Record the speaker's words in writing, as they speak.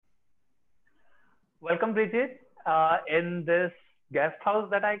Welcome, Bridget, in this guest house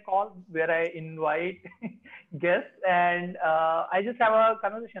that I call, where I invite guests and I just have a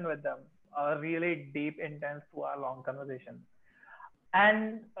conversation with them, a really deep, intense, 2 hour long conversation.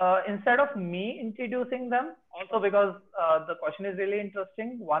 And instead of me introducing them, also because the question is really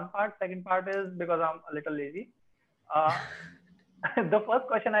interesting, one part, second part is because I'm a little lazy. Uh, the first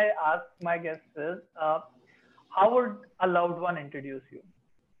question I ask my guests is, how would a loved one introduce you?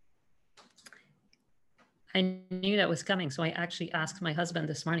 I knew that was coming. So I actually asked my husband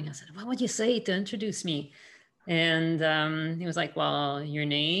this morning, I said, what would you say to introduce me? And he was like, well, your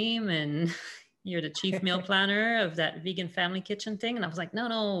name and you're the chief meal planner of that vegan family kitchen thing. And I was like, no,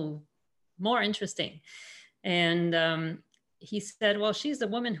 no, more interesting. And he said, well, she's the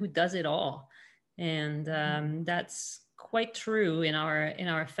woman who does it all. And that's quite true in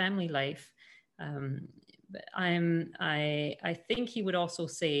our family life. Um, I think he would also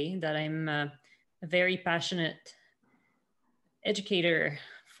say that I'm a very passionate educator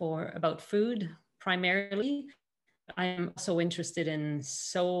for about food primarily, but I'm also interested in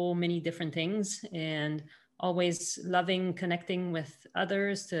so many different things and always loving connecting with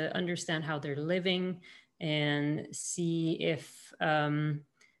others to understand how they're living and see if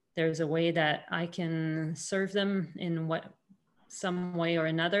there's a way that I can serve them in what some way or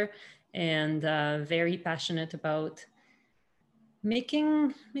another, and very passionate about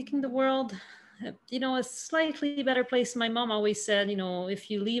making the world a slightly better place. My mom always said,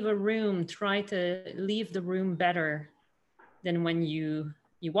 if you leave a room, try to leave the room better than when you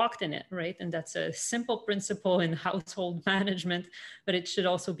walked in it, right? And that's a simple principle in household management, but it should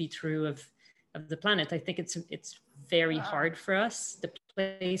also be true of the planet. I think it's very hard for us. The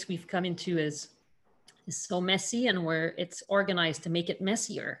place we've come into is so messy, and where it's organized to make it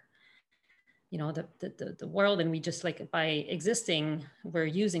messier, the world. And we just, like, by existing, we're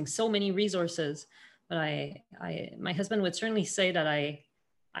using so many resources. But my husband would certainly say that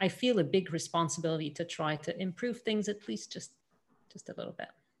I feel a big responsibility to try to improve things, at least just a little bit.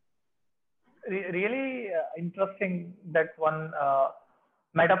 Really interesting, that one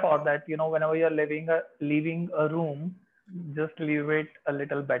metaphor, that whenever you're leaving a room, just leave it a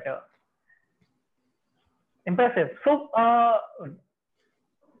little better. Impressive. So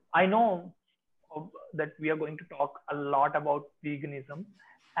I know that we are going to talk a lot about veganism,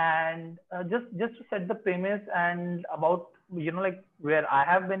 and just to set the premise and about like where I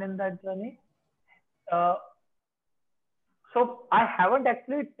have been in that journey. uh, So I haven't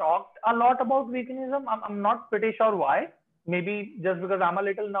actually talked a lot about veganism. I'm not pretty sure why. Maybe just because I'm a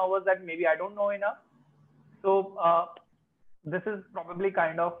little nervous that maybe I don't know enough. So this is probably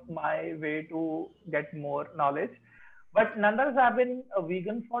kind of my way to get more knowledge. But nonetheless, I've been a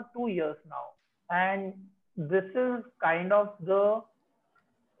vegan for 2 years now, and this is kind of the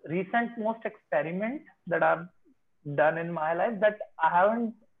recent most experiment that I've done in my life that I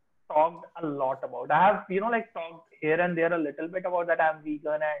haven't talked a lot about. I have, like talked here and there a little bit about that I'm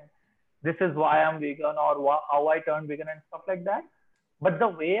vegan and this is why I'm vegan, or how I turned vegan and stuff like that. But the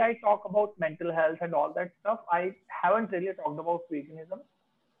way I talk about mental health and all that stuff, I haven't really talked about veganism.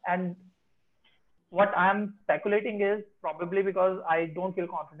 And what I'm speculating is probably because I don't feel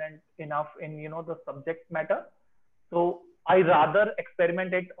confident enough in, the subject matter. So I rather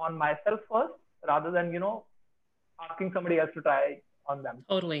experiment it on myself first rather than, asking somebody else to try on them.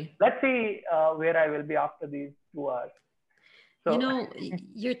 Totally. Let's see where I will be after these 2 hours. You So, know,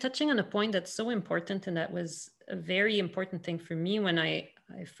 you're touching on a point that's so important, and that was a very important thing for me when I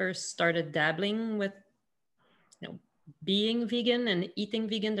first started dabbling with, you know, being vegan and eating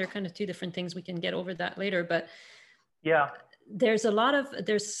vegan. They're kind of two different things. We can get over that later, but yeah. there's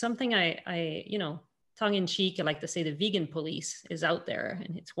something tongue in cheek, I like to say the vegan police is out there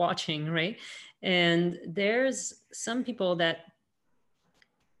and it's watching, right? And there's some people that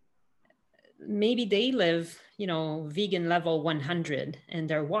maybe they live, vegan level 100, and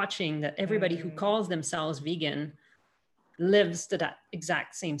they're watching that everybody who calls themselves vegan lives to that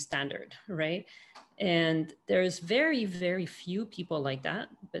exact same standard, right? And there's very, very few people like that.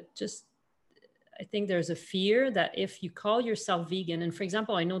 But just, I think there's a fear that if you call yourself vegan, and for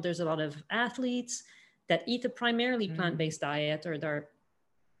example, I know there's a lot of athletes that eat a primarily plant-based diet, or they're,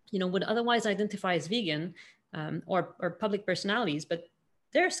 would otherwise identify as vegan, or public personalities, but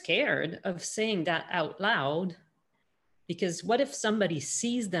they're scared of saying that out loud, because what if somebody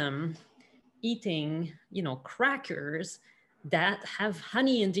sees them eating, crackers that have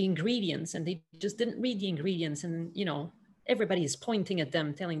honey in the ingredients, and they just didn't read the ingredients, and, everybody is pointing at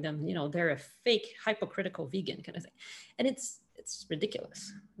them, telling them, they're a fake hypocritical vegan kind of thing. And it's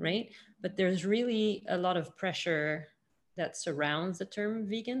ridiculous, right? But there's really a lot of pressure that surrounds the term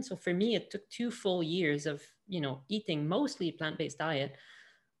vegan. So for me, it took 2 full years of, eating mostly plant-based diet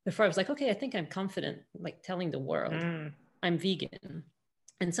before I was like, okay, I think I'm confident, like telling the world I'm vegan.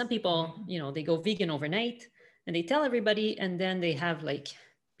 And some people, they go vegan overnight and they tell everybody, and then they have like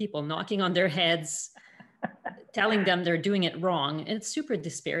people knocking on their heads, telling them they're doing it wrong. And it's super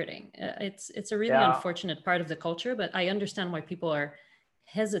dispiriting. It's a really unfortunate part of the culture, but I understand why people are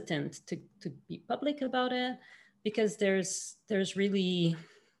hesitant to be public about it, because there's really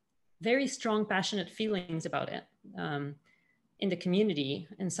very strong, passionate feelings about it in the community.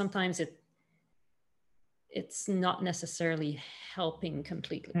 And sometimes it's not necessarily helping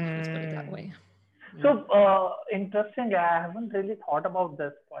completely. Let's put it that way. So interesting. I haven't really thought about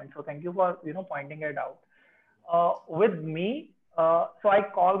this point. So thank you for pointing it out. With me, so I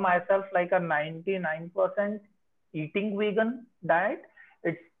call myself like a 99% eating vegan diet.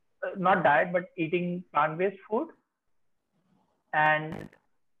 It's not diet, but eating plant-based food. And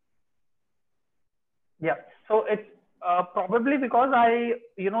yeah, so it's probably because I,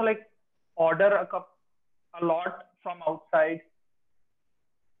 like order a lot from outside,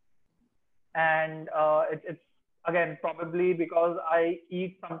 and it's again probably because I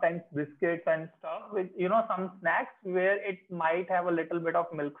eat sometimes biscuits and stuff with some snacks where it might have a little bit of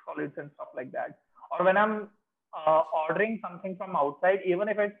milk solids and stuff like that. Or when I'm ordering something from outside, even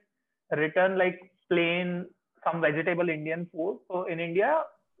if it's written like plain some vegetable Indian food. So in India,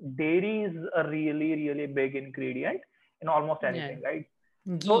 dairy is a really really big ingredient in almost anything, right?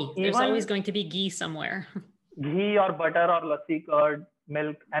 Ghee. So There's always going to be ghee somewhere. Ghee or butter or lassi, curd,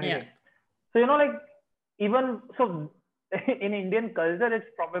 milk, anything. So like even so in Indian culture, it's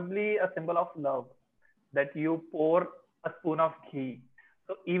probably a symbol of love that you pour a spoon of ghee.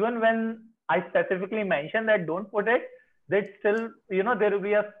 So even when I specifically mention that don't put it, that still there will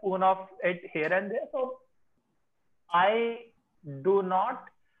be a spoon of it here and there. So I do not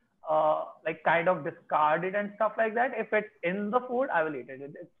like kind of discard it and stuff like that. If it's in the food, I will eat it.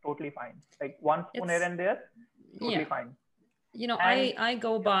 It's totally fine. Like one spoon here and there, totally fine. I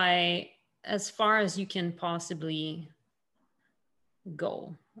go by as far as you can possibly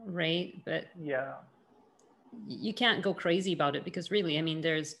go, right? But you can't go crazy about it, because really, I mean,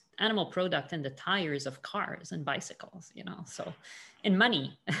 there's animal product in the tires of cars and bicycles, so in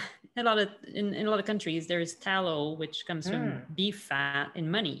money in a lot of countries there's tallow, which comes from beef fat, in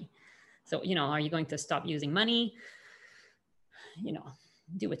money. So are you going to stop using money?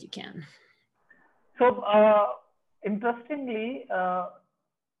 Do what you can. So interestingly, that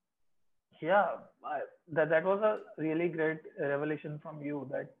was a really great revelation from you,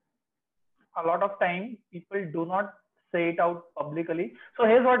 that a lot of time people do not say it out publicly. So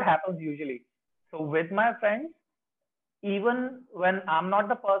here's what happens usually. So with my friends, even when I'm not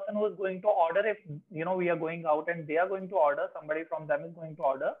the person who is going to order, if we are going out and they are going to order, somebody from them is going to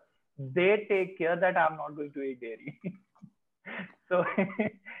order, they take care that I'm not going to eat dairy. So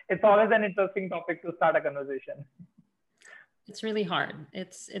it's always an interesting topic to start a conversation. It's really hard.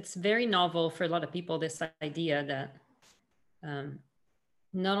 It's very novel for a lot of people, this idea that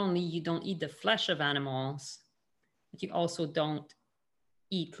not only you don't eat the flesh of animals, but you also don't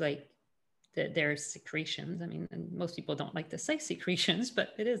eat like their secretions. I mean, and most people don't like to say secretions,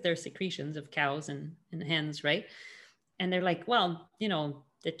 but it is their secretions of cows and hens, right? And they're like, well,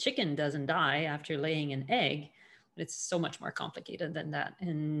 the chicken doesn't die after laying an egg. But it's so much more complicated than that.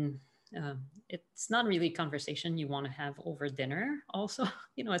 And it's not really a conversation you want to have over dinner. Also,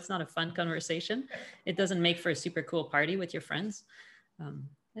 it's not a fun conversation. It doesn't make for a super cool party with your friends.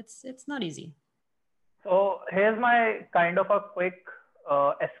 It's not easy. So here's my kind of a quick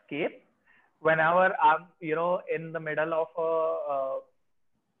escape. Whenever I'm, in the middle of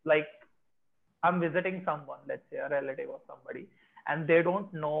like I'm visiting someone, let's say a relative or somebody, and they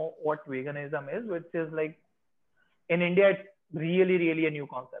don't know what veganism is, which is like in India, it's really, really a new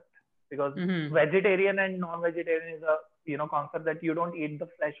concept, because vegetarian and non-vegetarian is a concept that you don't eat the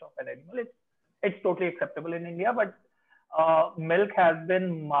flesh of an animal. It's totally acceptable in India, but milk has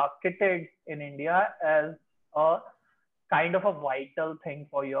been marketed in India as a kind of a vital thing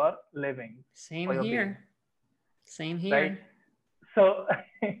for your living. Same here. Right? So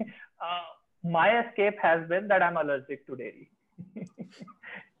my escape has been that I'm allergic to dairy.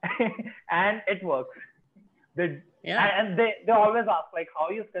 And it works. And they always ask like, how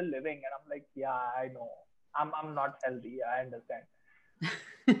are you still living? And I'm like, yeah, I know. I'm not healthy. I understand.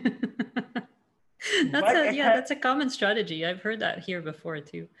 That's a common strategy. I've heard that here before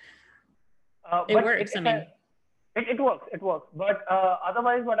too. It works. It works. It works. But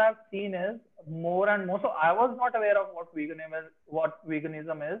otherwise, what I've seen is more and more. So I was not aware of what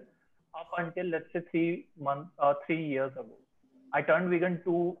veganism is up until, let's say, 3 months, 3 years ago. I turned vegan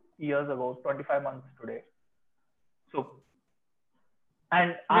 2 years ago, 25 months today. So,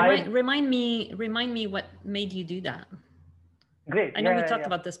 and remind me what made you do that. Great. I know we talked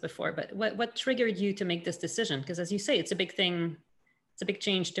about this before, but what triggered you to make this decision? Because as you say, it's a big thing. It's a big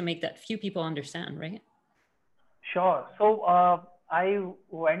change to make that few people understand, right? Sure. So I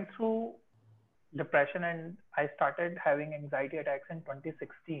went through depression and I started having anxiety attacks in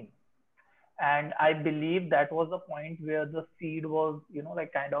 2016. And I believe that was the point where the seed was,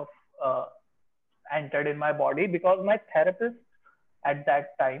 like kind of entered in my body, because my therapist at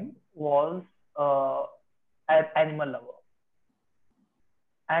that time was an animal lover.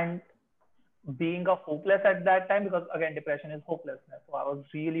 And being a hopeless at that time, because again, depression is hopelessness. So I was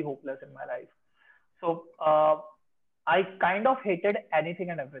really hopeless in my life. So I kind of hated anything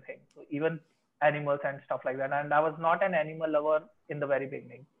and everything. So even animals and stuff like that. And I was not an animal lover in the very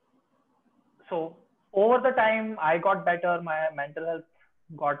beginning. So over the time, I got better. My mental health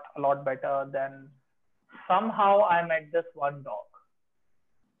got a lot better. Then somehow I met this one dog.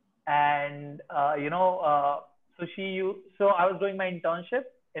 And, so I was doing my internship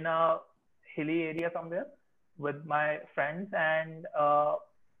in a hilly area somewhere with my friends, and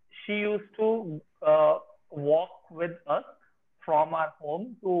she used to walk with us from our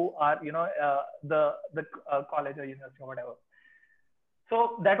home to our the college or university or whatever.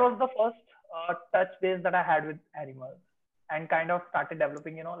 So that was the first touch base that I had with animals, and kind of started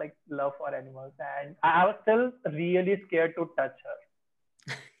developing like love for animals. And I was still really scared to touch her.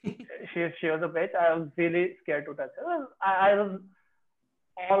 She was a bitch. I was really scared to touch her. I was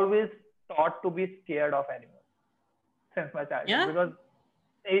always taught to be scared of animals since my childhood. Yeah. Because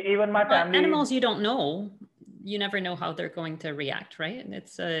even my family. Animals you don't know. You never know how they're going to react, right? And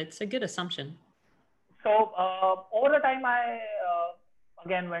it's a good assumption. So over the time, I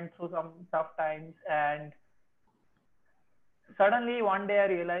again went through some tough times, and suddenly one day I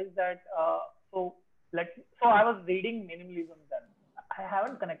realized that so I was reading minimalism then. I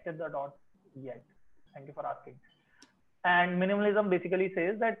haven't connected the dots yet. Thank you for asking. And minimalism basically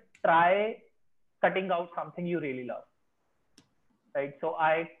says that try cutting out something you really love, right? So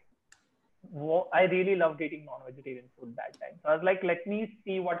I really loved eating non-vegetarian food that time. So I was like, let me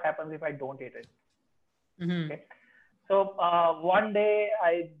see what happens if I don't eat it. Mm-hmm. Okay. So one day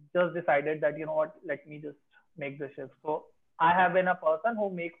I just decided that, let me just make the shift. So I have been a person who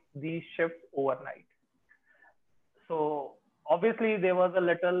makes these shifts overnight. So obviously there was a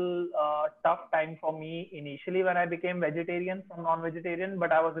little tough time for me initially when I became vegetarian from non-vegetarian,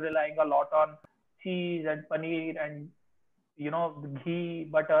 but I was relying a lot on cheese and paneer and ghee,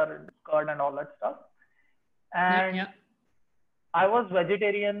 butter, curd, and all that stuff. And I was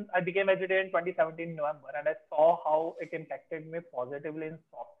vegetarian. I became vegetarian in 2017 November, and I saw how it impacted me positively in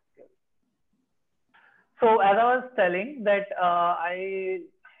soft skills. So as I was telling that I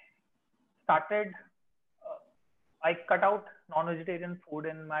started, I cut out non-vegetarian food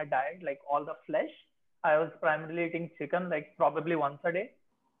in my diet, like all the flesh. I was primarily eating chicken, like probably once a day.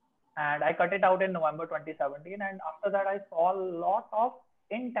 And I cut it out in November 2017. And after that, I saw a lot of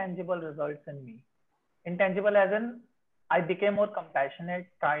intangible results in me. Intangible as in I became more compassionate,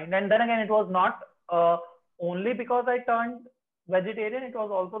 kind. And then again, it was not only because I turned vegetarian. It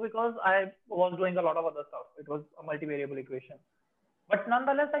was also because I was doing a lot of other stuff. It was a multivariable equation. But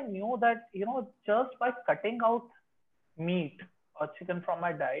nonetheless, I knew that, just by cutting out meat or chicken from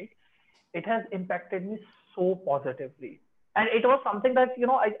my diet, it has impacted me so positively. And it was something that,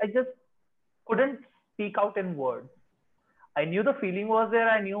 I just couldn't speak out in words. I knew the feeling was there.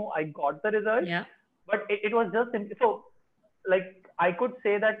 I knew I got the result. Yeah. But it was just so, like, I could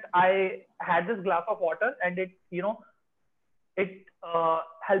say that I had this glass of water, and it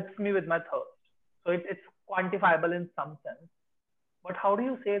helps me with my thirst. So it's quantifiable in some sense. But how do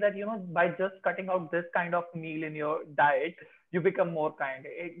you say that, by just cutting out this kind of meal in your diet, you become more kind?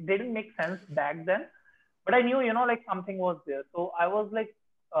 It didn't make sense back then, but I knew, like something was there. So I was like,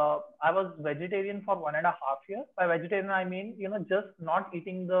 I was vegetarian for 1.5 years. By vegetarian, I mean, just not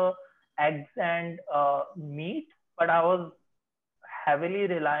eating the eggs and meat, but I was heavily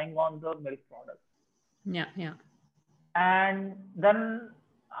relying on the milk products. Yeah, yeah. And then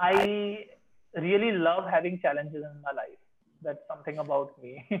I really love having challenges in my life. That's something about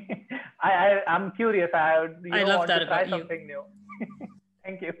me. I'm curious. I love that to try about something new.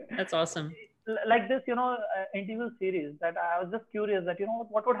 Thank you. That's awesome. Like this, interview series, that I was just curious that,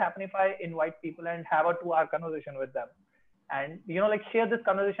 what would happen if I invite people and have a 2-hour conversation with them, and, like share this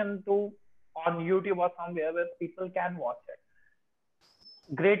conversation on YouTube or somewhere where people can watch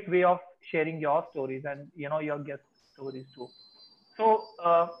it. Great way of sharing your stories and, your guest stories too. So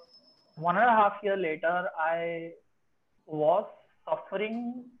 1.5 years later, I was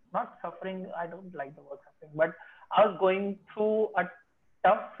suffering, not suffering, I don't like the word suffering, but I was going through a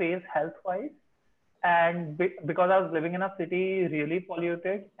tough phase health wise. And because I was living in a city really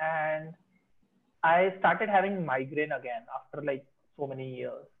polluted, and I started having migraine again after like so many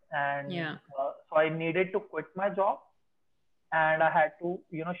years. And Yeah. so I needed to quit my job, and I had to,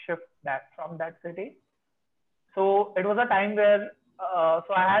 shift back from that city. So it was a time where,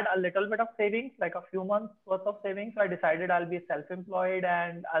 so I had a little bit of savings, like a few months worth of savings. So I decided I'll be self-employed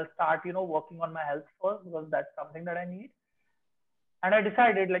and I'll start, working on my health first because that's something that I need. And I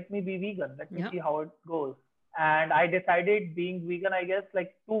decided, let me be vegan. Let me Yeah. see how it goes. And I decided being vegan, I guess,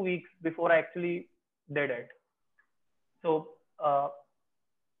 like 2 weeks before I actually did it. So, uh,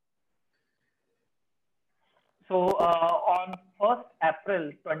 on 1st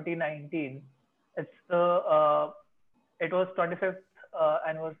April 2019, it's it was 25th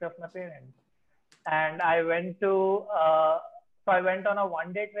anniversary of my parents. And I went on a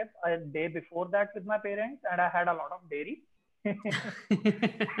 1 day trip a day before that with my parents, and I had a lot of dairy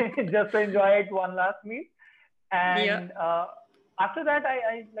just to enjoy it one last meal. Yeah. And after that,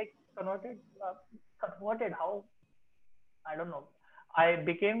 I like converted how, I don't know. I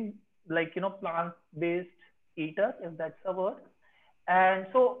became like, plant-based eater, if that's a word. And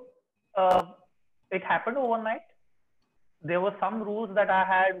so uh, it happened overnight. There were some rules that I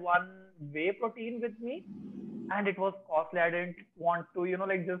had one whey protein with me, and it was costly. I didn't want to,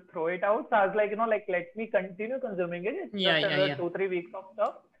 like just throw it out. So I was like, like let me continue consuming it. It's Yeah. just Yeah. another Yeah. 2, 3 weeks of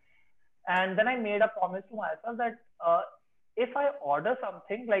stuff. And then I made a promise to myself that if I order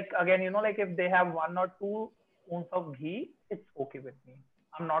something, like again, like if they have 1 or 2 spoons of ghee, it's okay with me.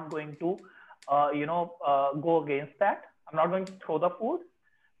 I'm not going to, go against that. I'm not going to throw the food.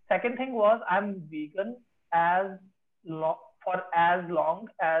 Second thing was I'm vegan as for as long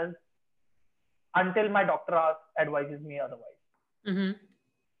as until my doctor advises me otherwise. Mm-hmm.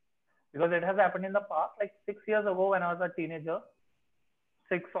 Because it has happened in the past, like 6 years ago when I was a teenager,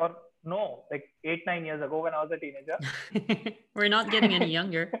 like 8, 9 years ago when I was a teenager. We're not getting any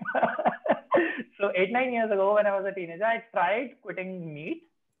younger. So 8, 9 years ago when I was a teenager, I tried quitting meat.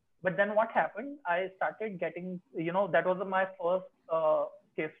 But then what happened? I started getting, that was my first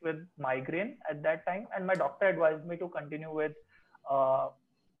case with migraine at that time. And my doctor advised me to continue with, uh,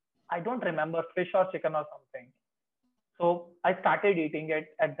 I don't remember, fish or chicken or something. So I started eating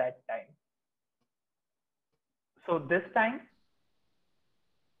it at that time. So this time,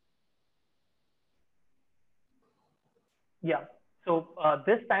 yeah. So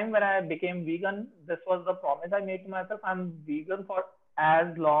this time when I became vegan, this was the promise I made to myself. I'm vegan for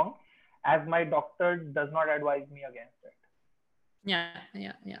as long as my doctor does not advise me against it. Yeah.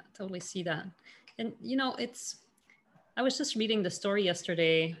 Yeah. Yeah. Totally see that. And, I was just reading the story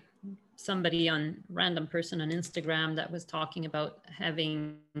yesterday. Somebody random person on Instagram that was talking about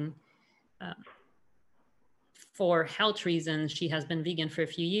having, uh, for health reasons, she has been vegan for a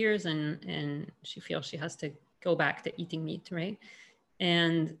few years, and she feels she has to go back to eating meat, right?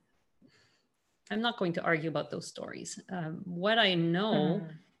 And I'm not going to argue about those stories. What I know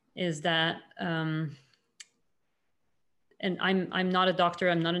is that, and I'm not a doctor,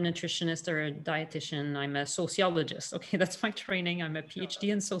 I'm not a nutritionist or a dietitian, I'm a sociologist. Okay, that's my training. I'm a PhD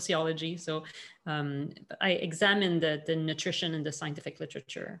in sociology. So I examine the nutrition and the scientific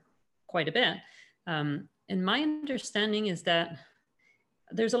literature quite a bit. And my understanding is that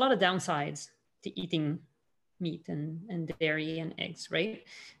there's a lot of downsides to eating meat and dairy and eggs, right?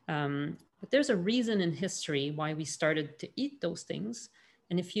 But there's a reason in history why we started to eat those things.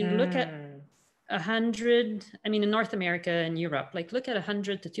 And if you look at 100, I mean, in North America and Europe, like look at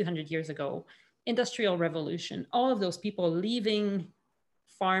 100 to 200 years ago, industrial revolution, all of those people leaving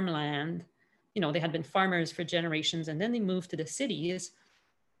farmland, they had been farmers for generations, and then they moved to the cities.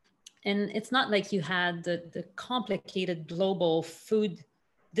 And it's not like you had the complicated global food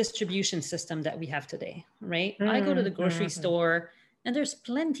distribution system that we have today, right? I go to the grocery store and there's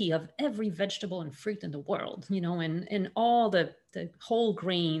plenty of every vegetable and fruit in the world, and all the whole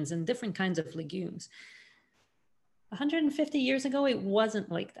grains and different kinds of legumes. 150 years ago, it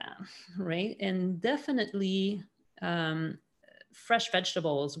wasn't like that, right? And definitely fresh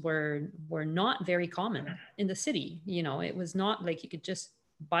vegetables were not very common in the city. It was not like you could just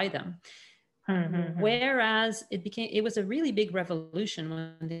buy them. Whereas it was a really big revolution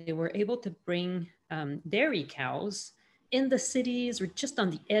when they were able to bring dairy cows in the cities or just on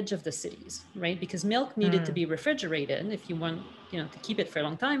the edge of the cities, right? Because milk needed to be refrigerated if you want, to keep it for a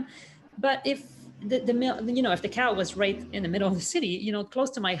long time. But if the milk, if the cow was right in the middle of the city, close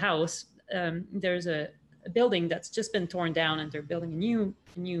to my house, there's a a building that's just been torn down, and they're building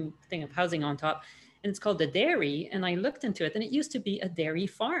a new thing of housing on top, and it's called the dairy. And I looked into it, and it used to be a dairy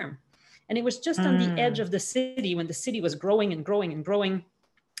farm, and it was just on the edge of the city when the city was growing and growing and growing.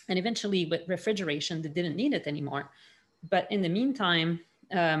 And eventually, with refrigeration, they didn't need it anymore. But in the meantime,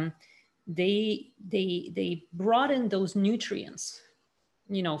 they brought in those nutrients,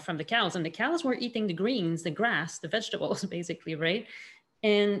 you know, from the cows, and the cows were eating the greens, the grass, the vegetables, basically, right?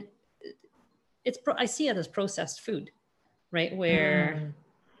 And I see it as processed food, right? Where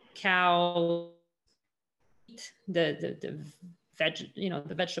cow eat the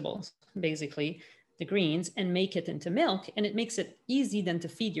the vegetables, basically the greens, and make it into milk, and it makes it easy then to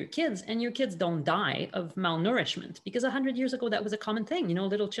feed your kids, and your kids don't die of malnourishment, because 100 years ago that was a common thing. You know,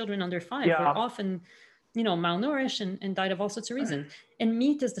 little children under 5 were often, you know, malnourished and died of all sorts of reasons. And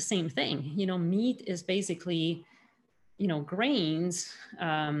meat is the same thing. You know, meat is basically, you know, grains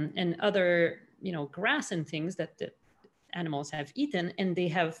and other, you know, grass and things that the animals have eaten, and they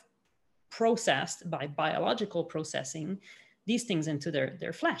have processed by biological processing these things into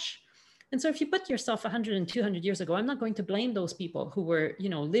their flesh. And so if you put yourself 100 and 200 years ago, I'm not going to blame those people who were, you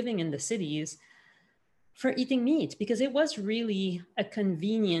know, living in the cities for eating meat, because it was really a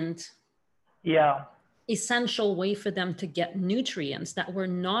convenient, essential way for them to get nutrients that were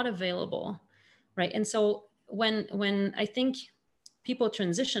not available, right? And so when I think people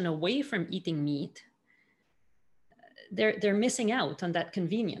transition away from eating meat, they're missing out on that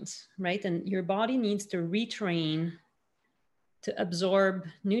convenience, right? And your body needs to retrain to absorb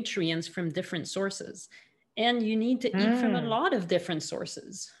nutrients from different sources. And you need to eat from a lot of different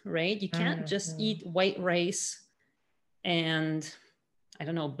sources, right? You can't just eat white rice and, I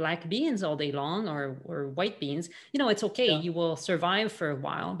don't know, black beans all day long, or white beans. You know, it's okay. You will survive for a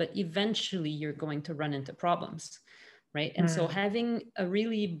while, but eventually you're going to run into problems, right? And so having a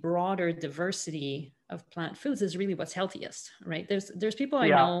really broader diversity of plant foods is really what's healthiest, right? There's people I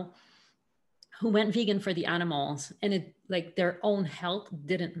know who went vegan for the animals, and it, like, their own health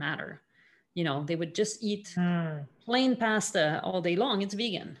didn't matter. You know, they would just eat plain pasta all day long. It's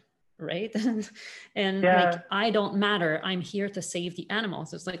vegan, right? and like, I don't matter. I'm here to save the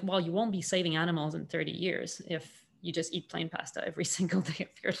animals. It's like, well, you won't be saving animals in 30 years if you just eat plain pasta every single day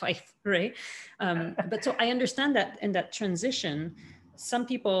of your life, right? But so I understand that in that transition, some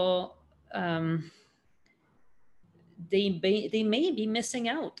people, they may be missing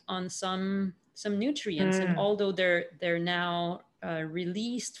out on some nutrients, and although they're now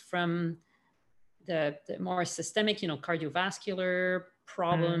released from the more systemic, you know, cardiovascular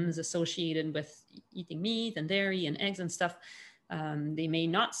problems associated with eating meat and dairy and eggs and stuff, they may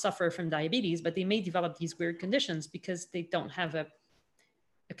not suffer from diabetes, but they may develop these weird conditions because they don't have a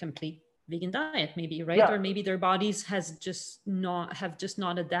complete vegan diet, maybe, right? Or maybe their bodies have just not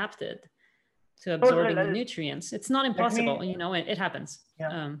adapted to absorbing the nutrients. It's not impossible, you know, it happens.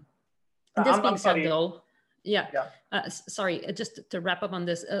 This being said, though, sorry, just to wrap up on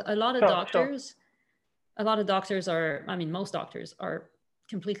this, a lot of doctors are, I mean, most doctors are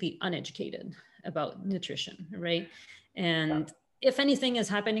completely uneducated about nutrition, right? And if anything is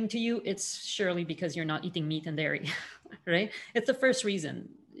happening to you, it's surely because you're not eating meat and dairy, right? It's the first reason.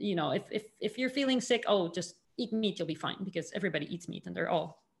 You know, if you're feeling sick, oh, just eat meat, you'll be fine, because everybody eats meat and they're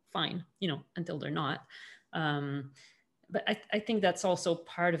all fine, you know, until they're not. But I think that's also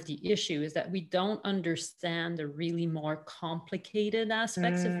part of the issue, is that we don't understand the really more complicated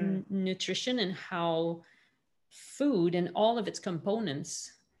aspects of nutrition, and how food and all of its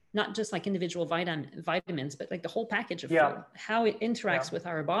components, not just like individual vitamins, but like the whole package of food, how it interacts with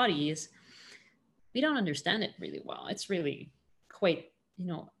our bodies. We don't understand it really well. It's really quite, you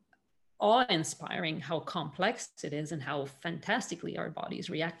know, awe-inspiring how complex it is and how fantastically our bodies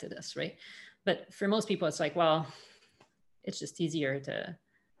react to this, right? But for most people, it's like, well, it's just easier to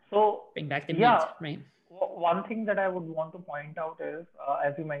bring back the meat, right? One thing that I would want to point out is,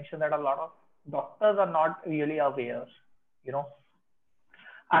 as you mentioned, that a lot of doctors are not really aware. You know,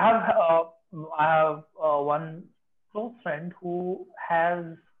 I have one close friend who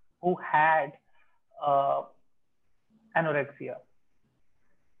had anorexia,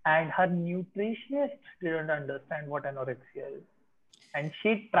 and her nutritionist didn't understand what anorexia is, and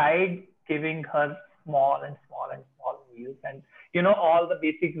she tried giving her small meals, and, you know, all the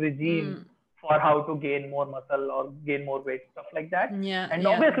basic regime for how to gain more muscle or gain more weight, stuff like that. And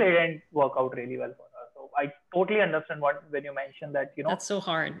obviously it didn't work out really well for her. So I totally understand when you mentioned that, you know, that's so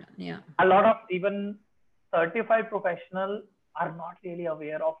hard. A lot of even certified professionals are not really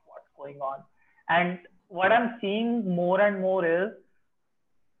aware of what's going on. And what I'm seeing more and more is,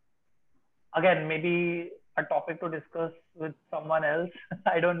 again, maybe a topic to discuss with someone else.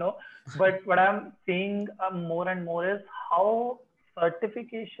 I don't know. But what I'm seeing more and more is how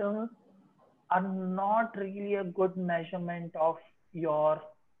certifications are not really a good measurement of your,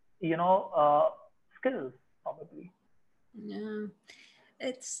 skills, probably. Yeah,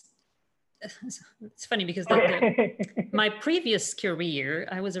 it's it's funny because Okay. my previous career,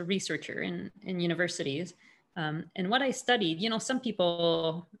 I was a researcher in universities, and what I studied, some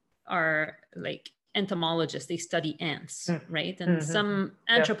people are like entomologists; they study ants, right? And some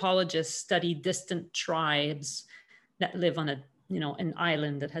Yeah. anthropologists study distant tribes that live on an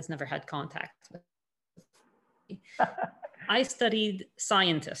island that has never had contact with. I studied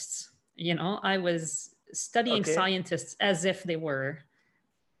scientists. I was studying Okay. scientists as if they were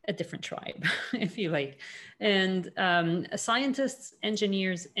a different tribe, if you like. And scientists,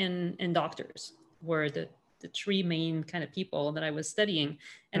 engineers, and doctors were the three main kind of people that I was studying.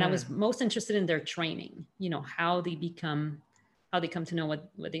 And I was most interested in their training, how they come to know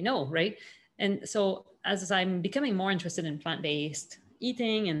what they know, right? And so as I'm becoming more interested in plant-based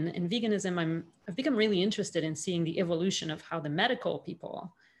eating and veganism, I've become really interested in seeing the evolution of how the medical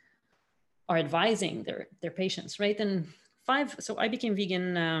people are advising their patients, right? And so I became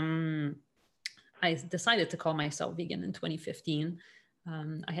vegan. I decided to call myself vegan in 2015.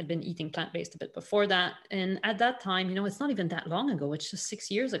 I had been eating plant-based a bit before that. And at that time, it's not even that long ago, it's just 6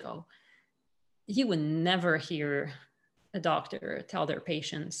 years ago. You would never hear a doctor tell their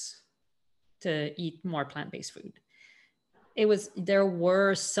patients to eat more plant-based food. There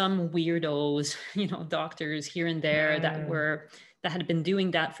were some weirdos, doctors here and there that had been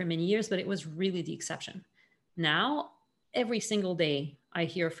doing that for many years, but it was really the exception. Now, every single day, I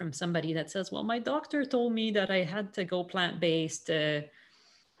hear from somebody that says, well, my doctor told me that I had to go plant-based to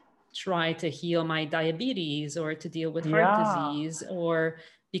try to heal my diabetes or to deal with heart disease, or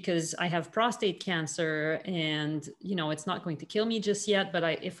because I have prostate cancer and, it's not going to kill me just yet, but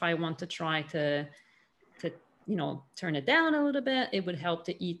if I want to try to turn it down a little bit, it would help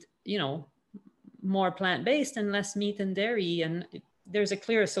to eat, more plant-based and less meat and dairy. And there's a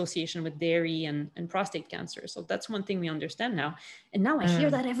clear association with dairy and prostate cancer. So that's one thing we understand now. And now I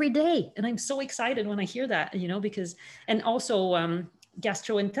hear that every day. And I'm so excited when I hear that, because, and also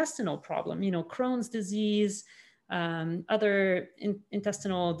gastrointestinal problem, Crohn's disease, other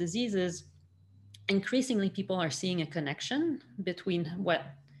intestinal diseases. Increasingly, people are seeing a connection between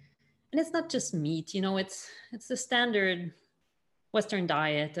and it's not just meat, it's the standard Western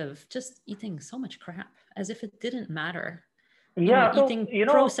diet of just eating so much crap as if it didn't matter. Yeah. So, Eating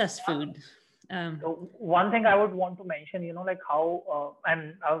processed food. one thing I would want to mention, like how,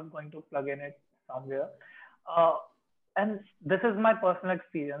 and I was going to plug in it somewhere. And this is my personal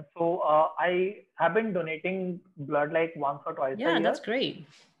experience. So, I have been donating blood like once or twice a year. Yeah, that's great.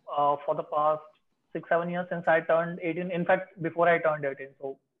 For the past 6-7 years since I turned 18. In fact, before I turned 18.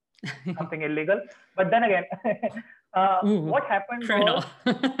 So, something illegal. But then again, what happened criminal.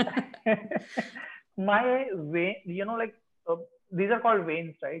 was my vein, these are called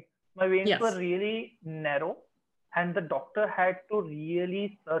veins, right? My veins were really narrow, and the doctor had to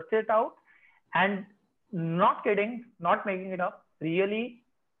really search it out. And not kidding, not making it up, really,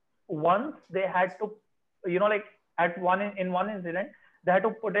 once they had to, at one incident, they had to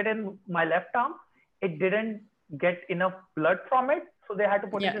put it in my left arm. It didn't get enough blood from it, so they had to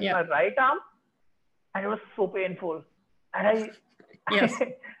put it in my right arm, and it was so painful. And I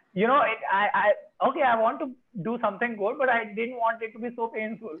want to do something good, but I didn't want it to be so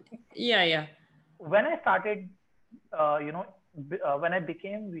painful. Yeah. When I started, when I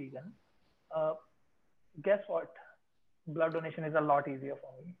became vegan, guess what? Blood donation is a lot easier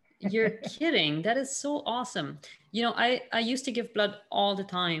for me. You're kidding. That is so awesome. I used to give blood all the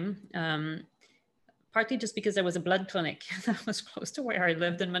time. Partly just because there was a blood clinic that was close to where I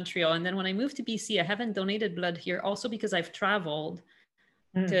lived in Montreal. And then when I moved to BC, I haven't donated blood here, also because I've traveled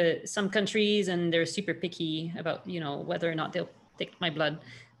to some countries and they're super picky about, whether or not they'll take my blood.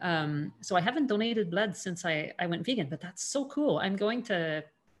 So I haven't donated blood since I went vegan, but that's so cool. I'm going to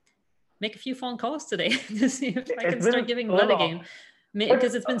make a few phone calls today to see if I can start giving blood again.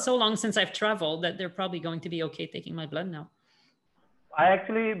 Because it's been so long since I've traveled that they're probably going to be okay taking my blood now. I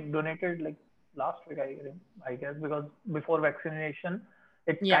actually donated last week, I guess, because before vaccination,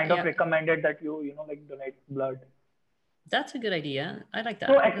 it's kind of recommended that you donate blood. That's a good idea. I like that.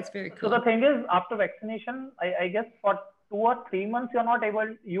 So, that's very cool. So the thing is, after vaccination, I guess for 2 or 3 months,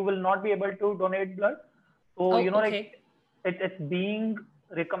 you will not be able to donate blood. So, it's being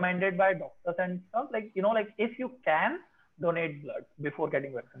recommended by doctors and stuff. If you can donate blood before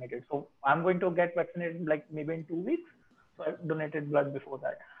getting vaccinated. So I'm going to get vaccinated maybe in 2 weeks. So I donated blood before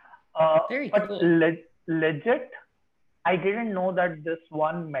that. Very cool. legit, I didn't know that this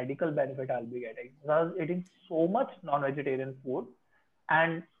one medical benefit I'll be getting. I was eating so much non-vegetarian food,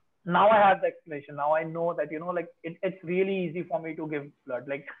 and now I have the explanation. Now I know that like it's really easy for me to give blood.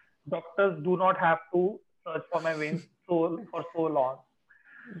 Like doctors do not have to search for my veins for so long.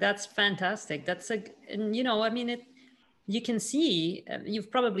 That's fantastic. And I mean, you can see,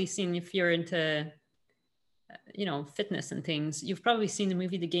 you've probably seen, if you're into, fitness and things, you've probably seen the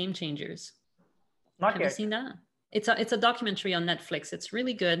movie The Game Changers. Not Have you yet. seen that? It's a documentary on Netflix. It's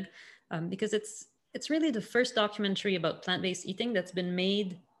really good, because it's really the first documentary about plant-based eating that's been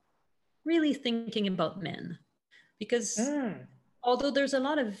made really thinking about men. Because although there's a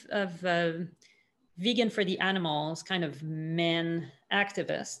lot of vegan for the animals kind of men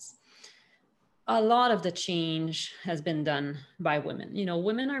activists, a lot of the change has been done by women.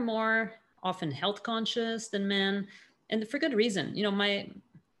 Women are more often health conscious than men, and for good reason.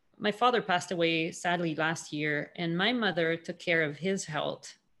 My father passed away sadly last year, and my mother took care of his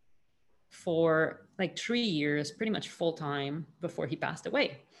health for like 3 years, pretty much full time, before he passed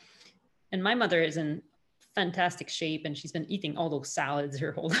away. And my mother is in fantastic shape, and she's been eating all those salads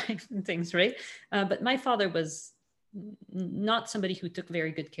her whole life and things, right? But my father was not somebody who took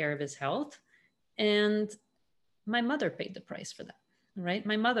very good care of his health. And my mother paid the price for that, right?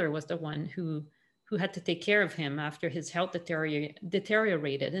 My mother was the one who had to take care of him after his health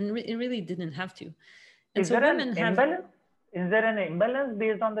deteriorated, and it really didn't have to. And Is there an imbalance? Is there an imbalance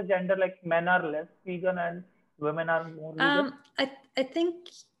based on the gender? Like men are less vegan and women are more vegan? I think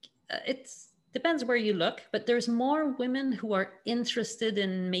it depends where you look, but there's more women who are interested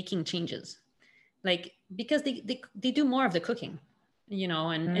in making changes, like because they do more of the cooking,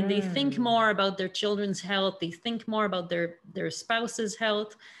 and they think more about their children's health. They think more about their spouse's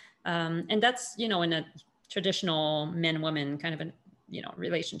health. And that's, in a traditional men-woman kind of a,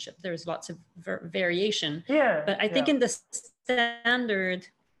 relationship, there's lots of variation. Yeah. But I think in the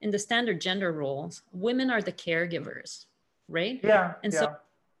standard gender roles, women are the caregivers, right? Yeah. And so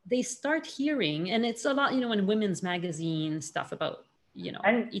they start hearing, and it's a lot, in women's magazine stuff about,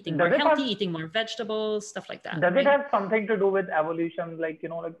 and eating more healthy, eating more vegetables, stuff like that. Does it have something to do with evolution? Like,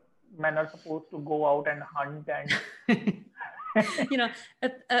 like men are supposed to go out and hunt and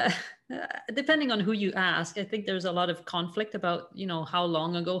depending on who you ask, I think there's a lot of conflict about, how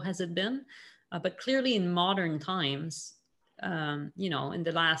long ago has it been? But clearly in modern times, in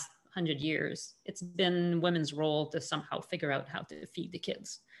the last 100 years, it's been women's role to somehow figure out how to feed the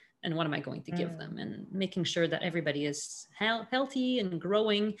kids. And what am I going to give them? And making sure that everybody is healthy and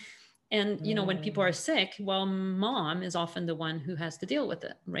growing. And, when people are sick, well, mom is often the one who has to deal with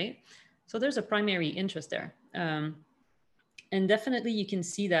it, right? So there's a primary interest there. And definitely you can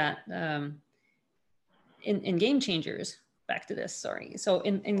see that in Game Changers, back to this, sorry. So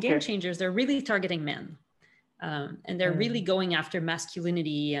in Game Changers, they're really targeting men. And they're really going after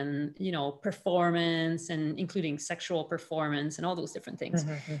masculinity and, performance, and including sexual performance and all those different things.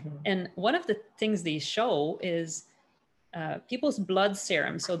 And one of the things they show is people's blood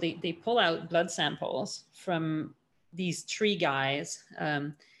serum. So they pull out blood samples from these 3 guys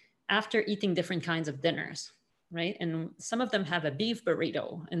after eating different kinds of dinners, right? And some of them have a beef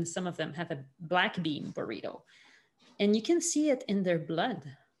burrito, and some of them have a black bean burrito. And you can see it in their blood.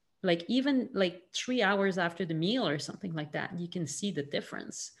 Like even like 3 hours after the meal or something like that, you can see the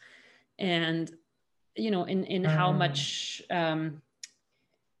difference. And, in how much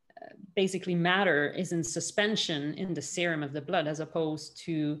basically matter is in suspension in the serum of the blood, as opposed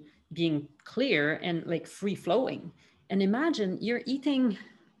to being clear and like free flowing. And imagine you're eating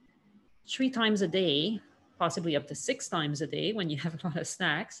 3 times a day, possibly up to 6 times a day when you have a lot of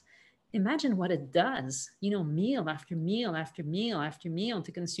snacks. Imagine what it does, meal after meal after meal after meal,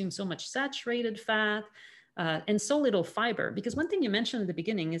 to consume so much saturated fat and so little fiber. Because one thing you mentioned at the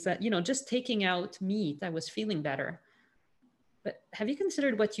beginning is that, just taking out meat, I was feeling better. But have you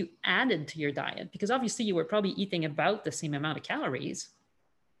considered what you added to your diet? Because obviously you were probably eating about the same amount of calories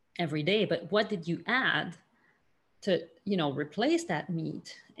every day, but what did you add to, replace that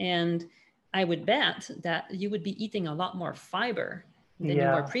meat? And I would bet that you would be eating a lot more fiber than you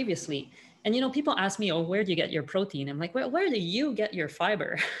were previously. And, people ask me, oh, where do you get your protein? I'm like, well, where do you get your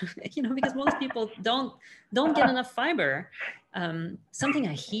fiber? Because most people don't get enough fiber. Something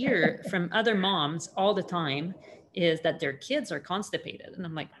I hear from other moms all the time is that their kids are constipated. And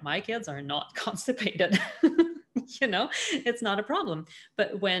I'm like, my kids are not constipated. It's not a problem.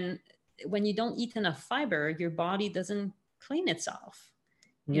 But when you don't eat enough fiber, your body doesn't clean itself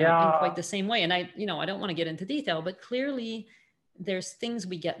in quite the same way. And I don't want to get into detail, but clearly there's things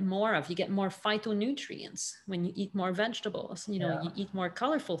we get more of. You get more phytonutrients when you eat more vegetables, you know, Yeah. you eat more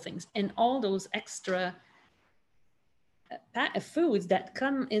colorful things, and all those extra foods that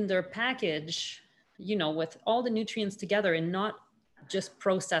come in their package, you know, with all the nutrients together and not just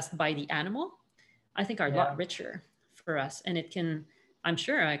processed by the animal, I think are a Yeah. lot richer for us. And it can, I'm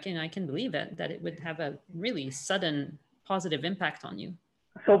sure I can believe it, that it would have a really sudden positive impact on you.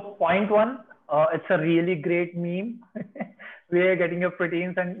 So point one, it's a really great meme. Where you're getting your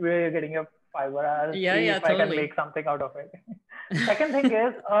proteins and where you're getting your fiber. I'll Yeah, see yeah, if I can totally. make something out of it. Second thing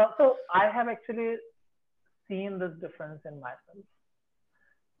is, so I have actually seen this difference in myself.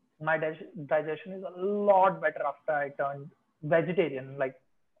 My digestion is a lot better after I turned vegetarian. Like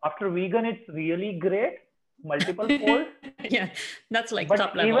after vegan, it's really great, multiple folds. Yeah, that's like But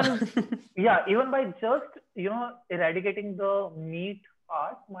top level. even yeah, even by just eradicating the meat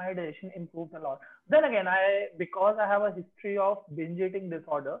part, my digestion improved a lot. Then again, because I have a history of binge eating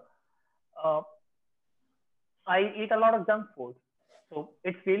disorder, uh, I eat a lot of junk food. So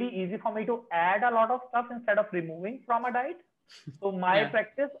it's really easy for me to add a lot of stuff instead of removing from a diet. So my Yeah,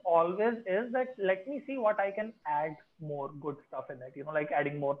 practice always is that let me see what I can add more good stuff in it, like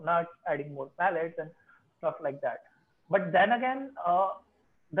adding more nuts, adding more salads and stuff like that. But then again,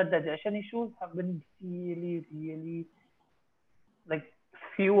 the digestion issues have been really, really like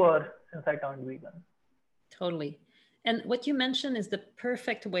fewer since I turned vegan. totally. And what you mentioned is the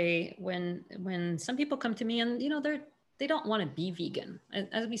perfect way when some people come to me and they don't want to be vegan. And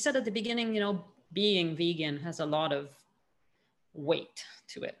as we said at the beginning, being vegan has a lot of weight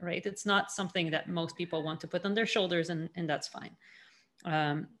to it, right? It's not something that most people want to put on their shoulders, and that's fine.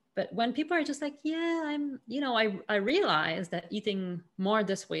 But when people are just like, yeah, I realize that eating more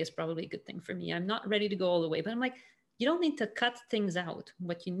this way is probably a good thing for me. I'm not ready to go all the way, but I'm like, you don't need to cut things out.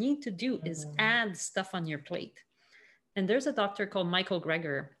 What you need to do is add stuff on your plate. And there's a doctor called Michael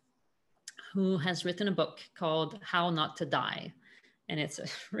Greger who has written a book called How Not to Die. And it's a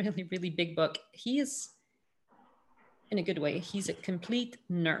really, really big book. He is, in a good way, he's a complete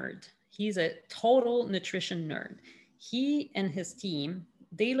nerd. He's a total nutrition nerd. He and his team,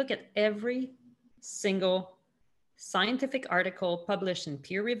 they look at every single scientific article published in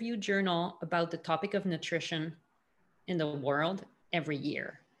peer-reviewed journal about the topic of nutrition in the world every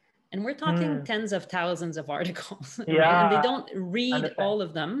year. And we're talking tens of thousands of articles, right? And they Yeah, don't read understand. all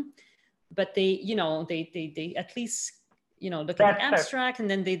of them, but they at least look at the That's it. abstract, and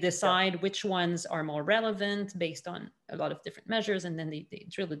then they Yeah. decide which ones are more relevant based on a lot of different measures, and then they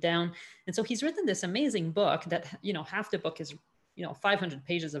drill it down. And so he's written this amazing book that half the book is 500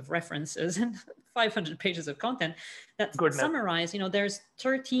 pages of references and 500 pages of content that Goodness. summarize, there's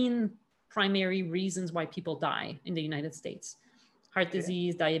 13 primary reasons why people die in the United States: heart Okay.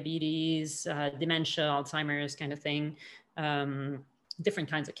 disease, diabetes, dementia, Alzheimer's kind of thing, different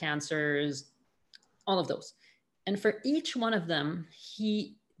kinds of cancers, all of those. And for each one of them,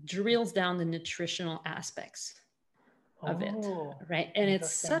 he drills down the nutritional aspects of it, Oh, right? And it's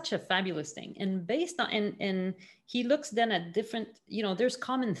interesting. such a fabulous thing. And based on, and he looks then at different, there's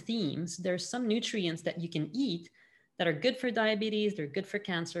common themes. There's some nutrients that you can eat that are good for diabetes, they're good for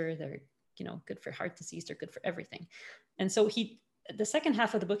cancer, they're, good for heart disease, they're good for everything. And so the second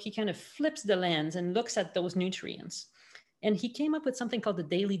half of the book, he kind of flips the lens and looks at those nutrients. And he came up with something called the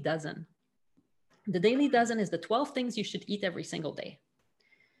Daily Dozen. The Daily Dozen is the 12 things you should eat every single day.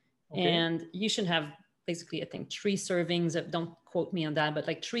 Okay. And you should have basically, I think, 3 servings of, don't quote me on that, but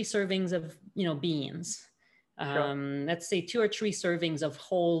like 3 servings of, beans. Sure. Let's say 2 or 3 servings of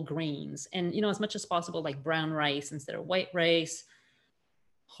whole grains, and, as much as possible, like brown rice instead of white rice,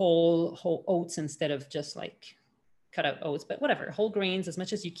 whole oats instead of just like cut out oats, but whatever, whole grains as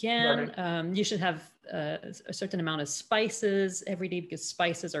much as you can. You should have a certain amount of spices every day, because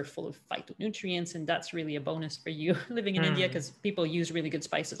spices are full of phytonutrients, and that's really a bonus for you living in India, because people use really good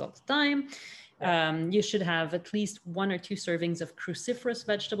spices all the time. You should have at least 1 or 2 servings of cruciferous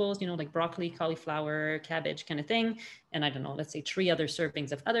vegetables, like broccoli, cauliflower, cabbage kind of thing. And I don't know, let's say 3 other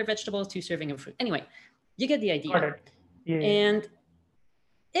servings of other vegetables, 2 servings of fruit. Anyway, you get the idea. Got it. Yeah. And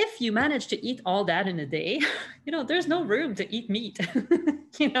if you manage to eat all that in a day, there's no room to eat meat.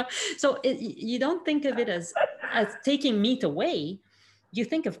 So you don't think of it as taking meat away. You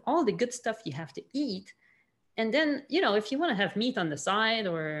think of all the good stuff you have to eat. And then, if you want to have meat on the side,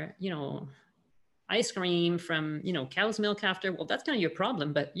 or, ice cream from, cow's milk after, well, that's kind of your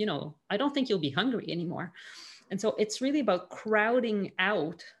problem. But, I don't think you'll be hungry anymore. And so it's really about crowding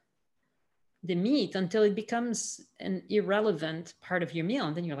out the meat until it becomes an irrelevant part of your meal.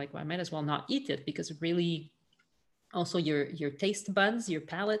 And then you're like, well, I might as well not eat it, because really also your taste buds, your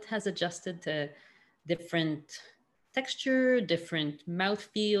palate has adjusted to different texture, different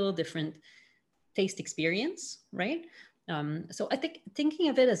mouthfeel, different taste experience, right? So I think thinking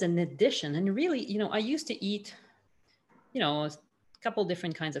of it as an addition, and really, I used to eat, a couple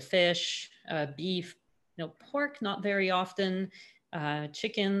different kinds of fish, beef, pork, not very often,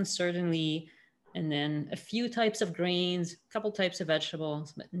 chicken, certainly, and then a few types of grains, a couple types of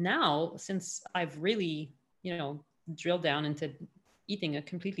vegetables. But now, since I've really, drilled down into eating a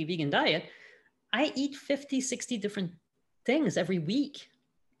completely vegan diet, I eat 50, 60 different things every week,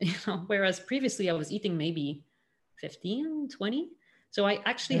 whereas previously I was eating maybe 15, 20. So I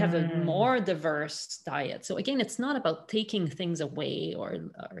actually have a more diverse diet. So again, it's not about taking things away or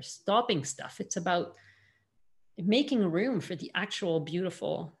stopping stuff. It's about making room for the actual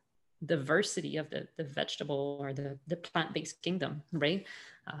beautiful diversity of the vegetable or the plant-based kingdom, right?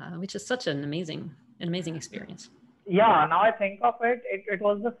 Which is such an amazing experience. Yeah, now I think of it, it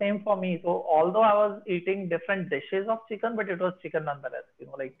was the same for me. So although I was eating different dishes of chicken, but it was chicken nonetheless.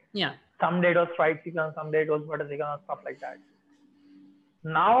 Like yeah, some day it was fried chicken, some day it was butter chicken or stuff like that.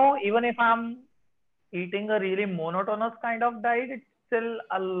 Now, even if I'm eating a really monotonous kind of diet, it's still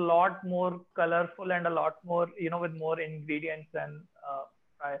a lot more colorful and a lot more, with more ingredients and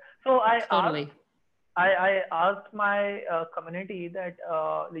so totally. I asked my community that,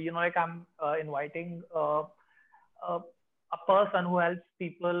 like I'm inviting a person who helps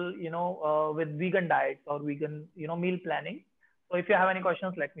people, with vegan diets or vegan, meal planning. So if you have any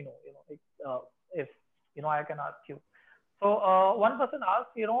questions, let me know, if, I can ask you. So one person asked,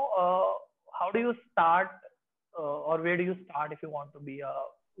 how do you start or where do you start if you want to be a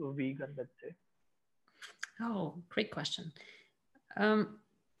vegan, let's say? Oh, great question.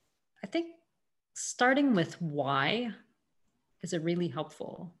 I think starting with why is a really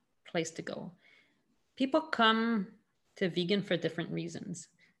helpful place to go. People come to vegan for different reasons.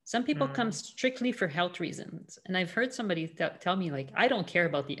 Some people come strictly for health reasons. And I've heard somebody tell me, like, I don't care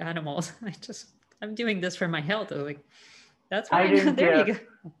about the animals. I'm doing this for my health. I was like, that's fine. I didn't there care. You go.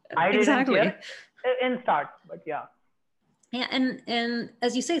 I Exactly. didn't care in start, but yeah. Yeah, and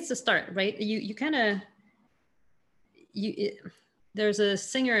as you say, it's the start, right? You kind of there's a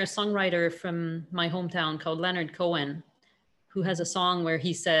singer, a songwriter from my hometown called Leonard Cohen, who has a song where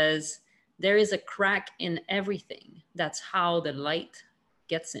he says, there is a crack in everything. That's how the light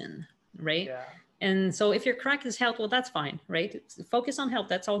gets in, right? Yeah. And so if your crack is health, well, that's fine, right? Focus on health,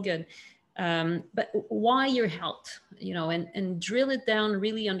 that's all good. But why your health, and drill it down,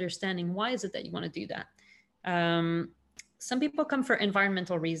 really understanding why is it that you want to do that. Some people come for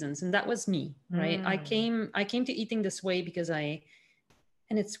environmental reasons, and that was me, right? I came to eating this way because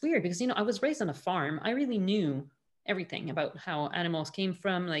and it's weird because, I was raised on a farm. I really knew everything about how animals came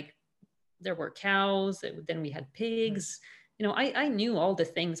from. Like, there were cows, then we had pigs. I knew all the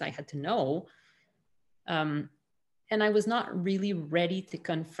things I had to know. And I was not really ready to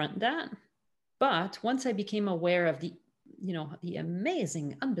confront that. But once I became aware of the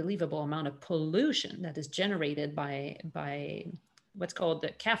amazing, unbelievable amount of pollution that is generated by what's called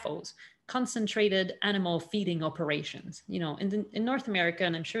the CAFOs, concentrated animal feeding operations. In North America,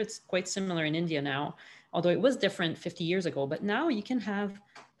 and I'm sure it's quite similar in India now, although it was different 50 years ago, but now you can have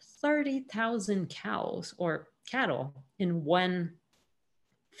 30,000 cows or cattle in one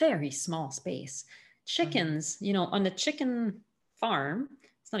very small space. Chickens, on the chicken farm,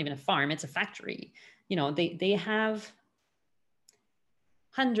 it's not even a farm, it's a factory. They have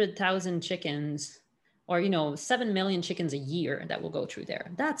 100,000 chickens or 7 million chickens a year that will go through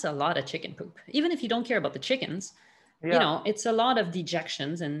there. That's a lot of chicken poop. Even if you don't care about the chickens, it's a lot of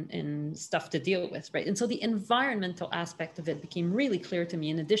dejections and stuff to deal with, right? And so the environmental aspect of it became really clear to me,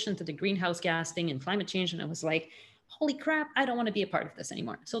 in addition to the greenhouse gas thing and climate change. And I was like, holy crap, I don't want to be a part of this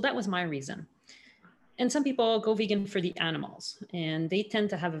anymore. So that was my reason. And some people go vegan for the animals, and they tend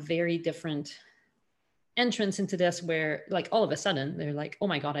to have a very different entrance into this, where like all of a sudden they're like, oh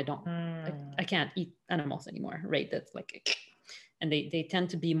my God, I can't eat animals anymore, right? That's like, and they tend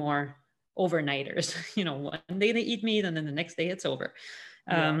to be more overnighters. One day they eat meat and then the next day it's over.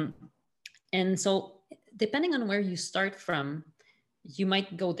 And so depending on where you start from, you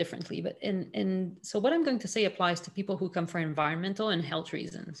might go differently. But and so what I'm going to say applies to people who come for environmental and health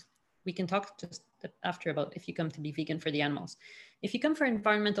reasons. We can talk just after about if you come to be vegan for the animals. If you come for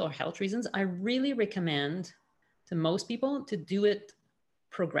environmental or health reasons, I really recommend to most people to do it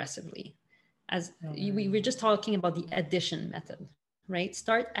progressively. As we were just talking about the addition method, right?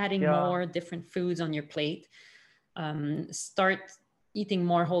 Start adding more different foods on your plate. Start eating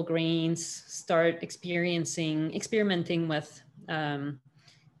more whole grains. Start experimenting with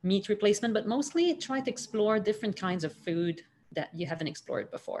meat replacement, but mostly try to explore different kinds of food that you haven't explored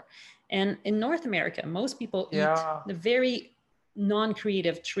before. And in North America, most people eat Yeah. the very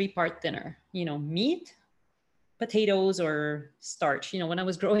non-creative three-part dinner, meat, potatoes, or starch. When I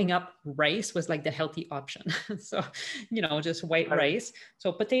was growing up, rice was like the healthy option. So, just white Right. rice.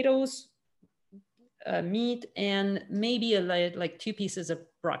 So potatoes, meat, and maybe like 2 pieces of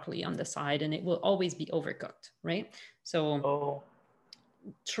broccoli on the side, and it will always be overcooked, right? So Oh.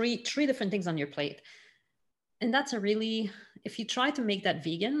 three different things on your plate. And that's if you try to make that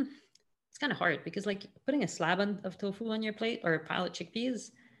vegan, it's kind of hard, because like putting a slab of tofu on your plate or a pile of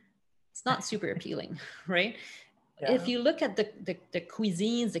chickpeas, it's not super appealing, right? If Yeah. you look at the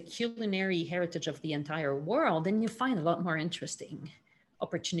cuisines, the culinary heritage of the entire world, then you find a lot more interesting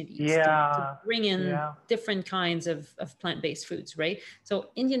opportunities to Yeah. bring in Yeah. different kinds of plant-based foods, right?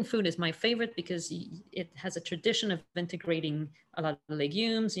 So Indian food is my favorite because it has a tradition of integrating a lot of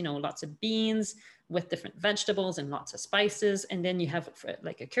legumes, lots of beans with different vegetables and lots of spices. And then you have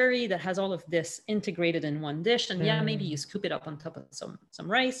like a curry that has all of this integrated in one dish. And yeah, maybe you scoop it up on top of some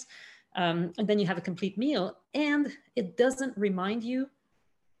rice. And then you have a complete meal. And it doesn't remind you,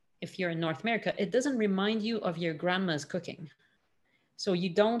 if you're in North America, it doesn't remind you of your grandma's cooking. So you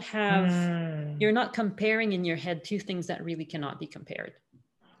don't have, you're not comparing in your head two things that really cannot be compared.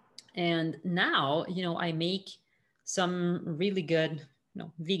 And now, I make some really good,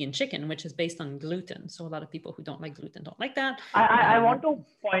 vegan chicken, which is based on gluten. So a lot of people who don't like gluten don't like that. I want to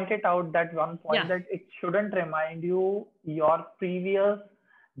point it out, that one point, Yeah. that it shouldn't remind you your previous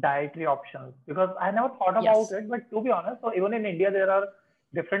dietary options, because I never thought about Yes. it. But to be honest, so even in India there are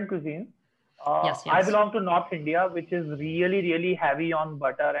different cuisines. Yes. I belong to North India, which is really really heavy on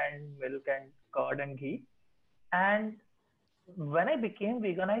butter and milk and curd and ghee. And when I became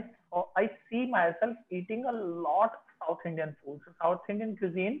vegan, I see myself eating a lot of South Indian food. So South Indian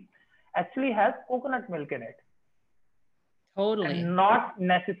cuisine actually has coconut milk in it, Totally. and not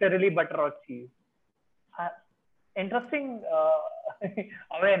necessarily butter or cheese. Uh, Interesting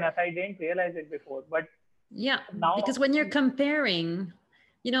awareness. I didn't realize it before, but Yeah, now, because when you're comparing,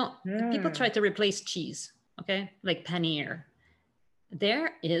 people try hmm, to replace cheese, okay? Like paneer.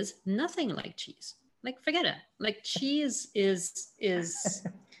 There is nothing like cheese. Like forget it. Like cheese is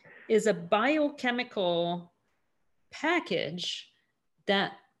a biochemical package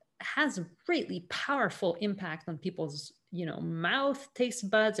that has a greatly powerful impact on people's, mouth, taste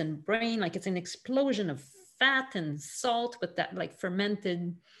buds, and brain. Like it's an explosion of fat and salt with that like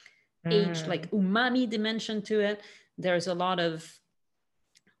fermented, aged, hmm, like umami dimension to it. There's a lot of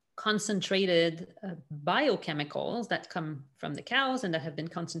concentrated biochemicals that come from the cows and that have been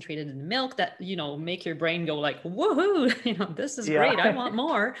concentrated in the milk that make your brain go like woohoo, this is great, I yeah, want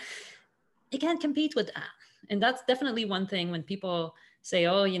more. It can't compete with that. And that's definitely one thing when people say,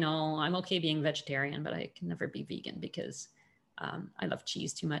 oh, I'm okay being vegetarian, but I can never be vegan because I love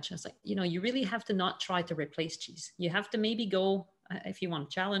cheese too much. It's like, you really have to not try to replace cheese. You have to maybe go, if you want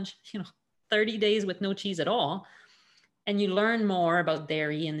to challenge, 30 days with no cheese at all. And you learn more about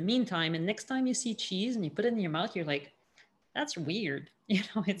dairy in the meantime. And next time you see cheese and you put it in your mouth, you're like, that's weird.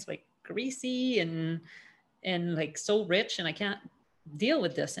 It's like greasy and like so rich, and I can't deal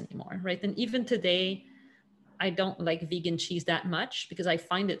with this anymore, right? And even today, I don't like vegan cheese that much because I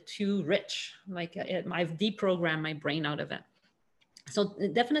find it too rich. Like I've deprogrammed my brain out of it. So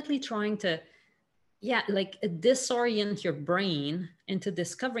definitely trying to, yeah, like disorient your brain into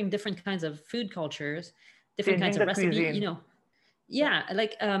discovering different kinds of food cultures, different kinds changing of the recipe, cuisine. Yeah. yeah,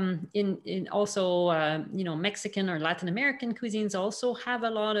 like in also Mexican or Latin American cuisines also have a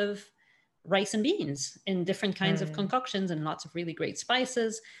lot of rice and beans in different kinds of Hmm. concoctions and lots of really great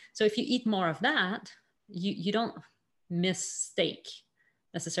spices. So if you eat more of that, you don't miss steak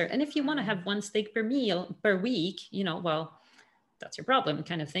necessarily. And if you want to have one steak per meal per week, well, that's your problem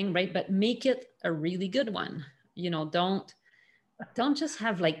kind of thing, right? But make it a really good one. Don't just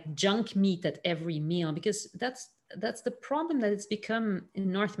have like junk meat at every meal, because that's the problem that it's become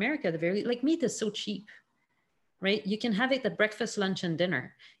in North America. The very like meat is so cheap, right? You can have it at breakfast, lunch, and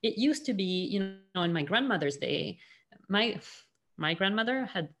dinner. It used to be, in my grandmother's day, my my grandmother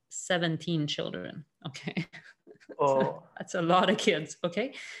had 17 children. Okay. Oh, That's a lot of kids.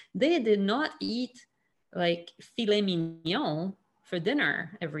 Okay. They did not eat like filet mignon for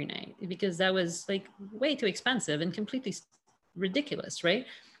dinner every night because that was like way too expensive and completely ridiculous, right?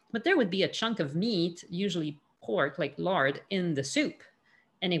 But there would be a chunk of meat, usually pork, like lard, in the soup,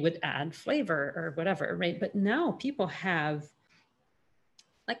 and it would add flavor or whatever, right? But now people have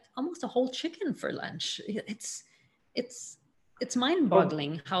like almost a whole chicken for lunch. It's it's so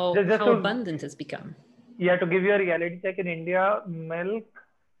mind-boggling how just to, abundant it's become. yeah, to give you a reality check, in India, milk,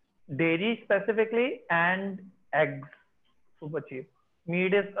 dairy specifically, and eggs, super cheap.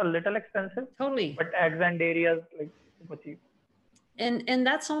 meat is a little expensive, Totally. but eggs and dairy is like super cheap. And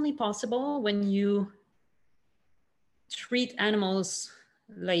that's only possible when you treat animals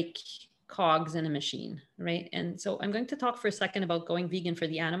like cogs in a machine, right? And so I'm going to talk for a second about going vegan for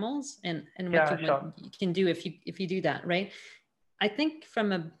the animals and what Yeah, sure. you can do if you do that, right? I think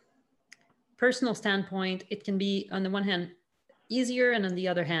from a personal standpoint, it can be on the one hand easier and on the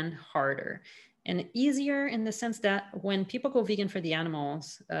other hand harder. And easier in the sense that when people go vegan for the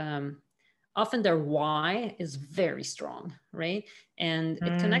animals, often their why is very strong, right? And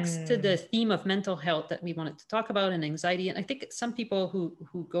it connects to the theme of mental health that we wanted to talk about and anxiety. And I think some people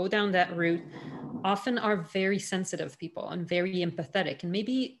who go down that route often are very sensitive people and very empathetic. And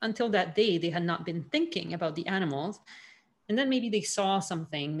maybe until that day, they had not been thinking about the animals. And then maybe they saw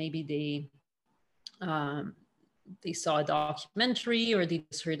something, maybe um, they saw a documentary or they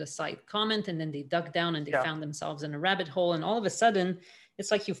just heard a side comment and then they dug down and they Yeah. found themselves in a rabbit hole. And all of a sudden,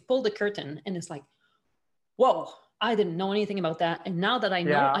 it's like you've pulled the curtain and it's like, whoa, I didn't know anything about that. And now that I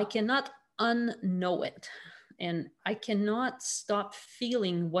know, Yeah. I cannot unknow it. And I cannot stop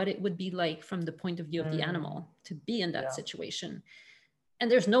feeling what it would be like from the point of view of the animal to be in that Yeah. situation.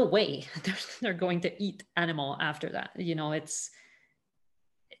 And there's no way they're going to eat animal after that. You know, it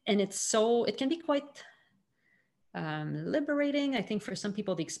can be quite liberating. I think for some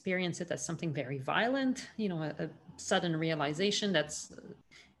people, they experience it as something very violent, you know, a sudden realization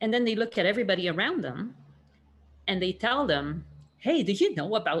and then they look at everybody around them and they tell them, hey, do you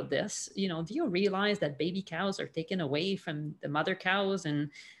know about this? You know, do you realize that baby cows are taken away from the mother cows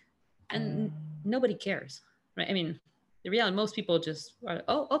and nobody cares, right? I mean, the reality, most people just are,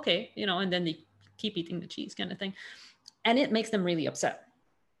 oh, okay, you know, and then they keep eating the cheese kind of thing. And it makes them really upset,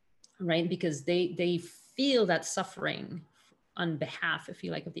 right? Because they feel that suffering on behalf, if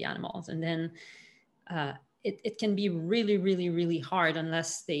you like, of the animals. And then it can be really, really, really hard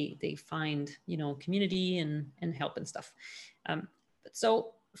unless they find, you know, community and help and stuff.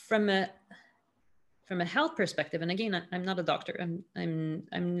 So from a health perspective, and again, I'm not a doctor.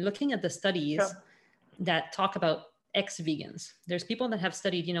 I'm looking at the studies Sure. that talk about ex-vegans. There's people that have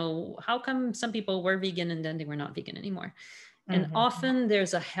studied, you know, how come some people were vegan and then they were not vegan anymore. And often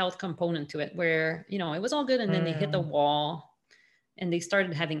there's a health component to it where, you know, it was all good and then they hit the wall and they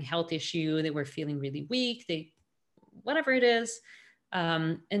started having health issue. They were feeling really weak. Whatever it is.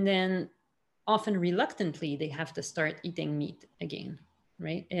 And then often reluctantly, they have to start eating meat again.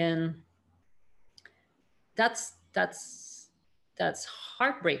 Right. And that's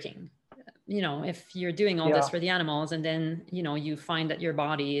heartbreaking. You know, if you're doing all this Yeah. for the animals and then, you know, you find that your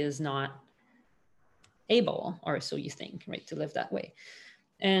body is not able, or so you think, right, to live that way.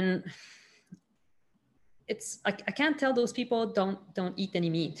 And I can't tell those people don't eat any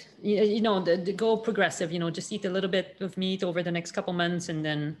meat. You know, the go progressive, you know, just eat a little bit of meat over the next couple months and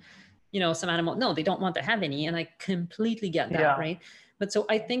then, you know, some animal. No, they don't want to have any. And I completely get that, Yeah. right? But so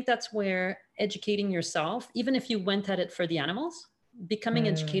I think that's where educating yourself, even if you went at it for the animals, becoming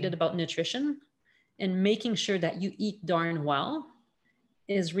educated about nutrition and making sure that you eat darn well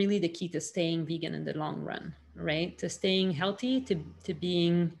is really the key to staying vegan in the long run, right? To staying healthy, to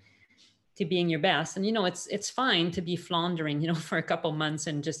being your best. And you know, it's fine to be floundering, you know, for a couple months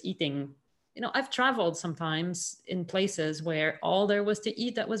and just eating. You know, I've traveled sometimes in places where all there was to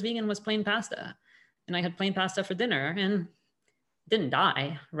eat that was vegan was plain pasta, and I had plain pasta for dinner and didn't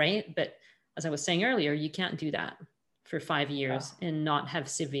die, right? But as I was saying earlier, you can't do that for 5 years and not have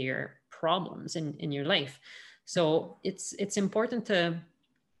severe problems in your life. So it's important to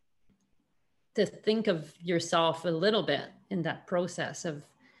think of yourself a little bit in that process of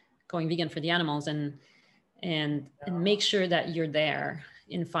going vegan for the animals and make sure that you're there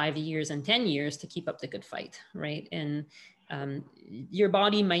in 5 years and 10 years to keep up the good fight, right? And your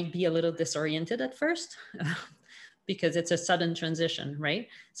body might be a little disoriented at first because it's a sudden transition, right?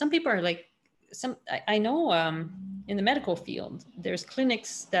 Some people are like, I know in the medical field, there's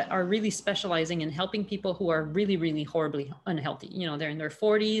clinics that are really specializing in helping people who are really, really horribly unhealthy. You know, they're in their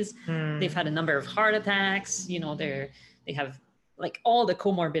 40s, they've had a number of heart attacks, you know, they have like all the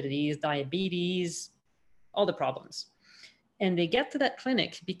comorbidities, diabetes, all the problems. And they get to that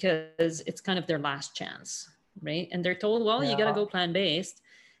clinic because it's kind of their last chance, right? And they're told, well, you got to go plant-based.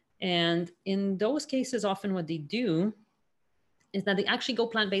 And in those cases, often what they do is that they actually go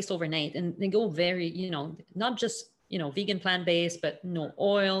plant-based overnight and they go very, you know, not just, you know, vegan plant-based, but no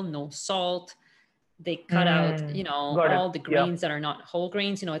oil, no salt. They cut out, you know, Got it. all the grains that are not whole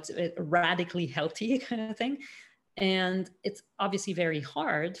grains, you know, it's a radically healthy kind of thing. And it's obviously very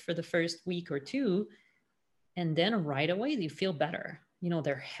hard for the first week or two. And then right away, they feel better. You know,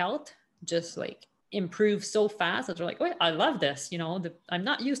 their health just like improve so fast that they're like, oh, I love this. You know, I'm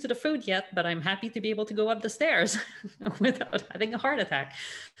not used to the food yet, but I'm happy to be able to go up the stairs without having a heart attack.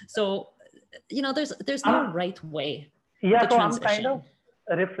 So, you know, there's no right way Yeah, to so I'm kind of transition.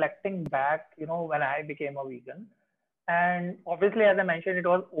 reflecting back, when I became a vegan. And obviously, as I mentioned, it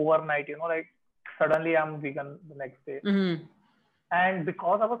was overnight, like suddenly I'm vegan the next day. Mm-hmm. And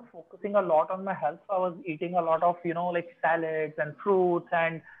because I was focusing a lot on my health, so I was eating a lot of, like salads and fruits.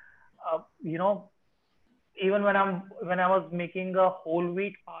 And, uh, you know, even when I was making a whole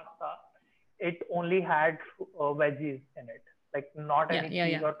wheat pasta, it only had veggies in it, like not Yeah, any yeah,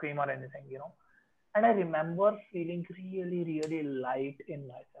 cheese yeah. or cream or anything. And I remember feeling really, really light in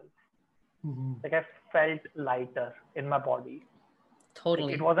myself. Mm-hmm. Like I felt lighter in my body. Like it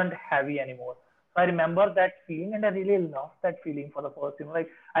Totally. wasn't heavy anymore. So I remember that feeling, and I really loved that feeling for the first, like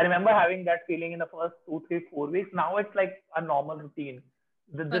I remember having that feeling in the first 2, 3, 4 weeks. Now it's like a normal routine.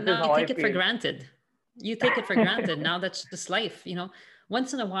 But This is now you how I take it for feel. granted. You take it for granted. Now that's just life, you know.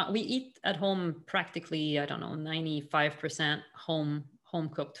 Once in a while, we eat at home practically, I don't know, 95% home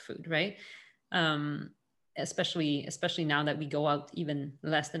cooked food, right? Um, especially now that we go out even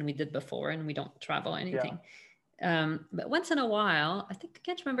less than we did before and we don't travel or Yeah. anything. But once in a while, I think I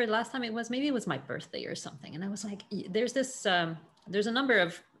can't remember the last time it was. Maybe it was my birthday or something, and I was like, there's a number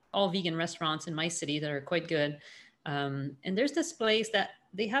of all vegan restaurants in my city that are quite good, and there's this place that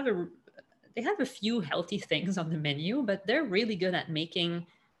they have a few healthy things on the menu, but they're really good at making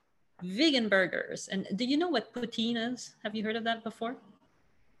vegan burgers. And do you know what poutine is? Have you heard of that before?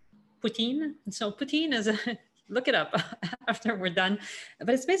 Poutine. So poutine is a look it up after we're done,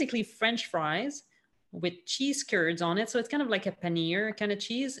 but it's basically French fries with cheese curds on it. So it's kind of like a paneer kind of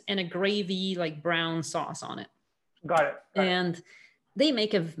cheese and a gravy like brown sauce on it. Got it. Got it. And they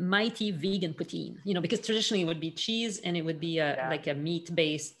make a mighty vegan poutine, you know, because traditionally it would be cheese and it would be Yeah. like a meat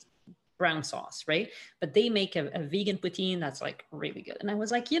based brown sauce, right? But they make a vegan poutine that's like really good. And I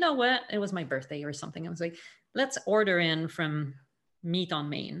was like, you know what? It was my birthday or something. I was like, let's order in from Meat on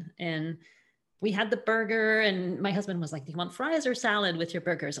Main. And we had the burger, and my husband was like, do you want fries or salad with your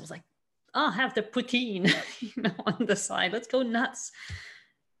burgers? I was like, I'll have the poutine, on the side. Let's go nuts.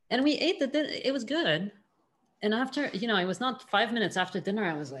 And we ate it was good. And after, it was not 5 minutes after dinner,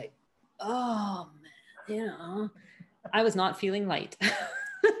 I was like, oh man, I was not feeling light.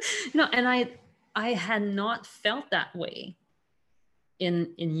 And I had not felt that way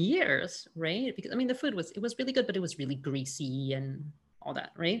in years, right? Because I mean the food was really good, but it was really greasy and all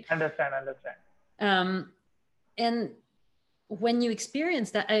that, right? Understand. And when you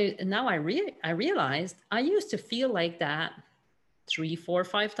experience that, I realized I used to feel like that 3, 4,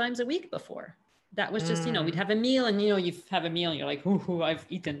 5 times a week before. That was just, we'd have a meal, and you have a meal and you're like, ooh, I've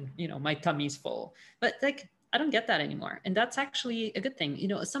eaten, my tummy's full. But like I don't get that anymore. And that's actually a good thing.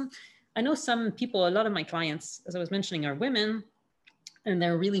 I know some people, a lot of my clients, as I was mentioning, are women, and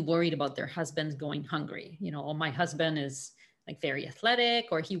they're really worried about their husbands going hungry. Oh, my husband is like very athletic,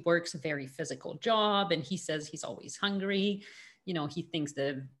 or he works a very physical job and he says he's always hungry. He thinks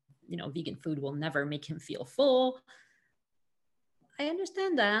the, vegan food will never make him feel full. I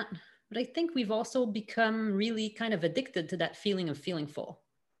understand that, but I think we've also become really kind of addicted to that feeling of feeling full.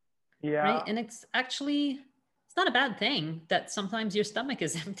 Yeah. Right. And it's not a bad thing that sometimes your stomach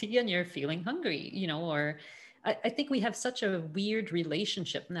is empty and you're feeling hungry, or I think we have such a weird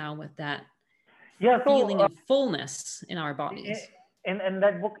relationship now with that Yeah. feeling So of fullness in our bodies. in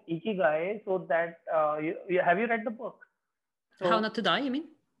that book Ikigai, so that have you read the book? How So Not to Die, you mean?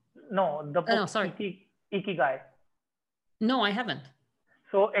 no, the Oh, no, book sorry. Ikigai. No, I haven't.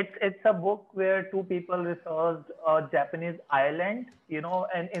 So it's a book where two people researched a Japanese island,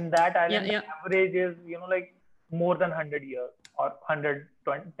 and in that island, Yeah. the average is, like more than 100 years or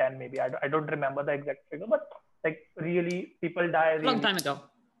 110 maybe. I don't remember the exact figure, but like really people die A long really. time ago.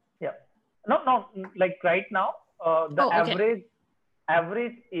 Yeah. No, like right now, the Okay.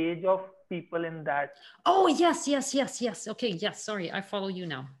 average age of people in that. Oh, yes. Okay, yes, sorry, I follow you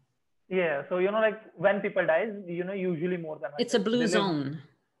now. Yeah. So, like when people die, usually more than 100. It's a blue They live, zone.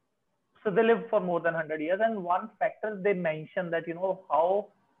 so they live for more than 100 years. And one factor they mentioned that, how,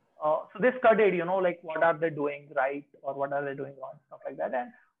 so they studied, like what are they doing right or what are they doing wrong, stuff like that.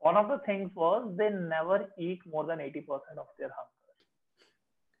 And one of the things was they never eat more than 80% of their hunger.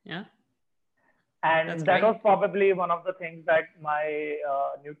 Yeah. And that was probably one of the things that my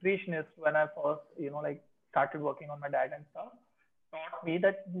nutritionist, when I first, like started working on my diet and stuff, taught me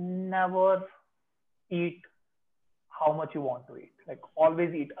that never eat how much you want to eat. Like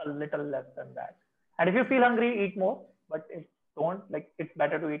always eat a little less than that. And if you feel hungry, eat more. But if don't, like it's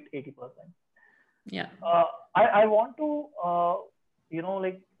better to eat 80%. Yeah. I want to,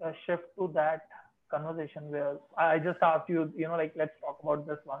 shift to that conversation where I just asked you, like let's talk about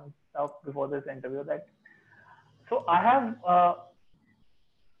this one stuff before this interview. That so I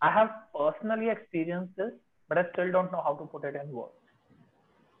have personally experienced this, but I still don't know how to put it in words.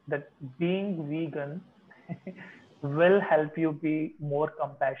 That being vegan will help you be more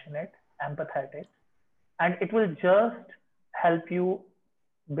compassionate, empathetic, and it will just help you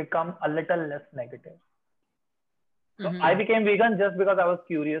become a little less negative. So I became vegan just because I was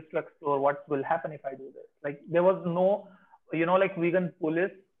curious to explore what will happen if I do this. Like there was no, like vegan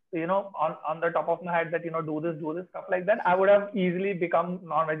police, on the top of my head that, do this, stuff like that. I would have easily become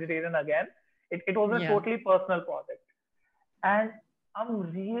non-vegetarian again. It was a Yeah. totally personal project. And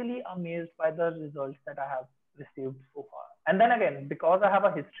I'm really amazed by the results that I have received so far. And then again, because I have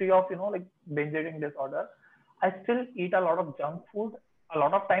a history of, like binge eating disorder, I still eat a lot of junk food. A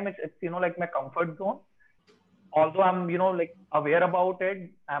lot of time it's like my comfort zone. Although I'm, like aware about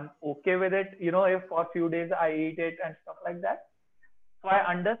it, I'm okay with it, if for a few days I eat it and stuff like that. So I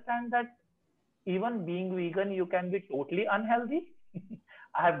understand that even being vegan, you can be totally unhealthy.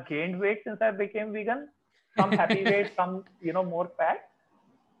 I have gained weight since I became vegan, some happy weight, some, more fat.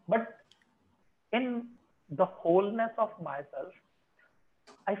 But in the wholeness of myself,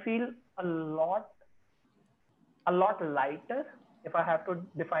 I feel a lot lighter. If I have to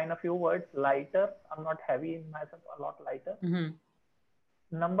define a few words, lighter. I'm not heavy in myself, a lot lighter.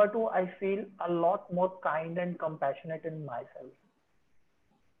 Number two, I feel a lot more kind and compassionate in myself.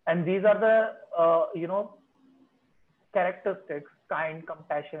 And these are the, characteristics: kindness,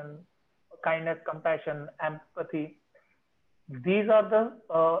 compassion, empathy. These are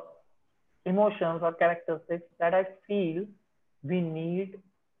the emotions or characteristics that I feel we need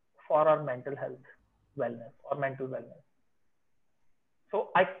for our mental health wellness or mental wellness. So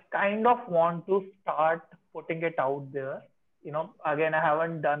I kind of want to start putting it out there. Again, I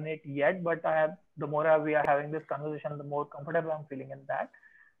haven't done it yet, but I have. The more we are having this conversation, the more comfortable I'm feeling in that.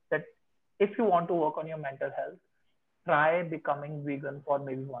 That if you want to work on your mental health, try becoming vegan for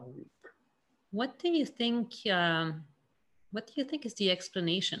maybe 1 week. What do you think? What do you think is the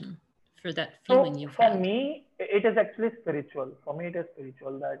explanation for that feeling you've for had? me, it is actually spiritual. For me, it is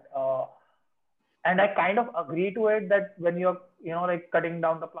spiritual that and I kind of agree to it that when you're, like cutting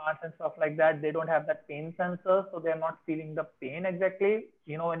down the plants and stuff like that, they don't have that pain sensor, so they're not feeling the pain exactly,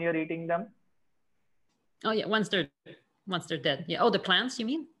 when you're eating them. Oh yeah, once they're dead. Yeah. Oh, the plants, you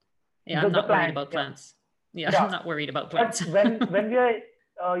mean? Yeah, The I'm not worried plant, about yeah. plants. Yeah, Yeah. I'm not worried about plants. But when we are,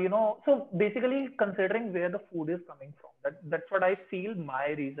 so basically considering where the food is coming from, that's what I feel my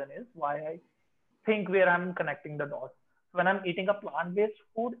reason is why I think where I'm connecting the dots. When I'm eating a plant-based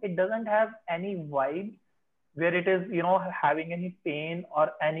food, it doesn't have any vibe where it is, having any pain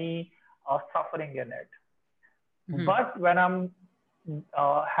or any suffering in it. But when I'm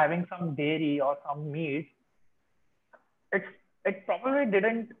having some dairy or some meat, it probably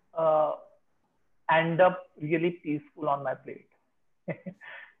didn't end up really peaceful on my plate.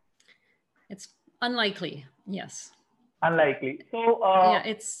 It's unlikely. Yes. Unlikely. So yeah,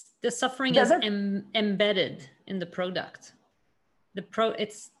 it's the suffering is embedded in the product.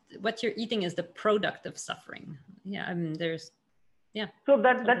 It's what you're eating is the product of suffering. Yeah, I mean, yeah. So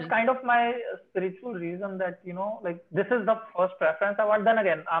that's kind of my spiritual reason that, like this is the first preference I want. Then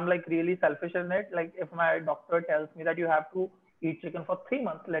again, I'm like really selfish in it. Like if my doctor tells me that you have to eat chicken for 3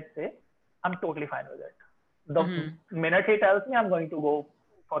 months, let's say, I'm totally fine with it. The minute he tells me, I'm going to go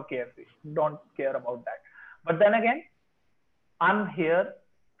for KFC. Don't care about that. But then again, I'm here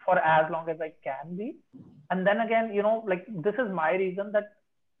for as long as I can be. And then again, like this is my reason that.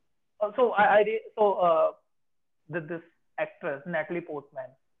 This actress Natalie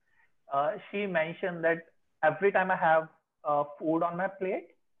Portman, she mentioned that every time I have food on my plate,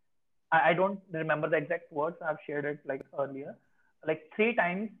 I don't remember the exact words. I've shared it like earlier. Like 3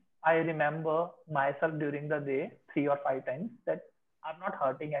 times, I remember myself during the day, 3 or 5 times, that I'm not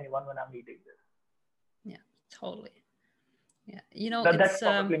hurting anyone when I'm eating this. Yeah, totally. Yeah, that's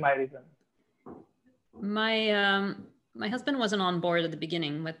probably my reason. My husband wasn't on board at the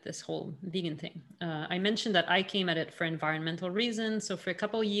beginning with this whole vegan thing. I mentioned that I came at it for environmental reasons. So for a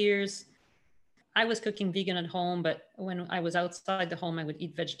couple of years, I was cooking vegan at home, but when I was outside the home, I would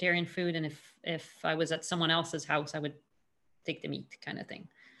eat vegetarian food. And if I was at someone else's house, I would take the meat kind of thing.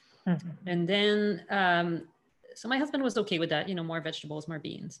 And then, so my husband was okay with that, more vegetables, more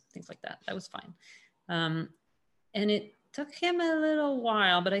beans, things like that. That was fine. And it took him a little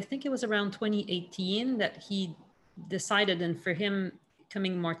while, but I think it was around 2018 that he decided, and for him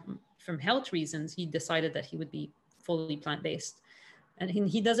coming more from health reasons, he decided that he would be fully plant-based. And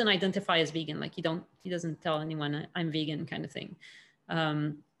he doesn't identify as vegan. Like he doesn't tell anyone I'm vegan kind of thing.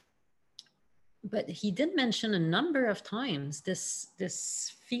 but he did mention a number of times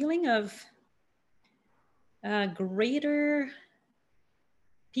this feeling of greater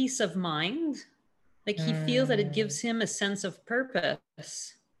peace of mind. Like he feels that it gives him a sense of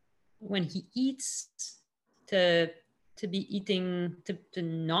purpose when he eats, to be eating, to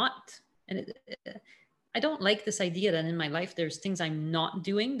not. And I don't like this idea that in my life there's things I'm not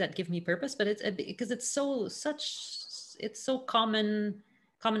doing that give me purpose, but it's because it's so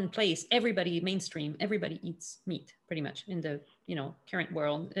commonplace. Everybody mainstream, everybody eats meat pretty much in the current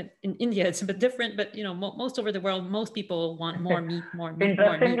world. In India it's a bit different, but most over the world, most people want more meat, more meat,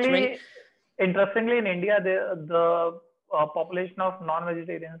 more meat, right? Interestingly, in India, the population of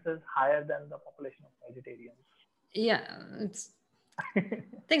non-vegetarians is higher than the population of vegetarians. Yeah,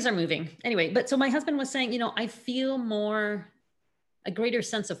 things are moving anyway. But so my husband was saying, I feel a greater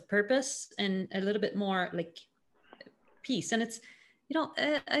sense of purpose and a little bit more like peace. And it's,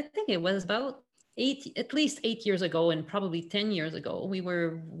 I think it was about at least 8 years ago, and probably 10 years ago, we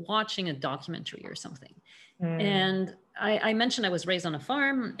were watching a documentary or something. And I mentioned I was raised on a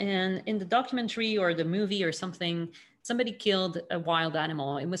farm, and in the documentary or the movie or something, somebody killed a wild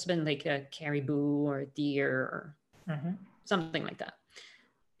animal. It must have been like a caribou or a deer or something like that.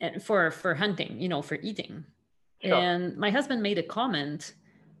 And for hunting, for eating. Sure. And my husband made a comment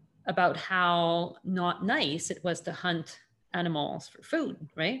about how not nice it was to hunt animals for food,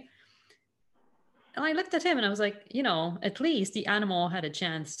 right? And I looked at him and I was like, at least the animal had a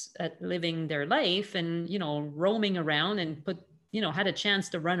chance at living their life and, roaming around and had a chance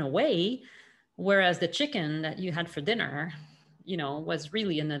to run away. Whereas the chicken that you had for dinner, was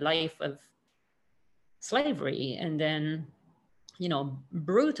really in a life of slavery and then,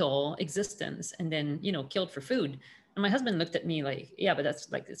 brutal existence, and then, killed for food. And my husband looked at me like, yeah, but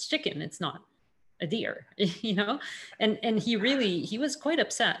that's like, it's chicken. It's not a deer, and he was quite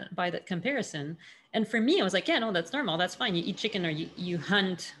upset by that comparison. And for me, I was like, yeah, no, that's normal. That's fine. You eat chicken or you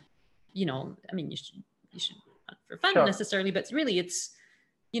hunt, you should hunt for fun, sure, necessarily, but really it's,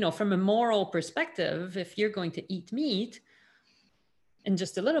 from a moral perspective, if you're going to eat meat and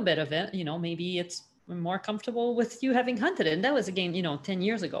just a little bit of it, maybe it's more comfortable with you having hunted it. And that was again, 10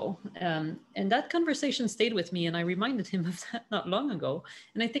 years ago. And that conversation stayed with me, and I reminded him of that not long ago.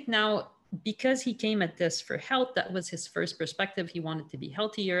 And I think now, because he came at this for health, that was his first perspective. He wanted to be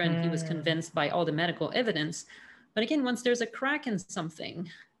healthier, and he was convinced by all the medical evidence. But again, once there's a crack in something,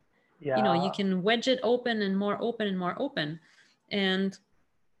 you can wedge it open and more open and more open. And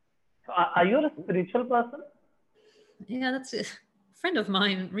are you a spiritual person? Yeah, that's it. A friend of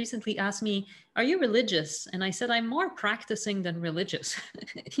mine recently asked me, are you religious? And I said, I'm more practicing than religious.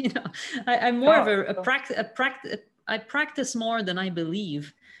 I'm more of I practice more than I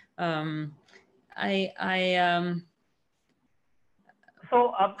believe. I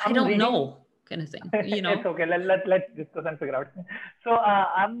don't know, kind of thing. It's okay. Let's discuss and figure out. So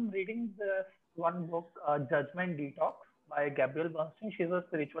I'm reading this one book, Judgment Detox by Gabrielle Bernstein. She's a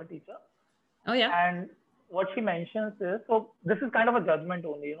spiritual teacher. Oh yeah. And what she mentions is, so this is kind of a judgment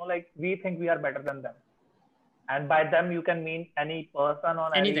only. Like we think we are better than them, and by them you can mean any person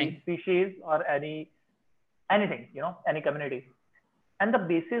or any species or anything. Any community. And the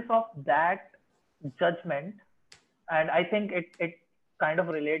basis of that judgment, and I think it kind of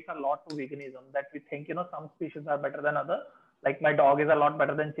relates a lot to veganism, that we think, some species are better than others. Like my dog is a lot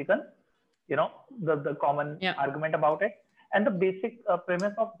better than chicken, the common argument about it. And the basic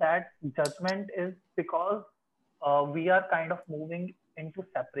premise of that judgment is because we are kind of moving into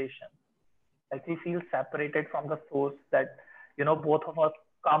separation. Like we feel separated from the source, that, both of us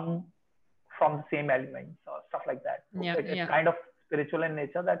come from the same elements or stuff like that. So it's kind of spiritual in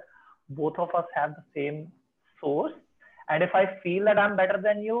nature, that both of us have the same source. And if I feel that I'm better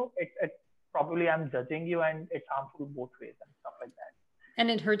than you, it probably I'm judging you, and it's harmful both ways and stuff like that. And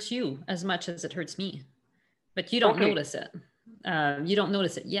it hurts you as much as it hurts me, but you don't notice it. You don't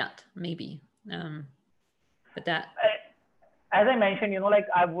notice it yet, maybe. But that, as I mentioned, like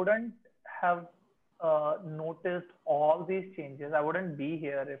I wouldn't have noticed all these changes. I wouldn't be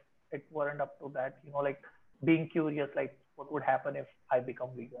here if it weren't up to that, like being curious, like what would happen if I become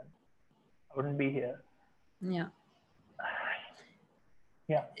vegan. I wouldn't be here. Yeah.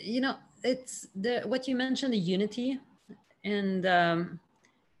 Yeah. It's what you mentioned, the unity, and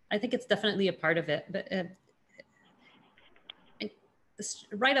I think it's definitely a part of it. But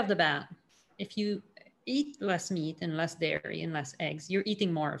right off the bat, if you eat less meat and less dairy and less eggs, you're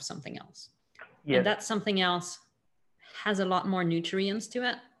eating more of something else. Yes. And that something else has a lot more nutrients to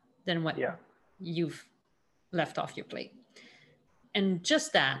it than what you've left off your plate. And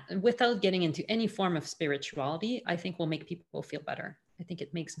just that, without getting into any form of spirituality, I think will make people feel better. I think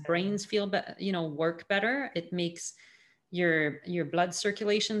it makes brains feel work better. It makes your blood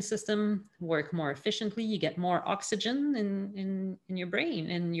circulation system work more efficiently. You get more oxygen in your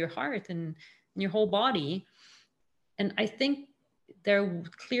brain and your heart and in your whole body. And I think there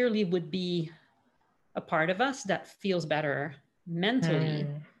clearly would be a part of us that feels better mentally,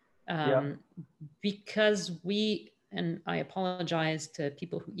 Yeah. because and I apologize to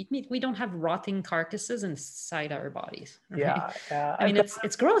people who eat meat, we don't have rotting carcasses inside our bodies, right? Yeah. Yeah. I mean,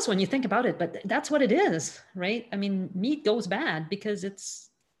 it's gross when you think about it, but that's what it is, right? I mean, meat goes bad because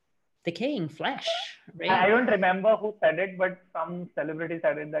it's decaying flesh, right? I don't remember who said it, but some celebrity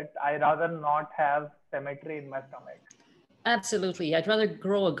said it, that I rather not have cemetery in my stomach. Absolutely. I'd rather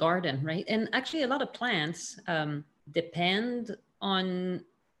grow a garden, right? And actually, a lot of plants depend on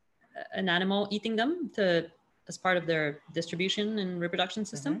an animal eating them as part of their distribution and reproduction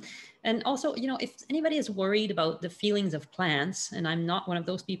system. And also, if anybody is worried about the feelings of plants, and I'm not one of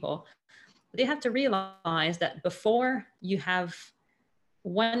those people, they have to realize that before you have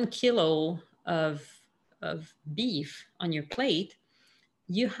 1 kilo of beef on your plate,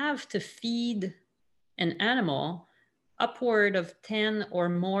 you have to feed an animal upward of 10 or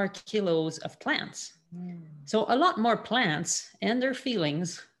more kilos of plants. So a lot more plants and their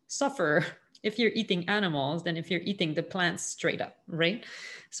feelings suffer if you're eating animals than if you're eating the plants straight up, right?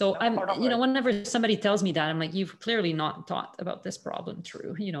 So whenever somebody tells me that, I'm like, you've clearly not thought about this problem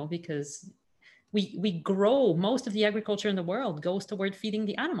through, because we grow, most of the agriculture in the world goes toward feeding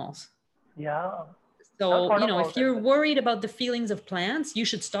the animals. Yeah. So, if you're worried about the feelings of plants, you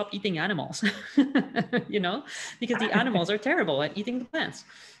should stop eating animals, because the animals are terrible at eating the plants.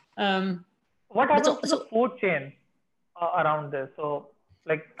 What happens to the food chain around this? So,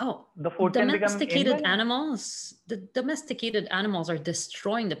 the food chain domesticated animals, the domesticated animals are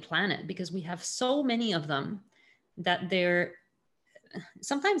destroying the planet because we have so many of them that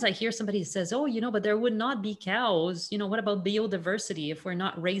sometimes I hear somebody says, oh, but there would not be cows. What about biodiversity? If we're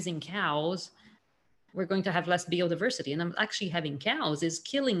not raising cows, we're going to have less biodiversity. And actually having cows is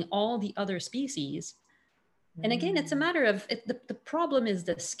killing all the other species. And again, it's a matter of, the problem is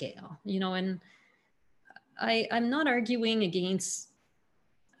the scale, and I'm not arguing against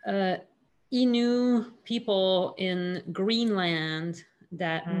Innu people in Greenland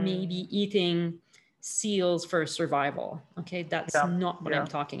that may be eating seals for survival. Okay, that's not what I'm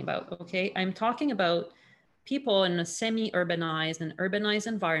talking about. Okay, I'm talking about people in a semi-urbanized and urbanized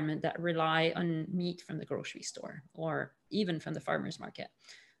environment that rely on meat from the grocery store or even from the farmer's market.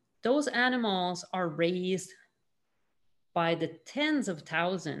 Those animals are raised by the tens of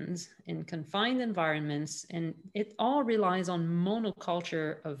thousands in confined environments, and it all relies on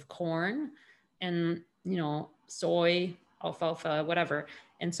monoculture of corn and soy, alfalfa, whatever.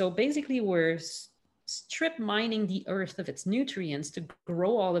 And so basically we're strip mining the earth of its nutrients to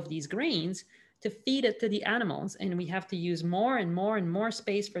grow all of these grains to feed it to the animals. And we have to use more and more and more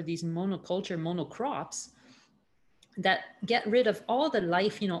space for these monoculture, monocrops that get rid of all the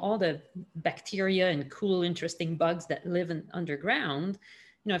life, all the bacteria and cool, interesting bugs that live underground.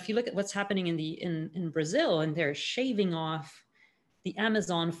 If you look at what's happening in Brazil, and they're shaving off the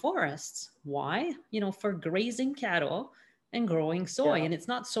Amazon forests. Why? For grazing cattle and growing soy. And it's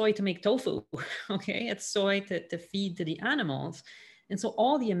not soy to make tofu, okay? It's soy to feed to the animals. And so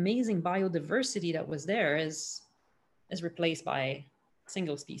all the amazing biodiversity that was there is replaced by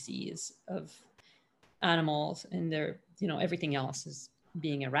single species of animals, and everything else is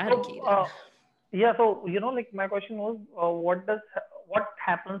being eradicated. So my question was, what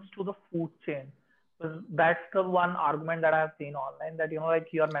happens to the food chain? Because that's the one argument that I've seen online, that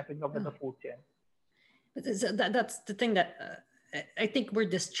you're messing up with the food chain. That's the thing, that I think we're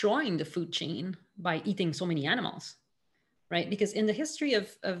destroying the food chain by eating so many animals, right? Because in the history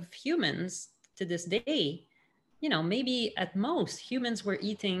of humans to this day, maybe at most humans were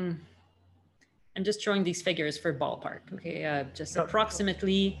eating, I'm just throwing these figures for ballpark, okay? Just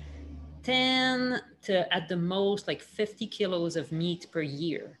approximately 10 to at the most 50 kilos of meat per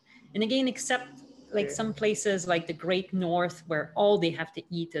year. And again, except some places like the Great North, where all they have to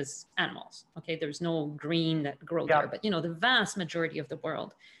eat is animals, okay? There's no green that grows there, but the vast majority of the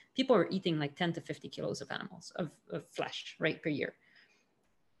world, people are eating 10 to 50 kilos of animals, of flesh, right, per year.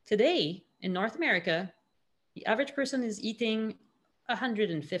 Today, in North America, the average person is eating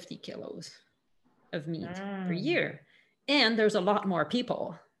 150 kilos of meat per year. And there's a lot more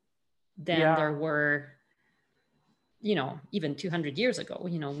people than there were, even 200 years ago.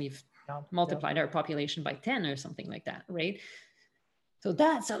 We've multiplied our population by 10 or something like that, right? So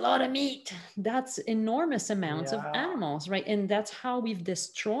that's a lot of meat. That's enormous amounts of Yeah. animals, right? And that's how we've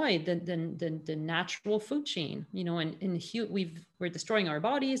destroyed the natural food chain. You know, and we're destroying our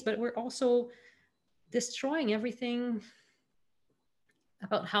bodies, but we're also destroying everything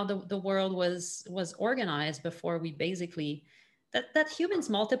about how the world was organized before we basically that humans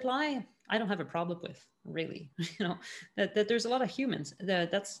multiply. I don't have a problem with, really. You know, that there's a lot of humans.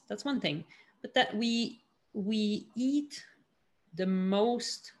 That's one thing, but that we eat the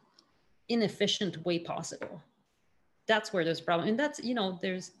most inefficient way possible. That's where there's a problem. And that's, you know,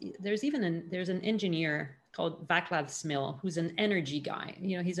 there's even there's an engineer called Vaclav Smil, who's an energy guy.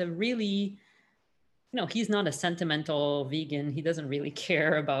 You know, he's a really, you know, he's not a sentimental vegan. He doesn't really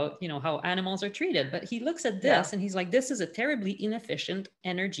care about, you know, how animals are treated, but he looks at Yeah. this and he's like, this is a terribly inefficient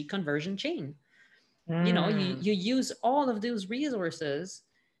energy conversion chain. You know, Mm. you use all of those resources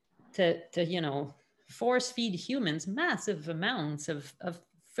to you know, force feed humans massive amounts of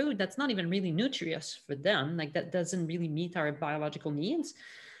food that's not even really nutritious for them, like that doesn't really meet our biological needs.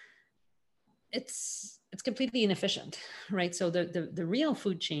 It's completely inefficient, right? So the real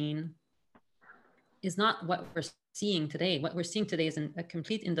food chain is not what we're seeing today. What we're seeing today is a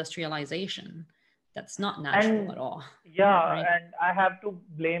complete industrialization that's not natural And at all, yeah, right? and I have to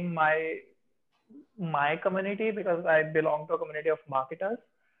blame my community because I belong to a community of marketers.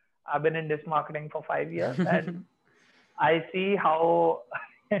 I've been in this marketing for 5 years, and I see how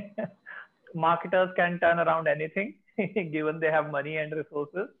marketers can turn around anything given they have money and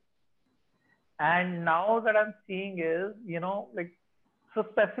resources. And now that I'm seeing is, you know, like, so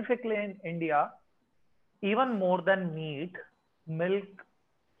specifically in India, even more than meat, milk,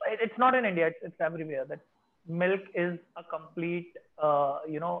 it's not in India, it's everywhere that milk is a complete,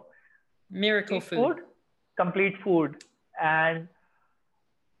 you know, Miracle complete food. food, complete food. And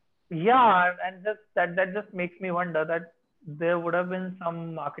yeah, and just that just makes me wonder that there would have been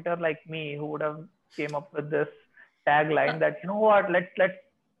some marketer like me who would have came up with this tagline But that, you know what, let's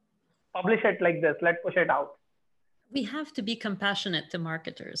publish it like this, let's push it out. we have to be compassionate to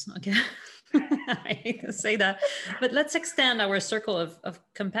marketers. Okay. I hate to say that, but let's extend our circle of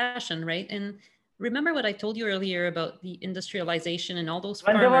compassion, right? And remember what I told you earlier about the industrialization and all those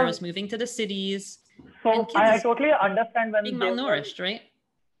When there was farmers moving to the cities and so I kids totally understand being when there was malnourished, right?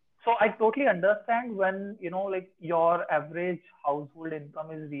 so I totally understand when, you know, like, your average household income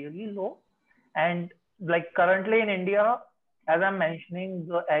is really low. And like currently in India, as I'm mentioning,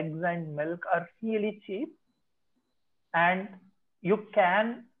 the eggs and milk are really cheap, and you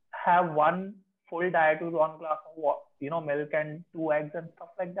can have one full diet with one glass of you know, milk and two eggs and stuff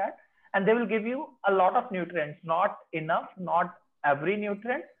like that, and they will give you a lot of nutrients, not enough, not every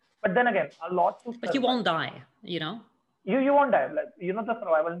nutrient, but then again a lot to But you survive. won't die, you know? You won't die, like, you know, the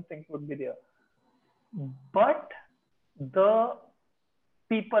survival instinct would be there. But the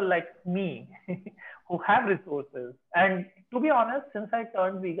people like me who have resources, and to be honest, since I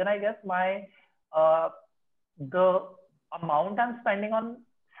turned vegan, I guess my uh, the amount I'm spending on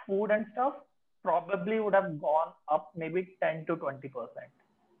food and stuff probably would have gone up maybe 10 to 20%.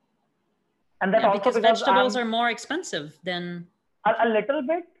 And that Yeah, also because because vegetables I'm are more expensive a little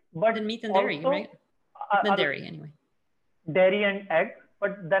bit, than but meat and dairy, also right? Than dairy, anyway. dairy and eggs.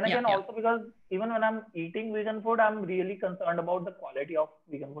 But then Yeah, again, yeah. also because even when I'm eating vegan food, I'm really concerned about the quality of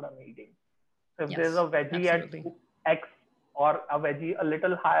vegan food I'm eating. So if there's Yes, a veggie at absolutely. X or a veggie a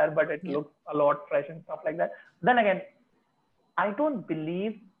little higher, but it Yeah. looks a lot fresh and stuff like that, then again, I don't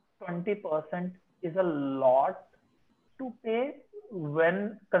believe 20% is a lot to pay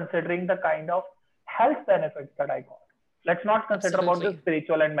when considering the kind of health benefits that I got. Let's not consider about the Absolutely.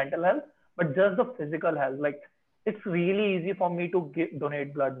 spiritual and mental health, but just the physical health. Like, it's really easy for me to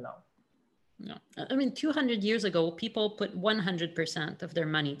donate blood now. No. I mean, 200 years ago, people put 100% of their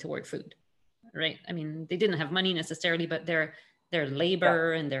money toward food, right? I mean, they didn't have money necessarily, but their Yeah.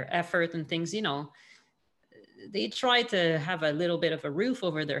 labor and their effort and things, you know, they tried to have a little bit of a roof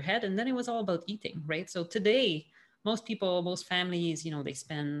over their head, and then it was all about eating, right? So today, most people, most families, you know, they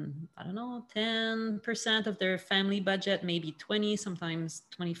spend, I don't know, 10% of their family budget, maybe 20, sometimes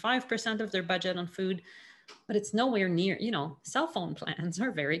 25% of their budget on food, but it's nowhere near, you know, cell phone plans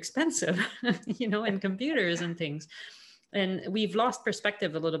are very expensive, you know, and computers and things. And we've lost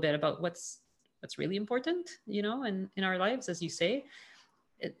perspective a little bit about what's really important, you know, in our lives, as you say.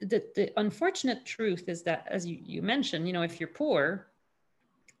 The unfortunate truth is that, as you mentioned, you know, if you're poor,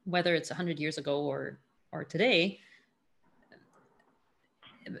 whether it's 100 years ago or today,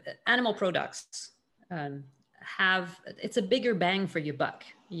 animal products have, it's a bigger bang for your buck.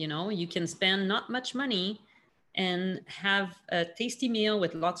 You know, you can spend not much money and have a tasty meal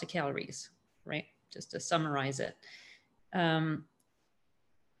with lots of calories, right? Just to summarize it. Um,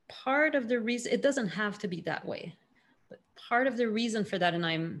 part of the reason, it doesn't have to be that way, but part of the reason for that, and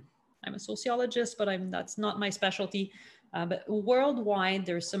I'm a sociologist, but that's not my specialty. But worldwide,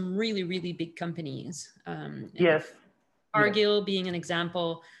 there's some really, really big companies. Yes. Cargill being an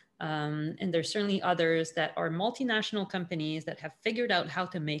example. And there's certainly others that are multinational companies that have figured out how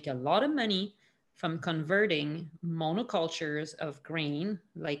to make a lot of money from converting monocultures of grain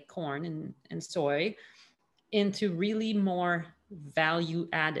like corn and soy into really more value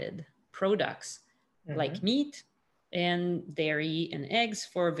added products like meat and dairy and eggs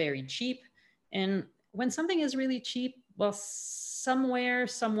for very cheap. And when something is really cheap, well, somewhere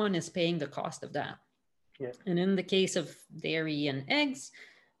someone is paying the cost of that. Yeah. And in the case of dairy and eggs,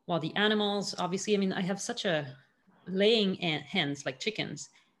 well, the animals, obviously, I mean, I have such a laying hens like chickens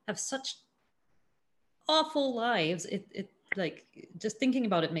have such awful lives. It like just thinking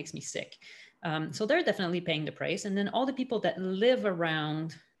about it makes me sick. So they're definitely paying the price. And then all the people that live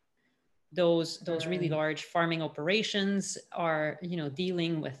around those really large farming operations are,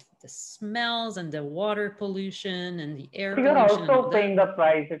 dealing with the smells and the water pollution and the air pollution. You're also paying the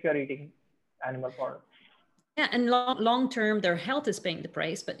price if you're eating animal products. Yeah, and long term, their health is paying the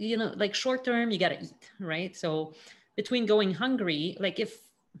price. But like short term, you gotta eat, right? So between going hungry, like if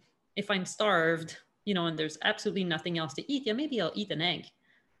I'm starved, and there's absolutely nothing else to eat, yeah, maybe I'll eat an egg,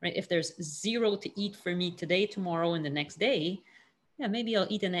 right? If there's zero to eat for me today, tomorrow, and the next day, yeah, maybe I'll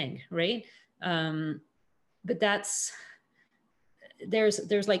eat an egg, right? But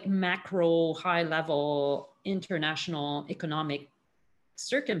there's like macro, high level, international economic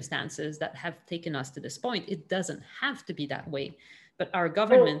circumstances that have taken us to this point. It doesn't have to be that way, but our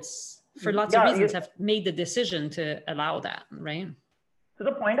governments, for lots of reasons, have made the decision to allow that, right? So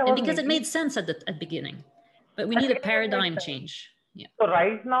the point because it made sense at the beginning, but we need a paradigm change. Yeah. So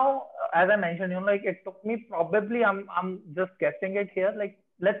right now, as I mentioned, like it took me probably, I'm just guessing it here. Like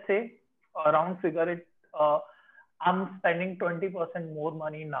let's say a round figure, I'm spending 20% more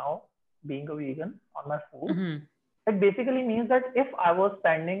money now being a vegan on my food. It basically means that if I was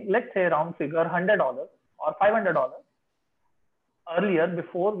spending, let's say round figure, $100 or $500 earlier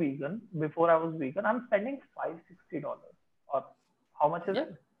before I was vegan, I'm spending $560 or how much is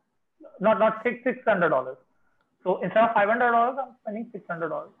it? Not $600. So instead of $500, I'm spending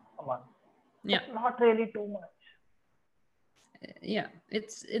 $600 a month. Yeah, it's not really too much. Yeah,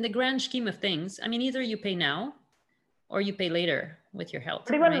 it's in the grand scheme of things. I mean, either you pay now or you pay later with your health.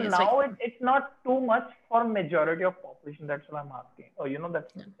 But even right? Now, like, it's not too much for majority of population. That's what I'm asking. Or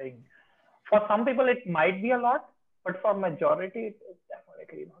that's what I'm saying. For some people, it might be a lot, but for majority, it's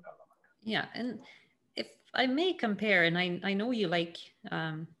definitely not a lot. Yeah, and if I may compare, and I know you like,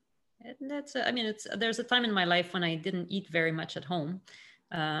 there's a time in my life when I didn't eat very much at home,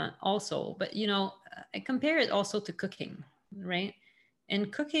 also, but I compare it also to cooking, right?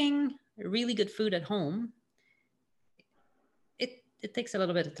 And cooking really good food at home, it takes a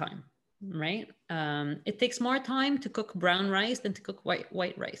little bit of time, right? It takes more time to cook brown rice than to cook white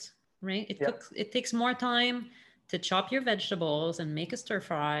rice, right? It takes more time to chop your vegetables and make a stir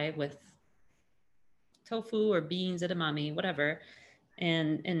fry with tofu or beans, edamame, whatever,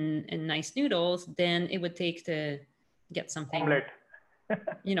 and nice noodles than it would take to get something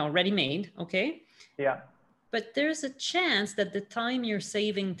ready-made. Okay. Yeah. But there's a chance that the time you're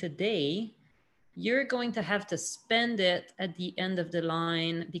saving today, you're going to have to spend it at the end of the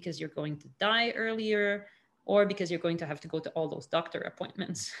line because you're going to die earlier, or because you're going to have to go to all those doctor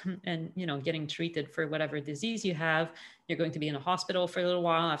appointments and, getting treated for whatever disease you have. You're going to be in a hospital for a little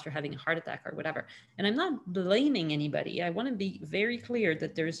while after having a heart attack or whatever. And I'm not blaming anybody. I want to be very clear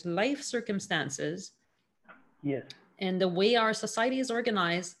that there's life circumstances. Yes. And the way our society is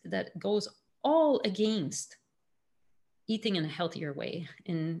organized that goes all against eating in a healthier way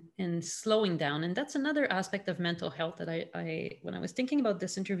and slowing down. And that's another aspect of mental health that I when I was thinking about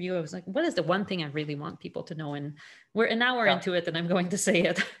this interview, I was like, what is the one thing I really want people to know? And we're an hour into it and I'm going to say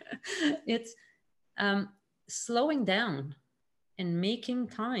it. It's slowing down and making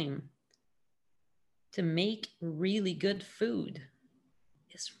time to make really good food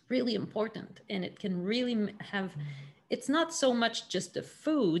is really important. And it can really have, it's not so much just the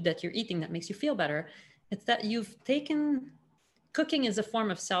food that you're eating that makes you feel better. It's that cooking is a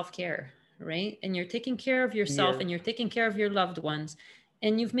form of self-care, right? And you're taking care of yourself and you're taking care of your loved ones.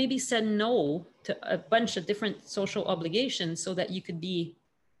 And you've maybe said no to a bunch of different social obligations so that you could be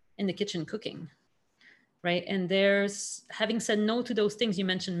in the kitchen cooking, right? And there's, having said no to those things, you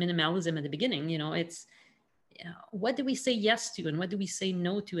mentioned minimalism at the beginning, it's, what do we say yes to and what do we say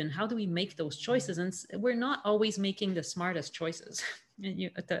no to and how do we make those choices? And we're not always making the smartest choices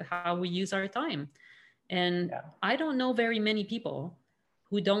to how we use our time. And I don't know very many people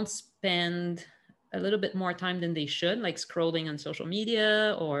who don't spend a little bit more time than they should, like scrolling on social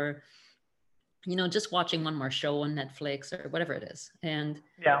media or, you know, just watching one more show on Netflix or whatever it is. And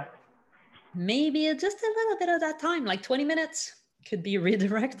Yeah. maybe just a little bit of that time, like 20 minutes, could be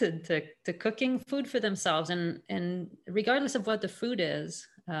redirected to cooking food for themselves. And regardless of what the food is,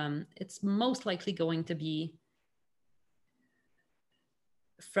 it's most likely going to be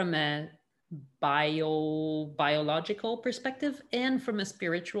from a biological perspective and from a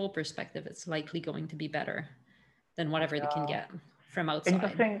spiritual perspective, it's likely going to be better than whatever they can Yeah. get from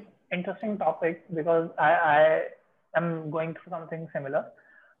outside. Interesting topic, because I am going through something similar.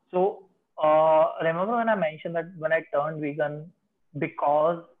 So remember when I mentioned that when I turned vegan,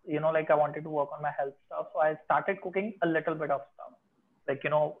 because like I wanted to work on my health stuff, so I started cooking a little bit of stuff, like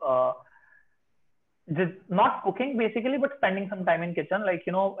just not cooking basically, but spending some time in kitchen, like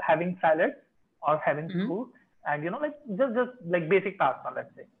having salad or having fruit, and like just like basic pasta,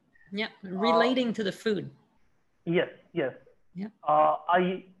 let's say. Yeah, relating to the food. Yes, yes. Yeah.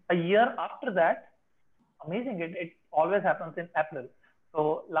 A year after that, amazing. It always happens in April.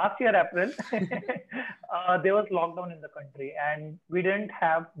 So last year, April, there was lockdown in the country, and we didn't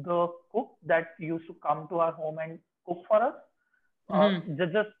have the cook that used to come to our home and cook for us.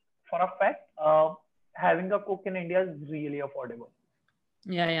 Just for a fact, having a cook in India is really affordable.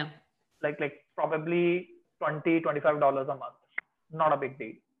 Yeah, yeah. Like probably $20-$25 a month. Not a big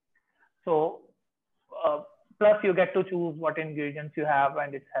deal. So plus you get to choose what ingredients you have,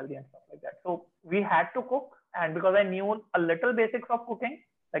 and it's healthy and stuff like that. So we had to cook, and because I knew a little basics of cooking,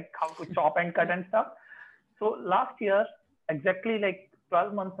 like how to chop and cut and stuff. So last year, exactly like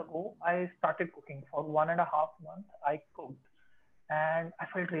 12 months ago, I started cooking. For 1.5 months. I cooked, and I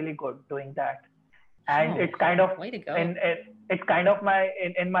felt really good doing that. And it's kind of way to go. it's kind of my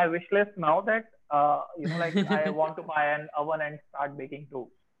in my wish list now, that like I want to buy an oven and start baking too.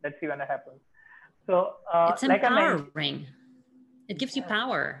 Let's see when it happens. So it's empowering. It gives you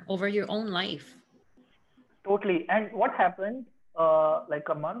power over your own life. Totally. And what happened, like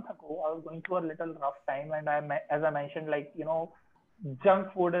a month ago, I was going through a little rough time, and as I mentioned, like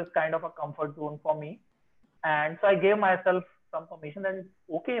junk food is kind of a comfort zone for me, and so I gave myself some permission that it's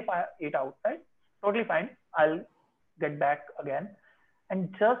okay if I eat outside. Totally fine. I'll get back again.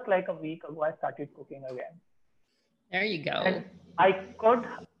 And just like a week ago, I started cooking again. There you go. And I could,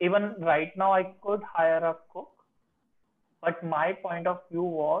 even right now, I could hire a cook. But my point of view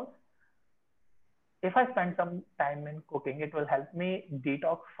was, if I spend some time in cooking, it will help me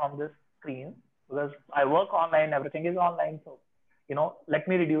detox from this screen, because I work online, everything is online. So, let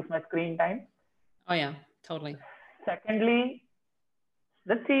me reduce my screen time. Oh, yeah, totally. Secondly,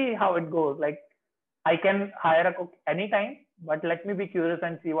 let's see how it goes. Like, I can hire a cook anytime, but let me be curious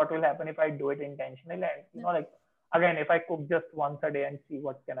and see what will happen if I do it intentionally. And, like, again, if I cook just once a day and see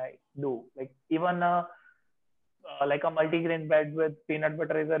what can I do. Like, even like a multigrain bread with peanut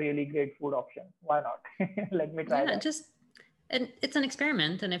butter is a really great food option. Why not? Let me try that. And it's an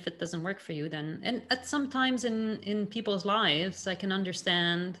experiment, and if it doesn't work for you, then, and at sometimes in people's lives, I can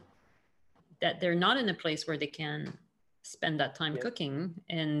understand that they're not in a place where they can spend that time cooking,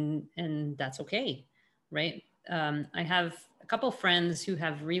 and that's okay, right? I have a couple of friends who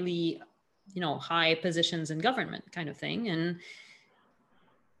have really, high positions in government kind of thing, and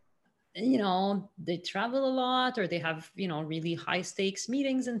they travel a lot, or they have really high stakes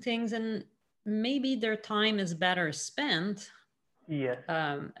meetings and things, and maybe their time is better spent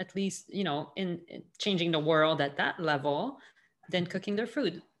at least in changing the world at that level than cooking their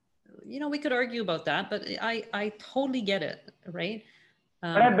food. We could argue about that, but I totally get it, right?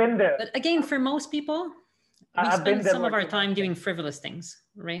 But I've been there. But again, for most people, we spend some of our time doing frivolous things,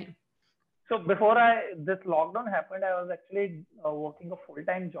 right? So before this lockdown happened, I was actually working a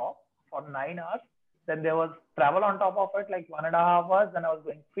full-time job for 9 hours. Then there was travel on top of it, like 1.5 hours. Then I was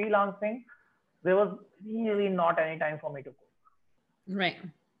doing freelancing. There was really not any time for me to cook. Right.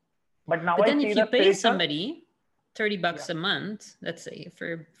 But now then if you pay somebody $30 a month, let's say,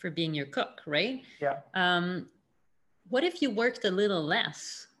 for being your cook, right? Yeah. What if you worked a little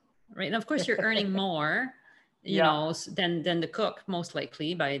less, right? And of course you're earning more, than the cook, most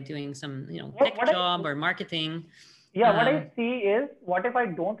likely, by doing some, tech job or marketing. Yeah, what I see is, what if I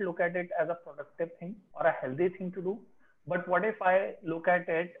don't look at it as a productive thing or a healthy thing to do, but what if I look at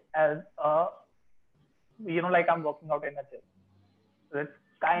it as a, like I'm working out in a gym. So it's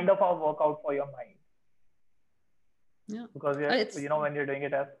kind of a workout for your mind. Yeah. Because when you're doing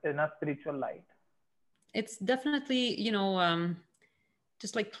it as in a spiritual light. It's definitely,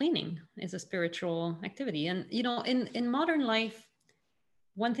 just like cleaning is a spiritual activity. And, in modern life,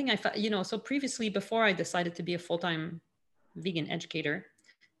 one thing I found, so previously, before I decided to be a full-time vegan educator,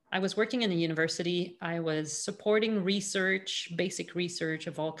 I was working in a university. I was supporting research, basic research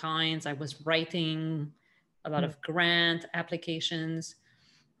of all kinds. I was writing a lot of grant applications.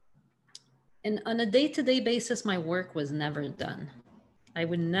 And on a day-to-day basis, my work was never done. I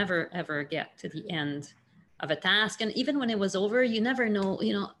would never, ever get to the end of a task. And even when it was over, you never know,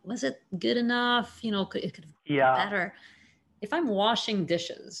 was it good enough? It could have been better. If I'm washing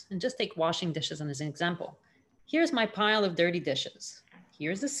dishes, and just take washing dishes as an example, here's my pile of dirty dishes.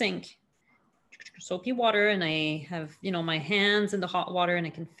 Here's the sink, soapy water, and I have, my hands in the hot water and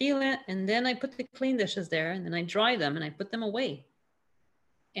I can feel it. And then I put the clean dishes there and then I dry them and I put them away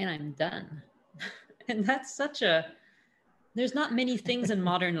and I'm done. And that's there's not many things in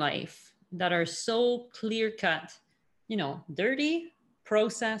modern life that are so clear cut, dirty,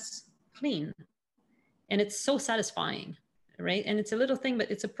 process, clean. And it's so satisfying, right? And it's a little thing,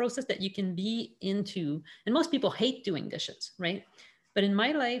 but it's a process that you can be into. And most people hate doing dishes, right? But in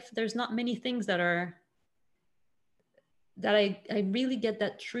my life, there's not many things that I really get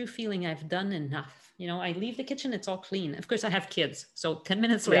that true feeling I've done enough. I leave the kitchen, it's all clean. Of course, I have kids. So 10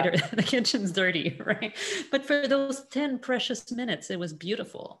 minutes later, the kitchen's dirty, right? But for those 10 precious minutes, it was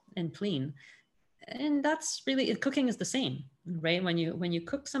beautiful and clean. And that's really, cooking is the same, right? When you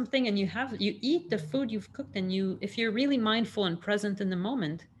cook something and you eat the food you've cooked, and if you're really mindful and present in the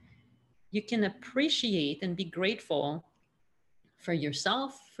moment, you can appreciate and be grateful for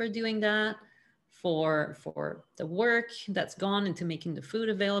yourself for doing that, for the work that's gone into making the food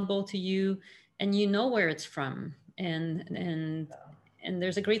available to you, and where it's from, and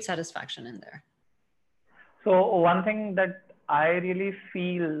there's a great satisfaction in there. So one thing that I really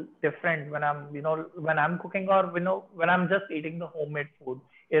feel different when I'm cooking, or when I'm just eating the homemade food,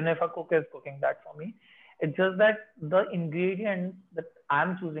 even if a cook is cooking that for me, it's just that the ingredients that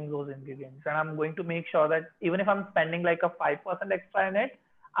I'm choosing those ingredients, and I'm going to make sure that even if I'm spending like a 5% extra in it,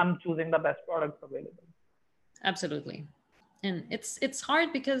 I'm choosing the best products available. Absolutely. And it's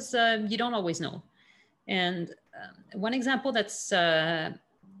hard because you don't always know. And one example that's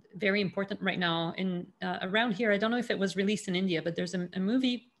very important right now in around here, I don't know if it was released in India, but there's a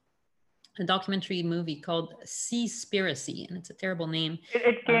documentary movie called Seaspiracy, and it's a terrible name.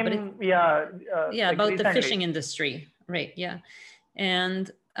 It came, like about recently. The fishing industry, right? Yeah.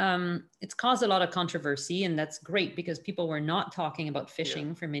 And it's caused a lot of controversy, and that's great because people were not talking about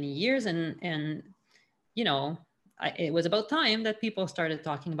fishing for many years, and it was about time that people started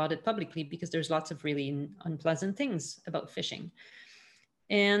talking about it publicly, because there's lots of really unpleasant things about fishing.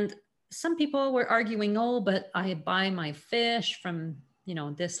 And some people were arguing, oh, but I buy my fish from,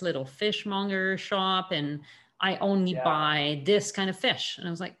 this little fishmonger shop, and I only buy this kind of fish. And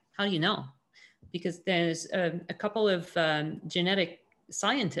I was like, how do you know? Because there's a couple of genetic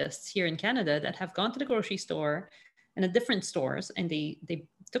scientists here in Canada that have gone to the grocery store and at different stores, and they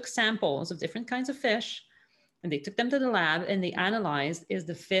took samples of different kinds of fish, and they took them to the lab, and they analyzed, is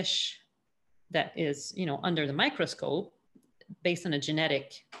the fish that is, under the microscope, based on a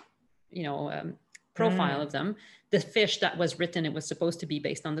genetic, profile of them, the fish that was written it was supposed to be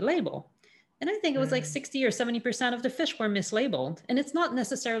based on the label. And I think it was like 60 or 70% of the fish were mislabeled. And it's not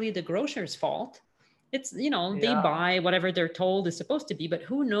necessarily the grocer's fault. It's, they buy whatever they're told is supposed to be, but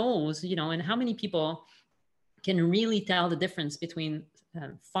who knows, and how many people can really tell the difference between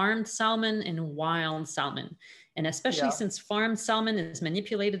farmed salmon and wild salmon. And especially since farmed salmon is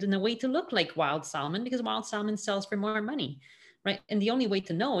manipulated in a way to look like wild salmon, because wild salmon sells for more money, right? And the only way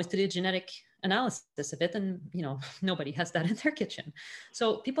to know is to do genetic analysis of it. And, nobody has that in their kitchen.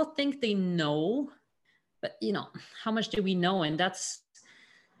 So people think they know, but, how much do we know? And that's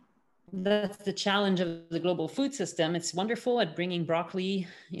the challenge of the global food system. It's wonderful at bringing broccoli,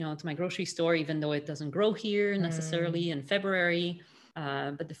 to my grocery store, even though it doesn't grow here necessarily in February.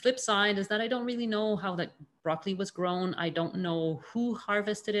 But the flip side is that I don't really know how that broccoli was grown. I don't know who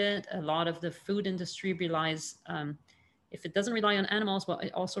harvested it. A lot of the food industry relies, if it doesn't rely on animals, well,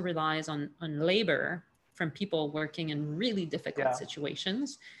 it also relies on labor from people working in really difficult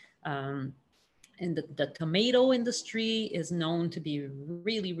situations. And the tomato industry is known to be a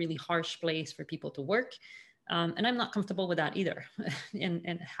really, really harsh place for people to work. And I'm not comfortable with that either.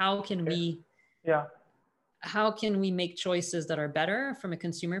 and how can we make choices that are better from a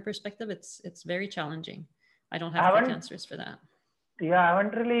consumer perspective? It's very challenging. I don't have quick answers for that. Yeah, I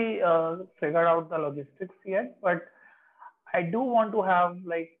haven't really figured out the logistics yet, but I do want to have,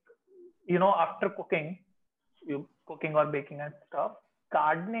 like, after cooking or baking and stuff,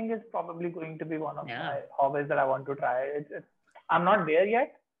 gardening is probably going to be one of my hobbies that I want to try. I'm not there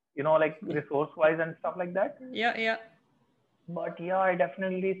yet, like resource-wise and stuff like that. Yeah. But I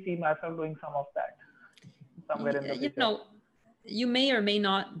definitely see myself doing some of that somewhere in the future. you may or may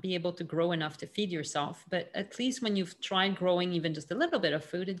not be able to grow enough to feed yourself, but at least when you've tried growing even just a little bit of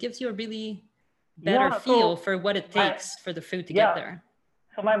food, it gives you a really better Yeah, feel so for what it my takes for the food to get yeah, there.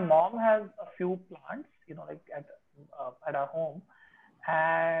 so my mom has a few plants, like at our home,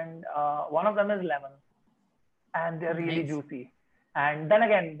 and one of them is lemon, and they're really Nice. juicy. And then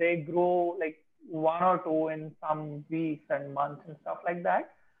again, they grow like one or two in some weeks and months and stuff like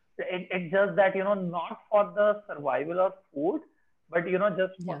that. It's just that, not for the survival of food, but,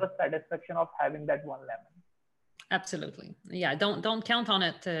 just for Yeah, the satisfaction of having that one absolutely. Yeah, don't count on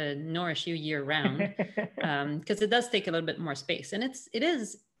it to nourish you year round, lemon. because it does take a little bit more space, and it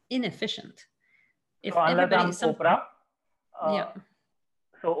is inefficient. So If unless everybody I'm some Oprah, Yeah. uh,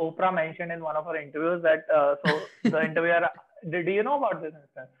 so Oprah mentioned in one of her interviews that so the interviewer do you know about this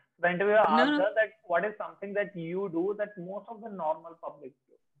instance? The interviewer No, asked no. her that what is something that you do that most of the normal public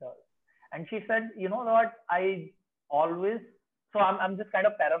does, and she said, you know what, I always. So I'm just kind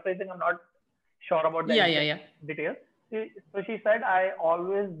of paraphrasing. I'm not sure about the Yeah, yeah, exact yeah. details. So she said, I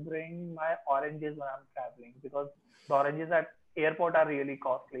always bring my oranges when I'm traveling because the oranges at airport are really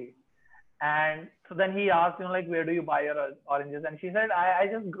costly. And so then he asked, like, where do you buy your oranges? And she said, I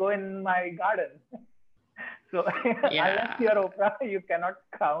just grow in my garden. So unless Yeah. you're Oprah, you cannot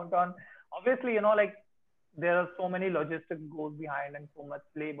count on. Obviously, like there are so many logistics goes behind and so much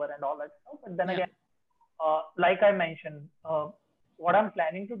labor and all that stuff. But then Yeah. again, like I mentioned, what I'm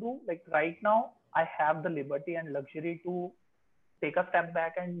planning to do, like right now, I have the liberty and luxury to take a step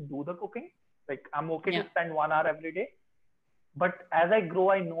back and do the cooking. Like I'm okay to Yeah. spend 1 hour every day. But as I grow,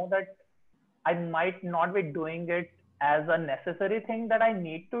 I know that I might not be doing it as a necessary thing that I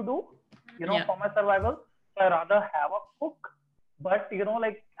need to do, Yeah. for my survival. So I rather have a cook, but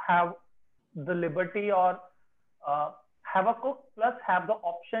like have the liberty or uh, have a cook plus have the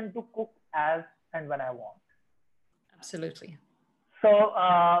option to cook as and when I want. Absolutely. So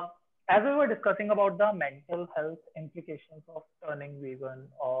as we were discussing about the mental health implications of turning vegan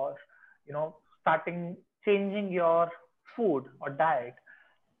or starting changing your food or diet,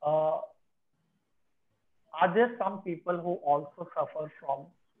 uh, are there some people who also suffer from,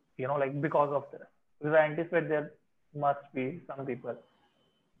 like because of this? Because I anticipate there must be some people.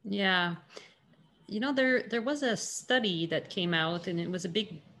 Yeah. There was a study that came out, and it was a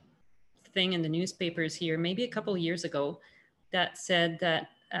big thing in the newspapers here, maybe a couple of years ago, that said that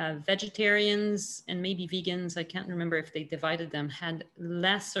vegetarians and maybe vegans, I can't remember if they divided them, had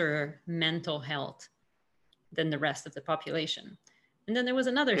lesser mental health than the rest of the population. And then there was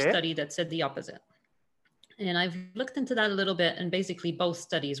another Okay. study that said the opposite. And I've looked into that a little bit, and basically both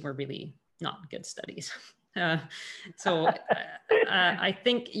studies were really not good studies. Uh, so I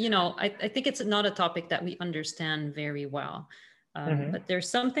think, I think it's not a topic that we understand very well. Mm-hmm. But there's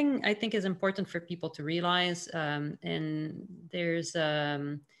something I think is important for people to realize. And there's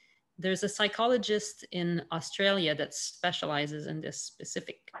a psychologist in Australia that specializes in this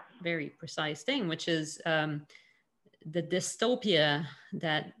specific, very precise thing, which is the dystopia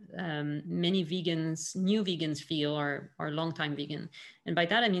that many vegans, new vegans feel, or longtime vegan. And by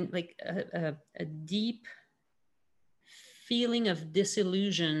that, I mean like a deep feeling of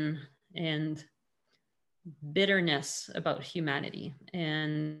disillusion and bitterness about humanity.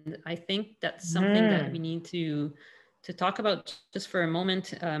 And I think that's something that we Mm. need to talk about just for a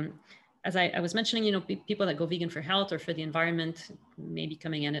moment. As I was mentioning, people that go vegan for health or for the environment, maybe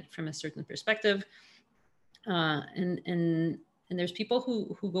coming at it from a certain perspective. And there's people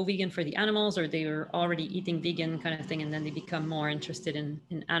who go vegan for the animals, or they are already eating vegan kind of thing, and then they become more interested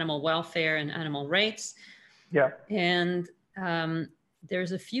in animal welfare and animal rights. Yeah. And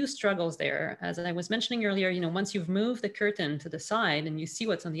there's a few struggles there. As I was mentioning earlier, once you've moved the curtain to the side and you see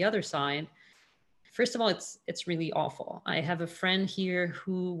what's on the other side, first of all, it's really awful. I have a friend here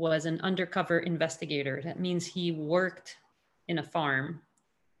who was an undercover investigator. That means he worked in a farm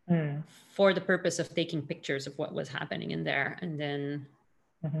Mm. for the purpose of taking pictures of what was happening in there, and then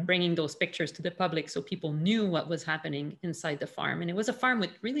Mm-hmm. bringing those pictures to the public so people knew what was happening inside the farm. And it was a farm with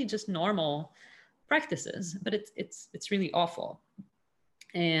really just normal practices, but it's really awful.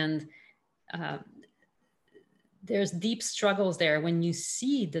 And uh, there's deep struggles there when you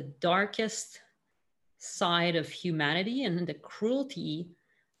see the darkest side of humanity and the cruelty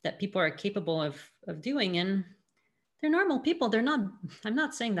that people are capable of doing. And they're normal people. They're not, I'm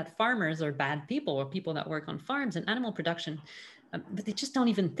not saying that farmers are bad people or people that work on farms and animal production, but they just don't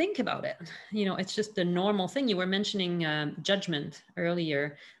even think about it. It's just the normal thing. You were mentioning judgment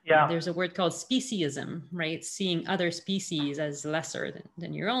earlier. Yeah. There's a word called speciesism, right? Seeing other species as lesser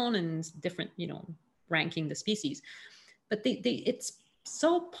than your own, and different, ranking the species. But it's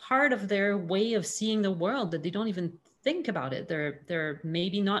so part of their way of seeing the world that they don't even think about it. They're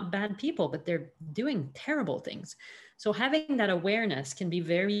maybe not bad people, but they're doing terrible things. So having that awareness can be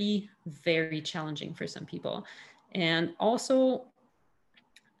very, very challenging for some people. And also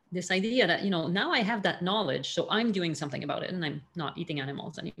this idea that, now I have that knowledge, so I'm doing something about it and I'm not eating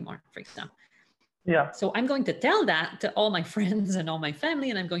animals anymore, for example. Yeah. So I'm going to tell that to all my friends and all my family,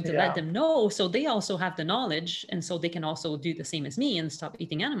 and I'm going to let them know, so they also have the knowledge, and so they can also do the same as me and stop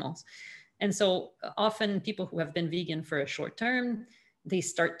eating animals. And so often people who have been vegan for a short term, they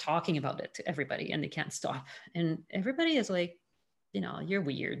start talking about it to everybody and they can't stop. And everybody is like, you're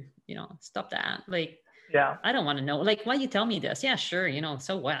weird, stop that. Like, Yeah. I don't want to know. Like, why you tell me this? Yeah, sure.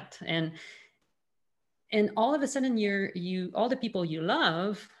 So what? And all of a sudden all the people you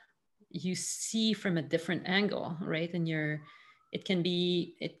love, you see from a different angle, right? And it can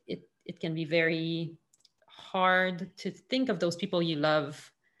be very hard to think of those people you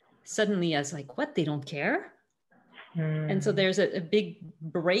love suddenly as like, what, they don't care? And so there's a big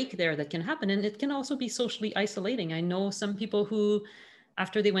break there that can happen. And it can also be socially isolating. I know some people who,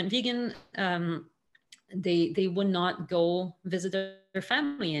 after they went vegan, they would not go visit their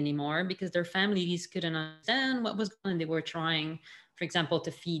family anymore because their families couldn't understand what was going on. They were trying, for example,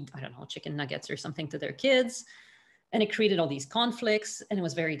 to feed, I don't know, chicken nuggets or something to their kids. And it created all these conflicts and it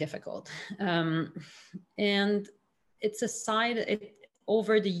was very difficult. And it's a side,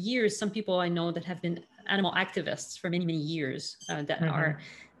 over the years, some people I know that have been animal activists for many, many years that are,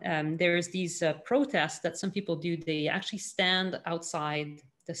 there's these protests that some people do. They actually stand outside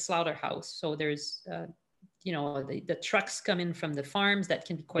the slaughterhouse. So there's, the trucks come in from the farms that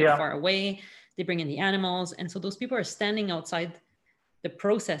can be quite far away. They bring in the animals. And so those people are standing outside the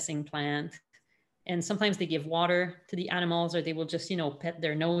processing plant. And sometimes they give water to the animals, or they will just, pet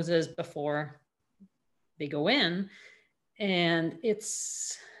their noses before they go in. And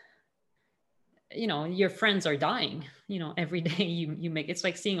it's, your friends are dying, every day you make, it's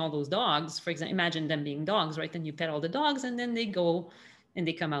like seeing all those dogs, for example, imagine them being dogs, right? Then you pet all the dogs and then they go and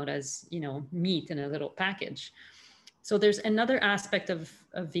they come out as, meat in a little package. So there's another aspect of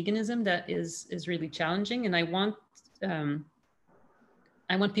veganism that is really challenging. And I want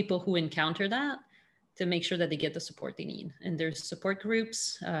people who encounter that to make sure that they get the support they need. And there's support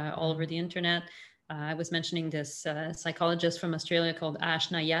groups all over the internet. I was mentioning this psychologist from Australia called Ash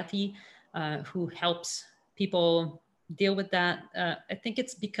Nayati, who helps people deal with that. I think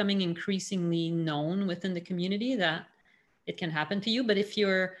it's becoming increasingly known within the community that it can happen to you. But if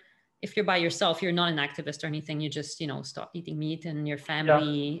you're by yourself, you're not an activist or anything, you just, stop eating meat, and your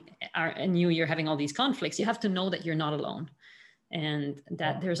family and you're having all these conflicts, you have to know that you're not alone. And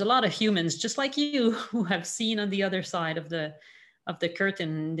that there's a lot of humans just like you who have seen on the other side of the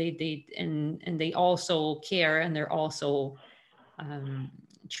curtain. They also care, and they're also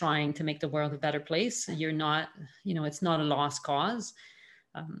trying to make the world a better place. You're not, it's not a lost cause.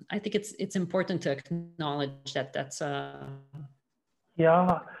 I think it's important to acknowledge that that's a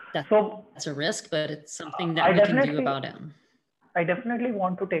risk, but it's something that we can do about it. I definitely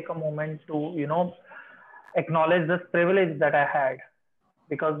want to take a moment to, acknowledge this privilege that I had,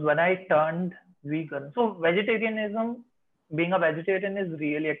 because when I turned vegan, so vegetarianism, being a vegetarian is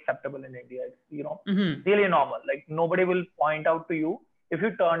really acceptable in India. It's, really normal. Like, nobody will point out to you if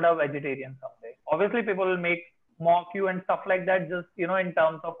you turned a vegetarian someday. Obviously, people will mock you and stuff like that, just, in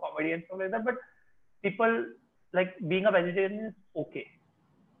terms of comedy and stuff like that. But people, like, being a vegetarian is okay.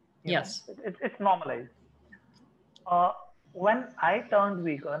 Yes. It's normalized. When I turned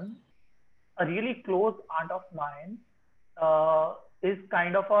vegan, a really close aunt of mine is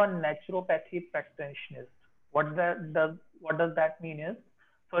kind of a naturopathy practitioner. What does that mean is,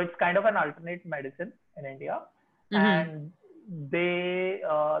 so it's kind of an alternate medicine in India, and they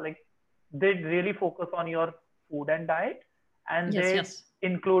they really focus on your food and diet, and they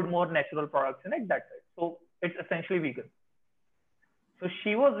include more natural products in it. That's it. So it's essentially vegan. So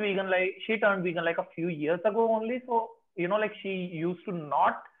she was vegan, she turned vegan like a few years ago only. So, she used to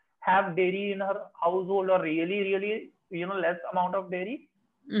not have dairy in her household, or really, less amount of dairy.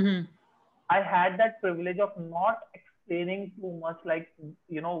 I had that privilege of not explaining too much, like,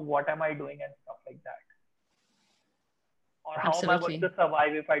 what am I doing and stuff like that. Or how am I going to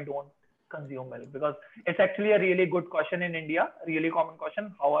survive if I don't consume milk? Because it's actually a really good question in India, really common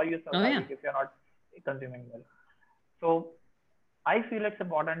question. How are you surviving if you're not consuming milk? So I feel it's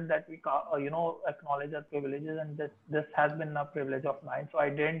important that we, acknowledge our privileges, and this has been a privilege of mine. So I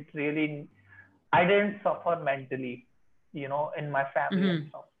didn't suffer mentally, in my family and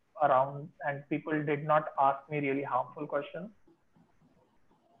stuff around, and people did not ask me really harmful questions.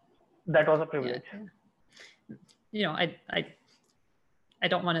 That was a privilege. I I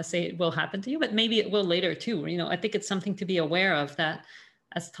don't want to say it will happen to you, but maybe it will later too. You know, I think it's something to be aware of, that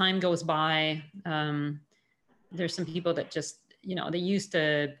as time goes by, there's some people that just, you know, they used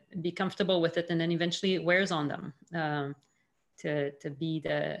to be comfortable with it, and then eventually it wears on them. To be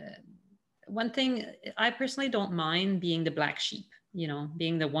the one thing, I personally don't mind being the black sheep, you know,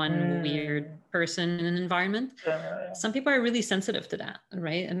 being the one weird person in an environment. Some people are really sensitive to that,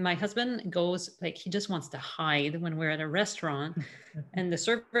 right? And my husband goes, like, he just wants to hide when we're at a restaurant and the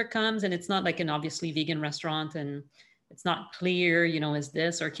server comes, and it's not like an obviously vegan restaurant, and it's not clear, you know, is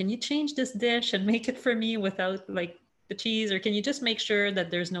this, or can you change this dish and make it for me without like the cheese, or can you just make sure that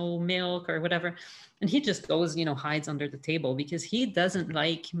there's no milk or whatever? And he just goes, you know, hides under the table, because he doesn't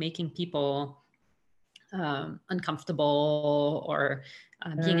like making people uncomfortable, or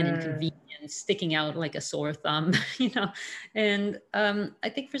being an inconvenience, sticking out like a sore thumb, you know. And I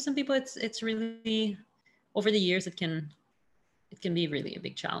think for some people, it's really, over the years, it can be really a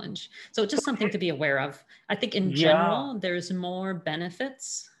big challenge. So just something to be aware of. I think in general, there's more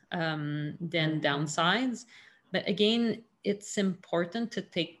benefits than downsides. But again, it's important to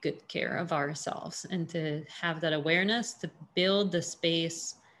take good care of ourselves and to have that awareness, to build the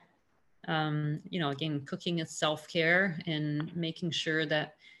space. You know, again, cooking is self-care, and making sure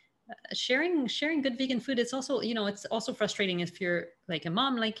that sharing good vegan food. It's also, you know, it's also frustrating if you're like a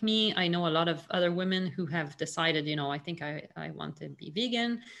mom like me. I know a lot of other women who have decided, you know, I think I want to be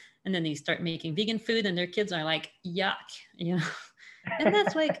vegan, and then they start making vegan food, and their kids are like, yuck, you know. And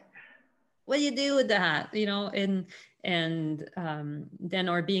that's like, what do you do with that, you know? And then,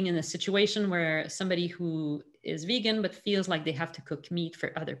 or being in a situation where somebody who is vegan but feels like they have to cook meat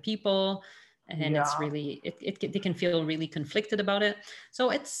for other people, and it's really, they can feel really conflicted about it. So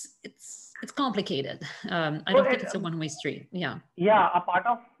it's complicated. I don't think it's a one-way street. A part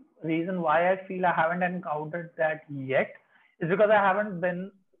of reason why I feel I haven't encountered that yet is because I haven't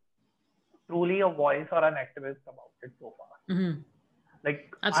been truly a voice or an activist about it so far.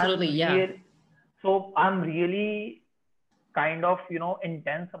 Like, absolutely, so I'm really kind of, you know,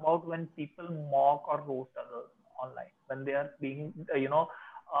 intense about when people mock or roast others online, when they are being, you know,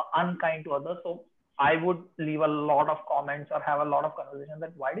 unkind to others. So I would leave a lot of comments or have a lot of conversation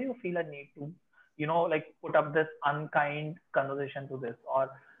that why do you feel a need to, you know, like put up this unkind conversation to this,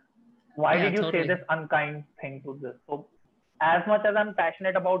 or why did you say this unkind thing to this? So as much as I'm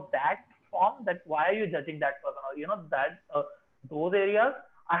passionate about that form, that why are you judging that person, or, you know, that those areas,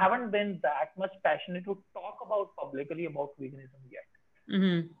 I haven't been that much passionate to talk about publicly about veganism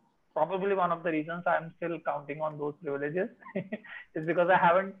yet. Probably one of the reasons I'm still counting on those privileges is because I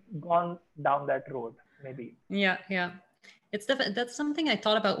haven't gone down that road, maybe. It's definitely, that's something I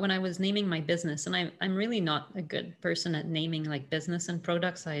thought about when I was naming my business. And I'm really not a good person at naming like business and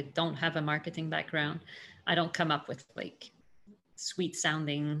products. I don't have a marketing background. I don't come up with like sweet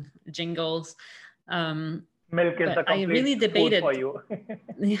sounding jingles. Milk is the complete food for you.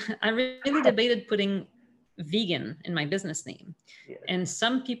 I really debated putting vegan in my business name. And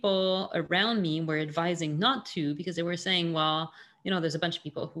some people around me were advising not to, because they were saying, well, you know, there's a bunch of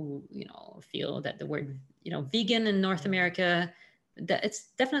people who, you know, feel that the word, you know, vegan in North America, that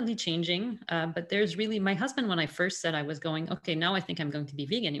it's definitely changing. But there's really, my husband, when I first said I was going, okay, now I think I'm going to be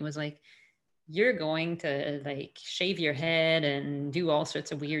vegan, he was like, you're going to like shave your head and do all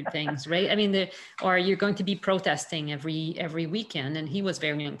sorts of weird things, right? I mean, or you're going to be protesting every weekend. And he was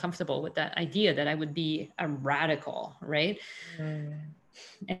very uncomfortable with that idea that I would be a radical, right?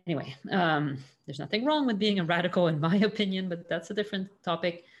 Anyway, there's nothing wrong with being a radical in my opinion, but that's a different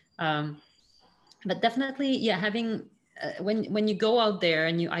topic. But definitely, having, when you go out there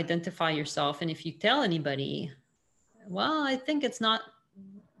and you identify yourself, and if you tell anybody, well, I think it's not,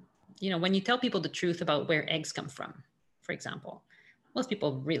 you know, when you tell people the truth about where eggs come from, for example, most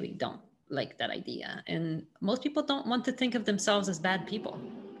people really don't like that idea. And most people don't want to think of themselves as bad people.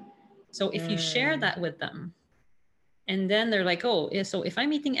 So if you share that with them, and then they're like, oh, so if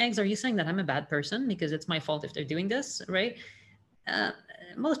I'm eating eggs, are you saying that I'm a bad person because it's my fault if they're doing this, right?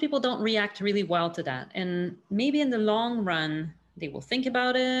 Most people don't react really well to that. And maybe in the long run, they will think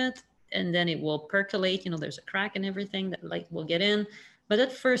about it, and then it will percolate, you know, there's a crack in everything, that light will get in. But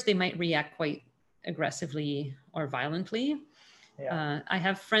at first they might react quite aggressively or violently. I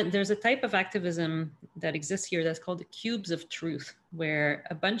have there's a type of activism that exists here that's called the cubes of truth, where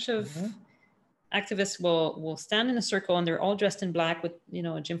a bunch of activists will stand in a circle, and they're all dressed in black with, you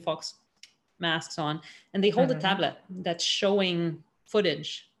know, Jim Fox masks on, and they hold a tablet that's showing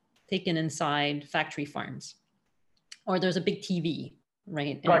footage taken inside factory farms. Or there's a big TV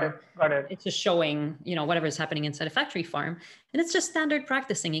right? Got And it. Got it. it's just showing, whatever is happening inside a factory farm. And it's just standard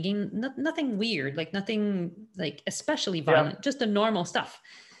practicing. Again, nothing weird, like nothing like especially violent, just the normal stuff.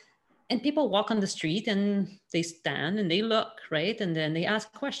 And people walk on the street and they stand and they look, right? And then they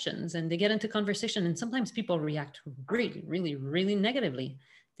ask questions and they get into conversation. And sometimes people react really, really, really negatively.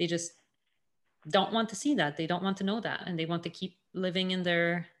 They just don't want to see that. They don't want to know that. And they want to keep living in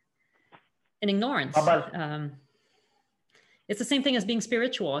ignorance. It's the same thing as being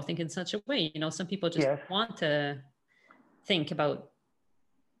spiritual, I think, in such a way. Some people just want to think about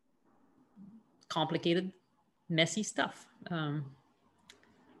complicated, messy stuff.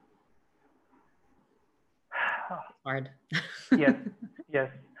 Hard. Yes.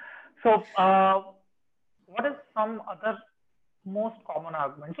 So, what is some other most common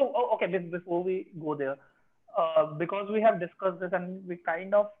argument? So, okay, before we go there, because we have discussed this and we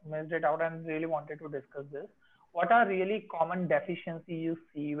kind of missed it out and really wanted to discuss this. What are really common deficiency you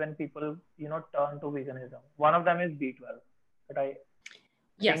see when people, turn to veganism? One of them is B12. But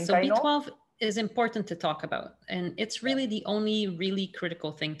so B12 is important to talk about, and it's really the only really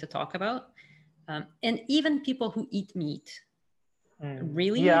critical thing to talk about. And even people who eat meat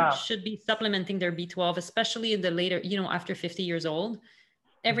really should be supplementing their B12, especially in the later, after 50 years old.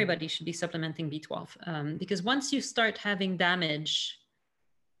 Everybody should be supplementing B12 because once you start having damage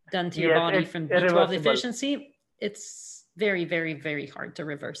done to your body from B12 deficiency, it's very, very, very hard to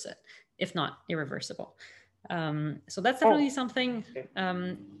reverse it, if not irreversible. So that's definitely something.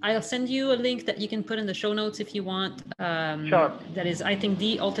 I'll send you a link that you can put in the show notes if you want. Sure. That is, I think,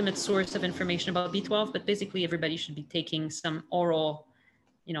 the ultimate source of information about B12, but basically everybody should be taking some oral,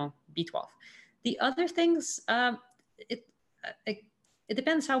 B12. The other things, it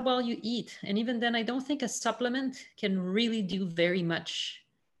depends how well you eat. And even then, I don't think a supplement can really do very much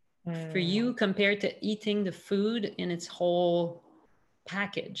for you compared to eating the food in its whole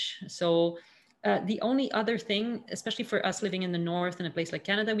package. So the only other thing, especially for us living in the north in a place like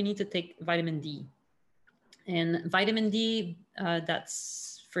Canada, we need to take vitamin D. And vitamin D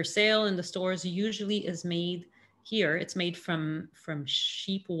that's for sale in the stores usually is made here. It's made from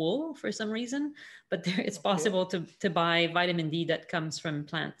sheep wool for some reason, but it's possible to buy vitamin D that comes from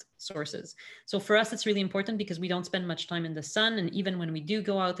plant sources. So for us, it's really important because we don't spend much time in the sun. And even when we do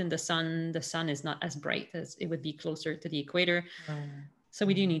go out in the sun is not as bright as it would be closer to the equator. So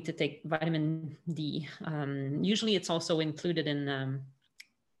we do need to take vitamin D. Usually it's also included in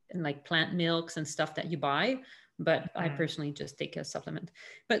like plant milks and stuff that you buy, but I personally just take a supplement.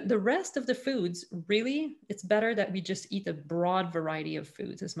 But the rest of the foods, really, it's better that we just eat a broad variety of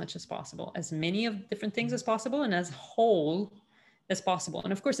foods as much as possible, as many of different things as possible and as whole as possible.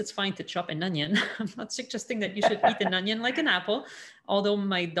 And of course, it's fine to chop an onion. I'm not suggesting that you should eat an onion like an apple. Although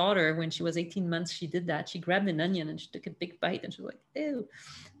my daughter, when she was 18 months, she did that. She grabbed an onion and she took a big bite and she was like, ew.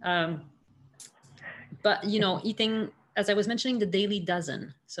 But, eating, as I was mentioning, the daily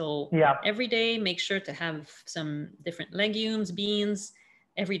dozen. So every day, make sure to have some different legumes, beans.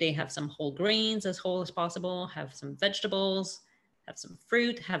 Every day, have some whole grains as whole as possible. Have some vegetables. Have some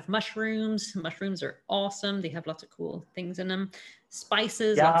fruit, have mushrooms. Mushrooms are awesome. They have lots of cool things in them.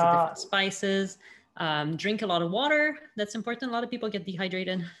 Spices, lots of different spices. Drink a lot of water. That's important. A lot of people get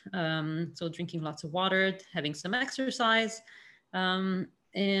dehydrated. So drinking lots of water, having some exercise.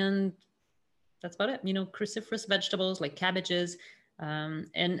 And that's about it. Cruciferous vegetables like cabbages.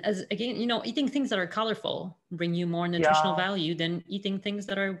 And as again, eating things that are colorful bring you more nutritional value than eating things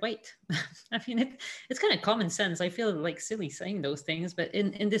that are white. I mean, it's kind of common sense. I feel like silly saying those things, but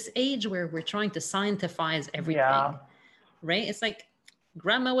in this age where we're trying to scientifize everything, right? It's like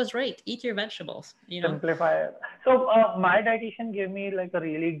grandma was right. Eat your vegetables. Simplify it. So my dietitian gave me like a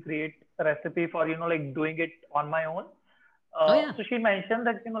really great recipe for like doing it on my own. So she mentioned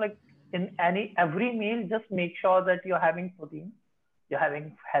that like in every meal, just make sure that you're having protein. You're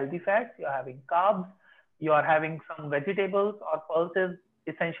having healthy fats, you're having carbs, you're having some vegetables or pulses,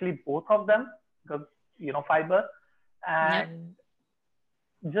 essentially both of them, because, fiber. And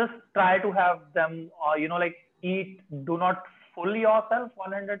just try to have them, like eat, do not fool yourself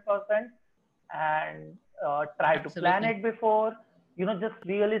 100% and try to plan it before, just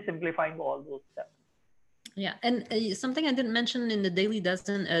really simplifying all those steps. Yeah. And something I didn't mention in the daily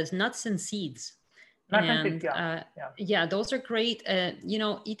dozen is nuts and seeds. Those are great.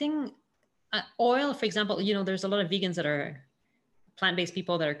 Eating oil, for example, there's a lot of vegans that are plant-based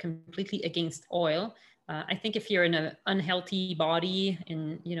people that are completely against oil. I think if you're in an unhealthy body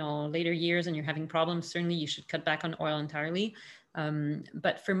in, later years and you're having problems, certainly you should cut back on oil entirely.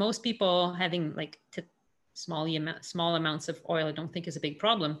 But for most people, having like to small amounts of oil, I don't think is a big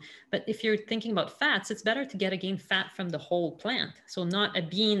problem. But if you're thinking about fats, it's better to get again fat from the whole plant. So not a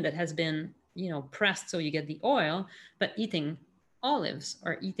bean that has been, pressed so you get the oil, but eating olives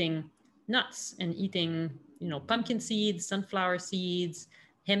or eating nuts and eating, pumpkin seeds, sunflower seeds,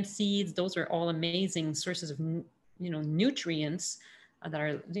 hemp seeds. Those are all amazing sources of, nutrients that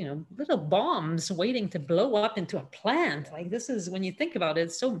are, little bombs waiting to blow up into a plant. Like this is, when you think about it,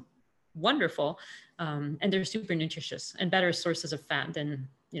 it's so wonderful. And they're super nutritious and better sources of fat than,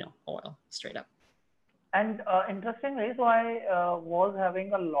 oil straight up. And interestingly, so I was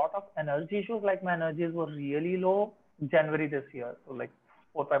having a lot of energy issues. Like my energies were really low January this year, so like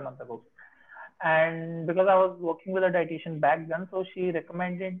 4 or 5 months ago. And because I was working with a dietitian back then, so she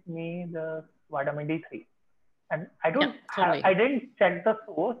recommended me the vitamin D3. And totally. I didn't check the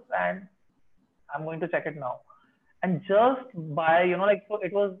source, and I'm going to check it now. And just by, so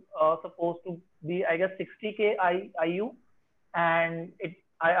it was supposed to be, I guess, 60K IU, and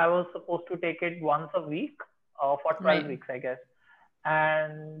I was supposed to take it once a week for 12 weeks, I guess.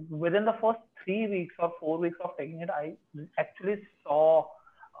 And within the first 3 weeks or 4 weeks of taking it, I actually saw,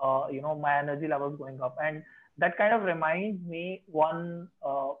 my energy levels going up. And that kind of reminds me one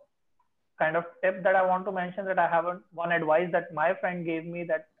kind of tip that I want to mention, that I haven't, one advice that my friend gave me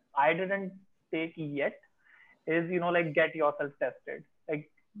that I didn't take yet is, like get yourself tested, like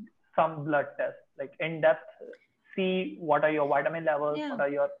some blood test, like in depth, see what are your vitamin levels, what are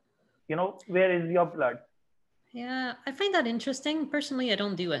your, where is your blood. Yeah, I find that interesting. Personally, I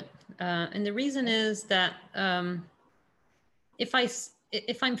don't do it. And the reason is that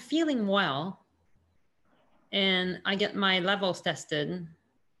if I'm feeling well and I get my levels tested,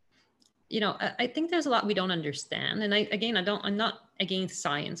 I think there's a lot we don't understand. And I'm not against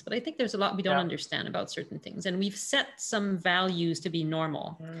science, but I think there's a lot we don't understand about certain things. And we've set some values to be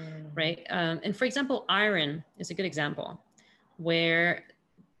normal, right? And for example, iron is a good example where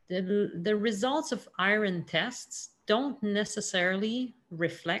the results of iron tests don't necessarily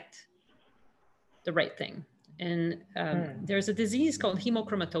reflect the right thing. And there's a disease called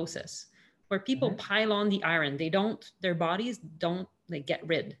hemochromatosis where people pile on the iron. Their bodies don't get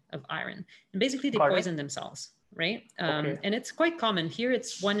rid of iron. And basically they poison themselves, right? And it's quite common. Here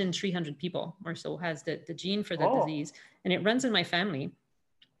it's 1 in 300 people or so has the gene for the disease. And it runs in my family.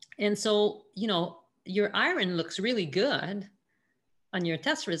 And so, your iron looks really good on your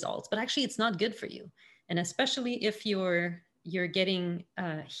test results, but actually it's not good for you. And especially if you're getting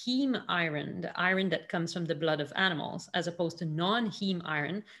heme iron, the iron that comes from the blood of animals, as opposed to non-heme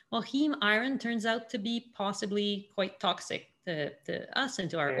iron. Well, heme iron turns out to be possibly quite toxic to us and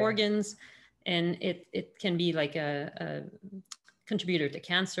to our organs. And it can be like a contributor to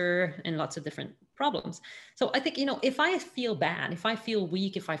cancer and lots of different problems. So I think, if I feel bad, if I feel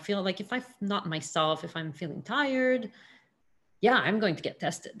weak, if I'm not myself, if I'm feeling tired, I'm going to get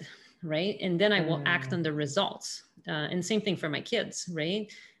tested, right? And then I will act on the results. And same thing for my kids,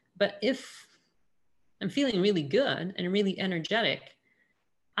 right? But if I'm feeling really good and really energetic,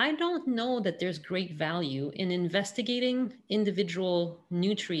 I don't know that there's great value in investigating individual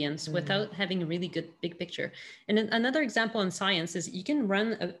nutrients without having a really good big picture. And another example in science is you can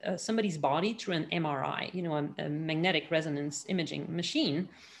run somebody's body through an MRI, a magnetic resonance imaging machine.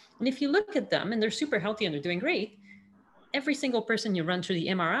 And if you look at them and they're super healthy and they're doing great, every single person you run through the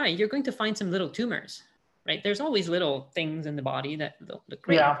MRI, you're going to find some little tumors, right? There's always little things in the body that look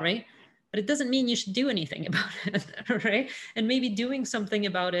great, right? But it doesn't mean you should do anything about it, right? And maybe doing something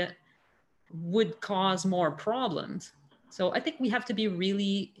about it would cause more problems. So I think we have to be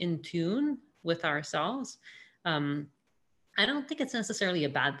really in tune with ourselves. I don't think it's necessarily a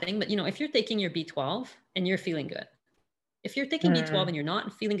bad thing, but if you're taking your B12 and you're feeling good, if you're taking B12 and you're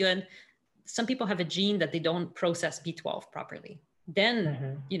not feeling good, some people have a gene that they don't process B12 properly.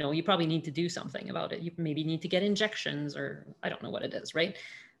 Then, you probably need to do something about it. You maybe need to get injections, or I don't know what it is, right?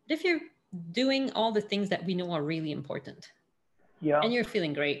 But if you're doing all the things that we know are really important and you're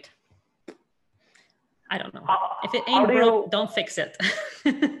feeling great, I don't know. If it ain't broke, don't fix it.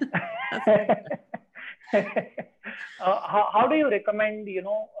 How do you recommend,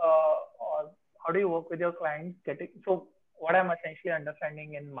 or how do you work with your clients so what I'm essentially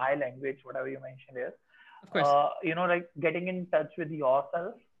understanding in my language, whatever you mentioned is, of course, like getting in touch with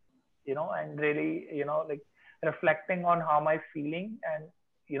yourself, and really, like reflecting on how am I feeling, and,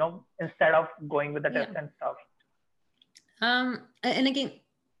 instead of going with the test and stuff. And again,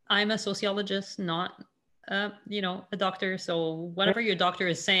 I'm a sociologist, not, a doctor. So whatever your doctor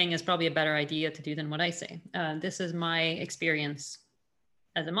is saying is probably a better idea to do than what I say. This is my experience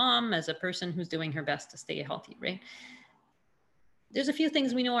as a mom, as a person who's doing her best to stay healthy, right? There's a few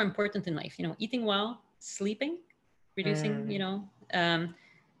things we know are important in life, eating well, sleeping, reducing, Mm.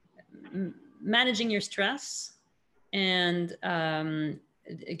 managing your stress, and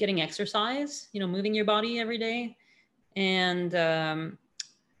getting exercise, moving your body every day, and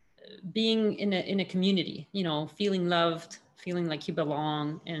being in a community, feeling loved, feeling like you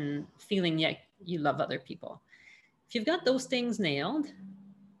belong, and feeling like you love other people. If you've got those things nailed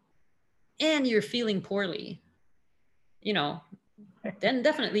and you're feeling poorly, then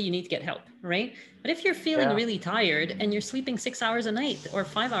definitely you need to get help, right? But if you're feeling Yeah. really tired and you're sleeping 6 hours a night or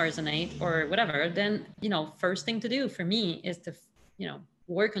 5 hours a night or whatever, then, first thing to do for me is to,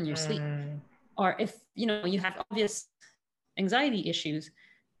 work on your sleep. Mm. Or if, you have obvious anxiety issues,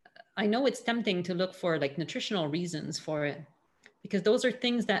 I know it's tempting to look for like nutritional reasons for it, because those are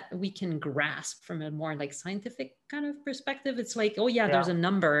things that we can grasp from a more like scientific kind of perspective. It's like, oh yeah, there's Yeah. a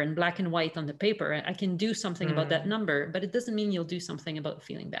number in black and white on the paper. I can do something about that Mm. number, but it doesn't mean you'll do something about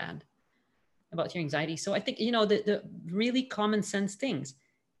feeling bad about your anxiety. So I think, the really common sense things: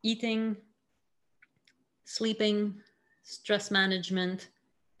 eating, sleeping, stress management,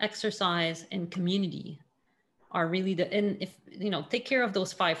 exercise, and community are really and if, take care of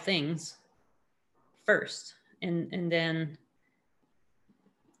those 5 things first, and then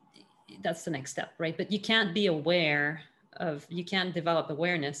that's the next step, right? But you can't be aware you can't develop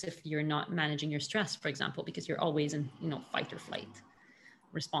awareness if you're not managing your stress, for example, because you're always in, fight or flight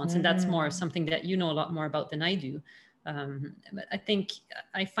response. And that's more Mm. something that you know a lot more about than I do. But I think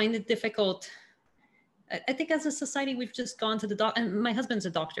I find it difficult. I think as a society, we've just gone to the doctor, and my husband's a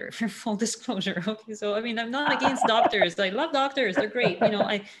doctor, for full disclosure. Okay. So, I mean, I'm not against doctors. I love doctors. They're great.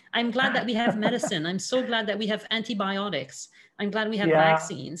 I'm glad that we have medicine. I'm so glad that we have antibiotics. I'm glad we have Yeah.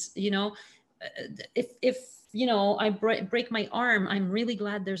 vaccines. If I break my arm, I'm really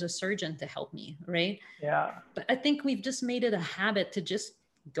glad there's a surgeon to help me. Right. Yeah. But I think we've just made it a habit to just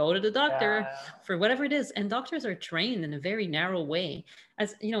go to the doctor Yeah. for whatever it is. And doctors are trained in a very narrow way.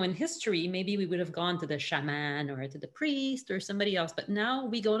 As in history, maybe we would have gone to the shaman or to the priest or somebody else, but now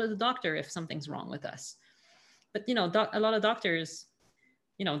we go to the doctor if something's wrong with us. But a lot of doctors,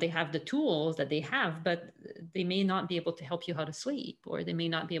 they have the tools that they have, but they may not be able to help you how to sleep, or they may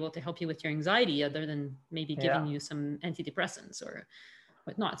not be able to help you with your anxiety other than maybe giving Yeah. you some antidepressants or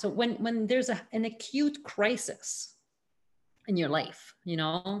whatnot. So when there's an acute crisis in your life,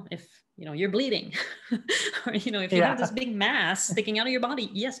 if you're bleeding, or if you have this Yeah. big mass sticking out of your body,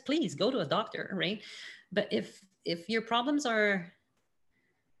 yes, please go to a doctor, right? But if your problems are,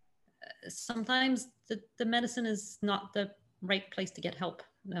 sometimes the medicine is not the right place to get help.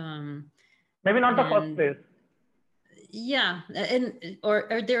 Maybe not the first And place. yeah, and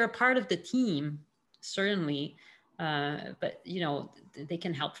or they're a part of the team, certainly, but they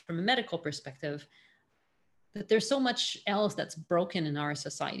can help from a medical perspective. But there's so much else that's broken in our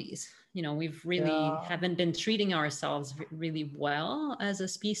societies. We've really Yeah. haven't been treating ourselves really well as a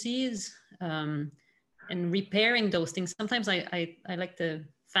species, and repairing those things. Sometimes I like to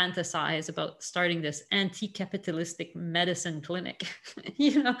fantasize about starting this anti-capitalistic medicine clinic,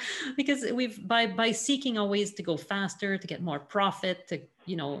 because we've by seeking a ways to go faster, to get more profit, to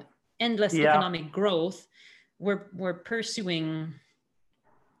endless Yeah. economic growth, we're pursuing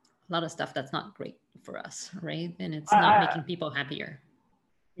a lot of stuff that's not great for us, right? And it's not I making people happier.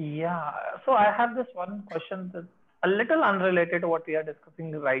 Yeah. So I have this one question that's a little unrelated to what we are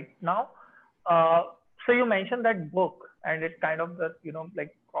discussing right now. Uh, so you mentioned that book, and it kind of that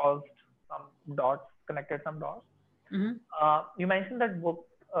like caused some dots, connected some dots. Mm-hmm. You mentioned that book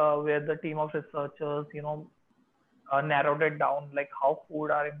where the team of researchers, narrowed it down, like how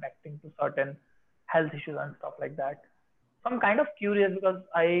food are impacting to certain health issues and stuff like that. So I'm kind of curious because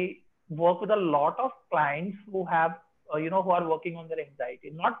I work with a lot of clients who have, who are working on their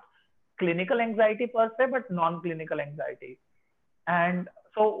anxiety, not clinical anxiety per se, but non-clinical anxiety. And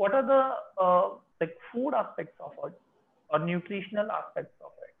so, what are the like food aspects of it, or nutritional aspects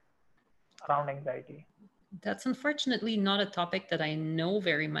of it around anxiety? That's unfortunately not a topic that I know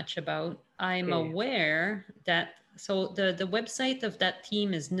very much about. I'm Okay. aware that, so the website of that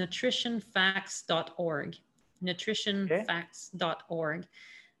team is nutritionfacts.org. Okay. Nutritionfacts.org.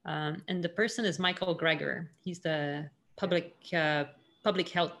 And the person is Michael Greger. He's the Okay. public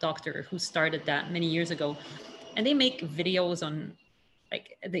health doctor who started that many years ago. And they make videos on,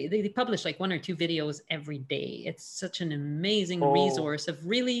 like, they publish like 1 or 2 videos every day. It's such an amazing Oh. resource of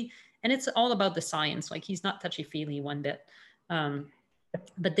really, and it's all about the science. Like, he's not touchy-feely one bit.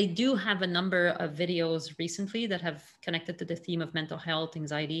 But they do have a number of videos recently that have connected to the theme of mental health,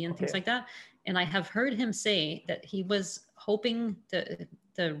 anxiety, and things Okay. like that. And I have heard him say that he was hoping to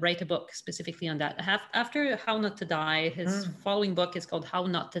write a book specifically on that. After How Not to Die, his Hmm. following book is called How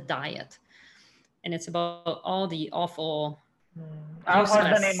Not to Diet. and it's about all the awful, I've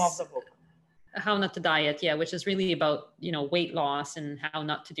heard the name of useless the book. How Not to Diet, yeah, which is really about, weight loss and how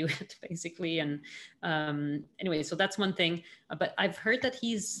not to do it, basically. And anyway, so that's one thing. But I've heard that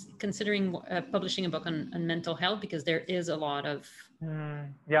he's considering publishing a book on mental health, because there is a lot of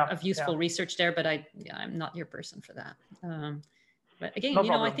useful research there. But I'm not your person for that. But again, No I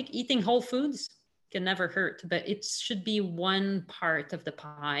problem. think eating whole foods can never hurt, but it should be one part of the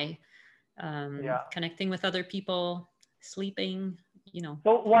pie. Connecting with other people, sleeping.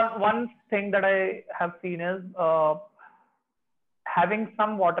 So one thing that I have seen is having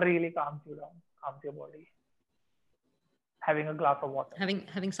some water really calms you down, calms your body. Having a glass of water.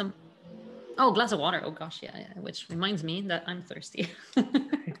 Having some. Oh, glass of water. Oh gosh, yeah. Which reminds me that I'm thirsty.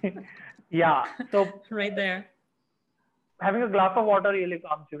 Yeah. So right there. Having a glass of water really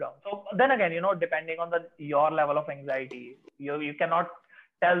calms you down. So then again, depending on your level of anxiety, you cannot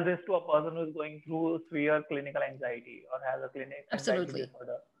tell this to a person who's going through severe clinical anxiety or has a clinical anxiety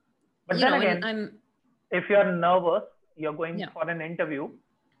disorder. But then again, if you're nervous, you're going for an interview,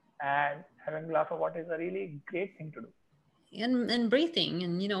 and having a glass of water is a really great thing to do. And breathing,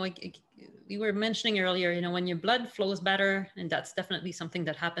 and we were mentioning earlier, when your blood flows better, and that's definitely something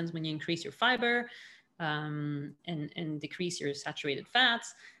that happens when you increase your fiber and decrease your saturated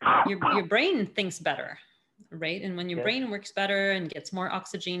fats, your brain thinks better, right? And when your brain works better and gets more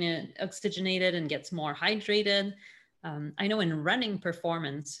oxygenated and gets more hydrated, I know in running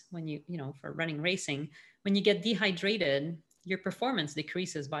performance, when for running racing, when you get dehydrated, your performance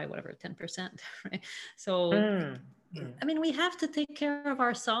decreases by 10%, right? So I mean, we have to take care of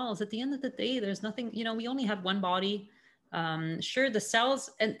ourselves. At the end of the day, there's nothing, we only have one body. Sure, the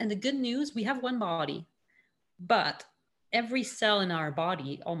cells, and the good news, we have one body, but every cell in our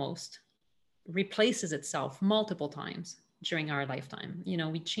body almost replaces itself multiple times during our lifetime.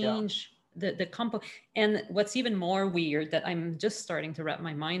 We change the compo. And what's even more weird that I'm just starting to wrap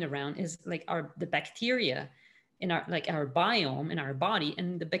my mind around is like the bacteria in our biome in our body,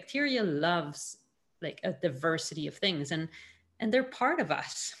 and the bacteria loves like a diversity of things, and they're part of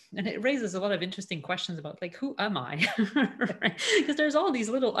us. And it raises a lot of interesting questions about like, who am I? Right? Because there's all these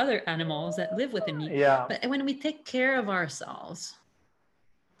little other animals that live within me. But when we take care of ourselves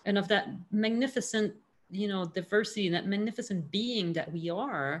and of that magnificent, diversity, that magnificent being that we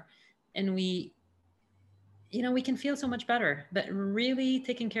are, and we can feel so much better. But really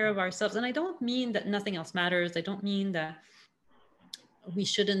taking care of ourselves. And I don't mean that nothing else matters. I don't mean that we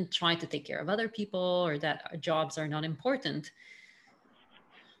shouldn't try to take care of other people or that our jobs are not important.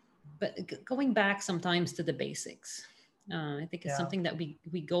 But going back sometimes to the basics, I think it's something that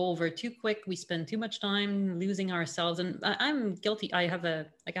we go over too quick. We spend too much time losing ourselves. And I'm guilty. I have a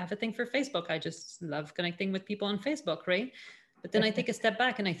thing for Facebook. I just love connecting with people on Facebook, right? But then I take a step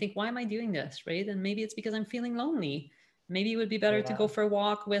back and I think, why am I doing this, right? And maybe it's because I'm feeling lonely. Maybe it would be better to go for a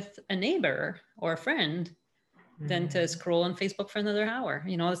walk with a neighbor or a friend than to scroll on Facebook for another hour.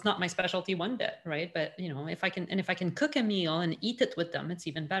 It's not my specialty one bit, right? But if I can cook a meal and eat it with them, it's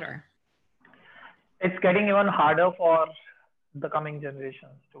even better. It's getting even harder for the coming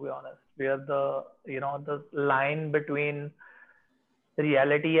generations, to be honest, where the line between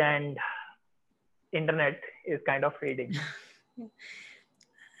reality and internet is kind of fading.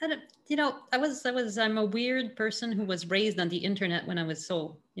 I'm a weird person who was raised on the internet when I was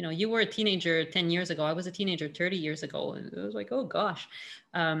you were a teenager 10 years ago. I was a teenager 30 years ago. And it was like, oh gosh.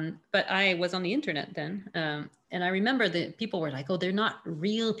 But I was on the internet then. And I remember that people were like, oh, they're not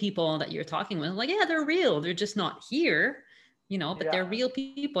real people that you're talking with. I'm like, yeah, they're real. They're just not here, but they're real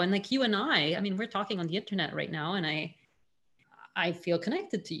people. And like you and I mean, we're talking on the internet right now, and I feel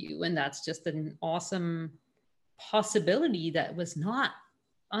connected to you. And that's just an awesome possibility that was not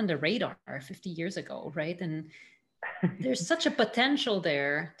on the radar 50 years ago, right? And there's such a potential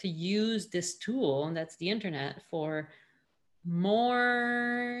there to use this tool, and that's the internet, for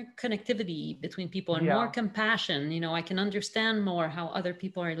more connectivity between people and more compassion. I can understand more how other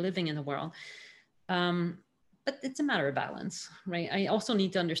people are living in the world. But it's a matter of balance, right? I also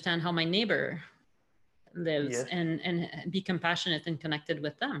need to understand how my neighbor lives and be compassionate and connected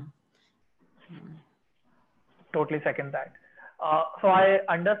with them. Totally second that. So I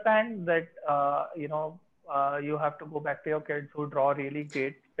understand that, you have to go back to your kids who draw really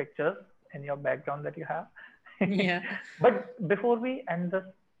great pictures in your background that you have. Yeah. But before we end this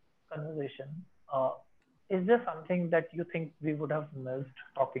conversation, is there something that you think we would have missed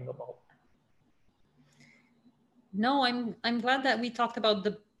talking about? No, I'm glad that we talked about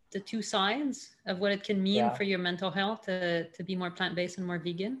the two sides of what it can mean for your mental health to be more plant-based and more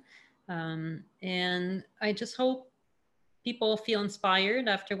vegan. And I just hope people feel inspired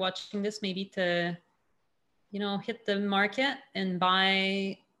after watching this, maybe to, hit the market and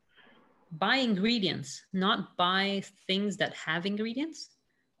buy ingredients, not buy things that have ingredients,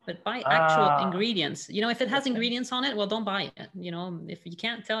 but buy actual ingredients. If it has ingredients on it, well, don't buy it. If you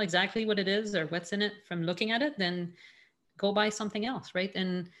can't tell exactly what it is or what's in it from looking at it, then go buy something else, right?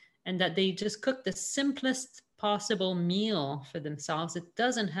 And that they just cook the simplest possible meal for themselves. It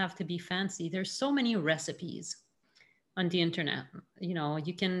doesn't have to be fancy. There's so many recipes on the internet.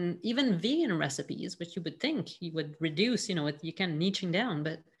 You can, even vegan recipes, which you would think you would reduce, you can niching down,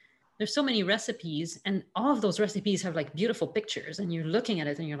 but there's so many recipes, and all of those recipes have like beautiful pictures, and you're looking at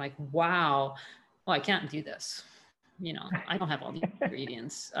it and you're like, wow, well, I can't do this. I don't have all the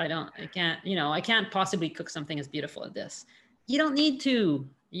ingredients. I can't possibly cook something as beautiful as this. You don't need to,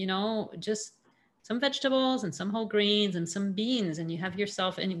 just some vegetables and some whole grains and some beans, and you have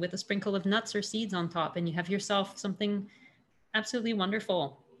yourself, and with a sprinkle of nuts or seeds on top, and you have yourself something absolutely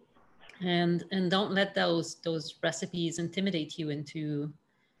wonderful. And don't let those recipes intimidate you into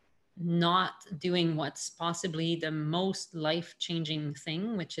not doing what's possibly the most life-changing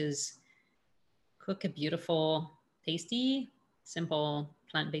thing, which is cook a beautiful, tasty, simple,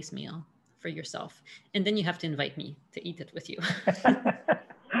 plant-based meal for yourself. And then you have to invite me to eat it with you.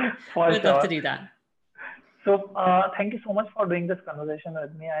 For I'd love to do that. So thank you so much for doing this conversation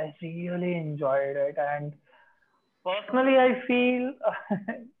with me. I really enjoyed it. And personally, I feel,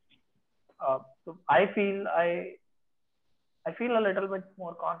 I feel a little bit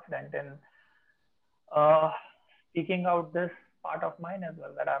more confident in speaking out this part of mine as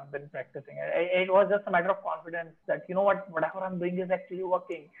well that I've been practicing. It was just a matter of confidence that, whatever I'm doing is actually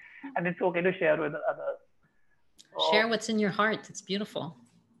working, and it's okay to share with others. Share what's in your heart. It's beautiful.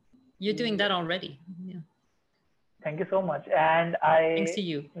 You're doing that already. Yeah. Thank you so much. And I Thanks to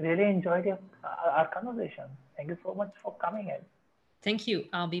you. Really enjoyed our conversation. Thank you so much for coming in. Thank you.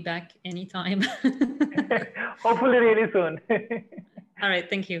 I'll be back anytime. Hopefully really soon. All right.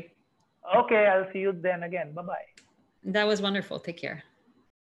 Thank you. Okay. I'll see you then again. Bye-bye. That was wonderful. Take care.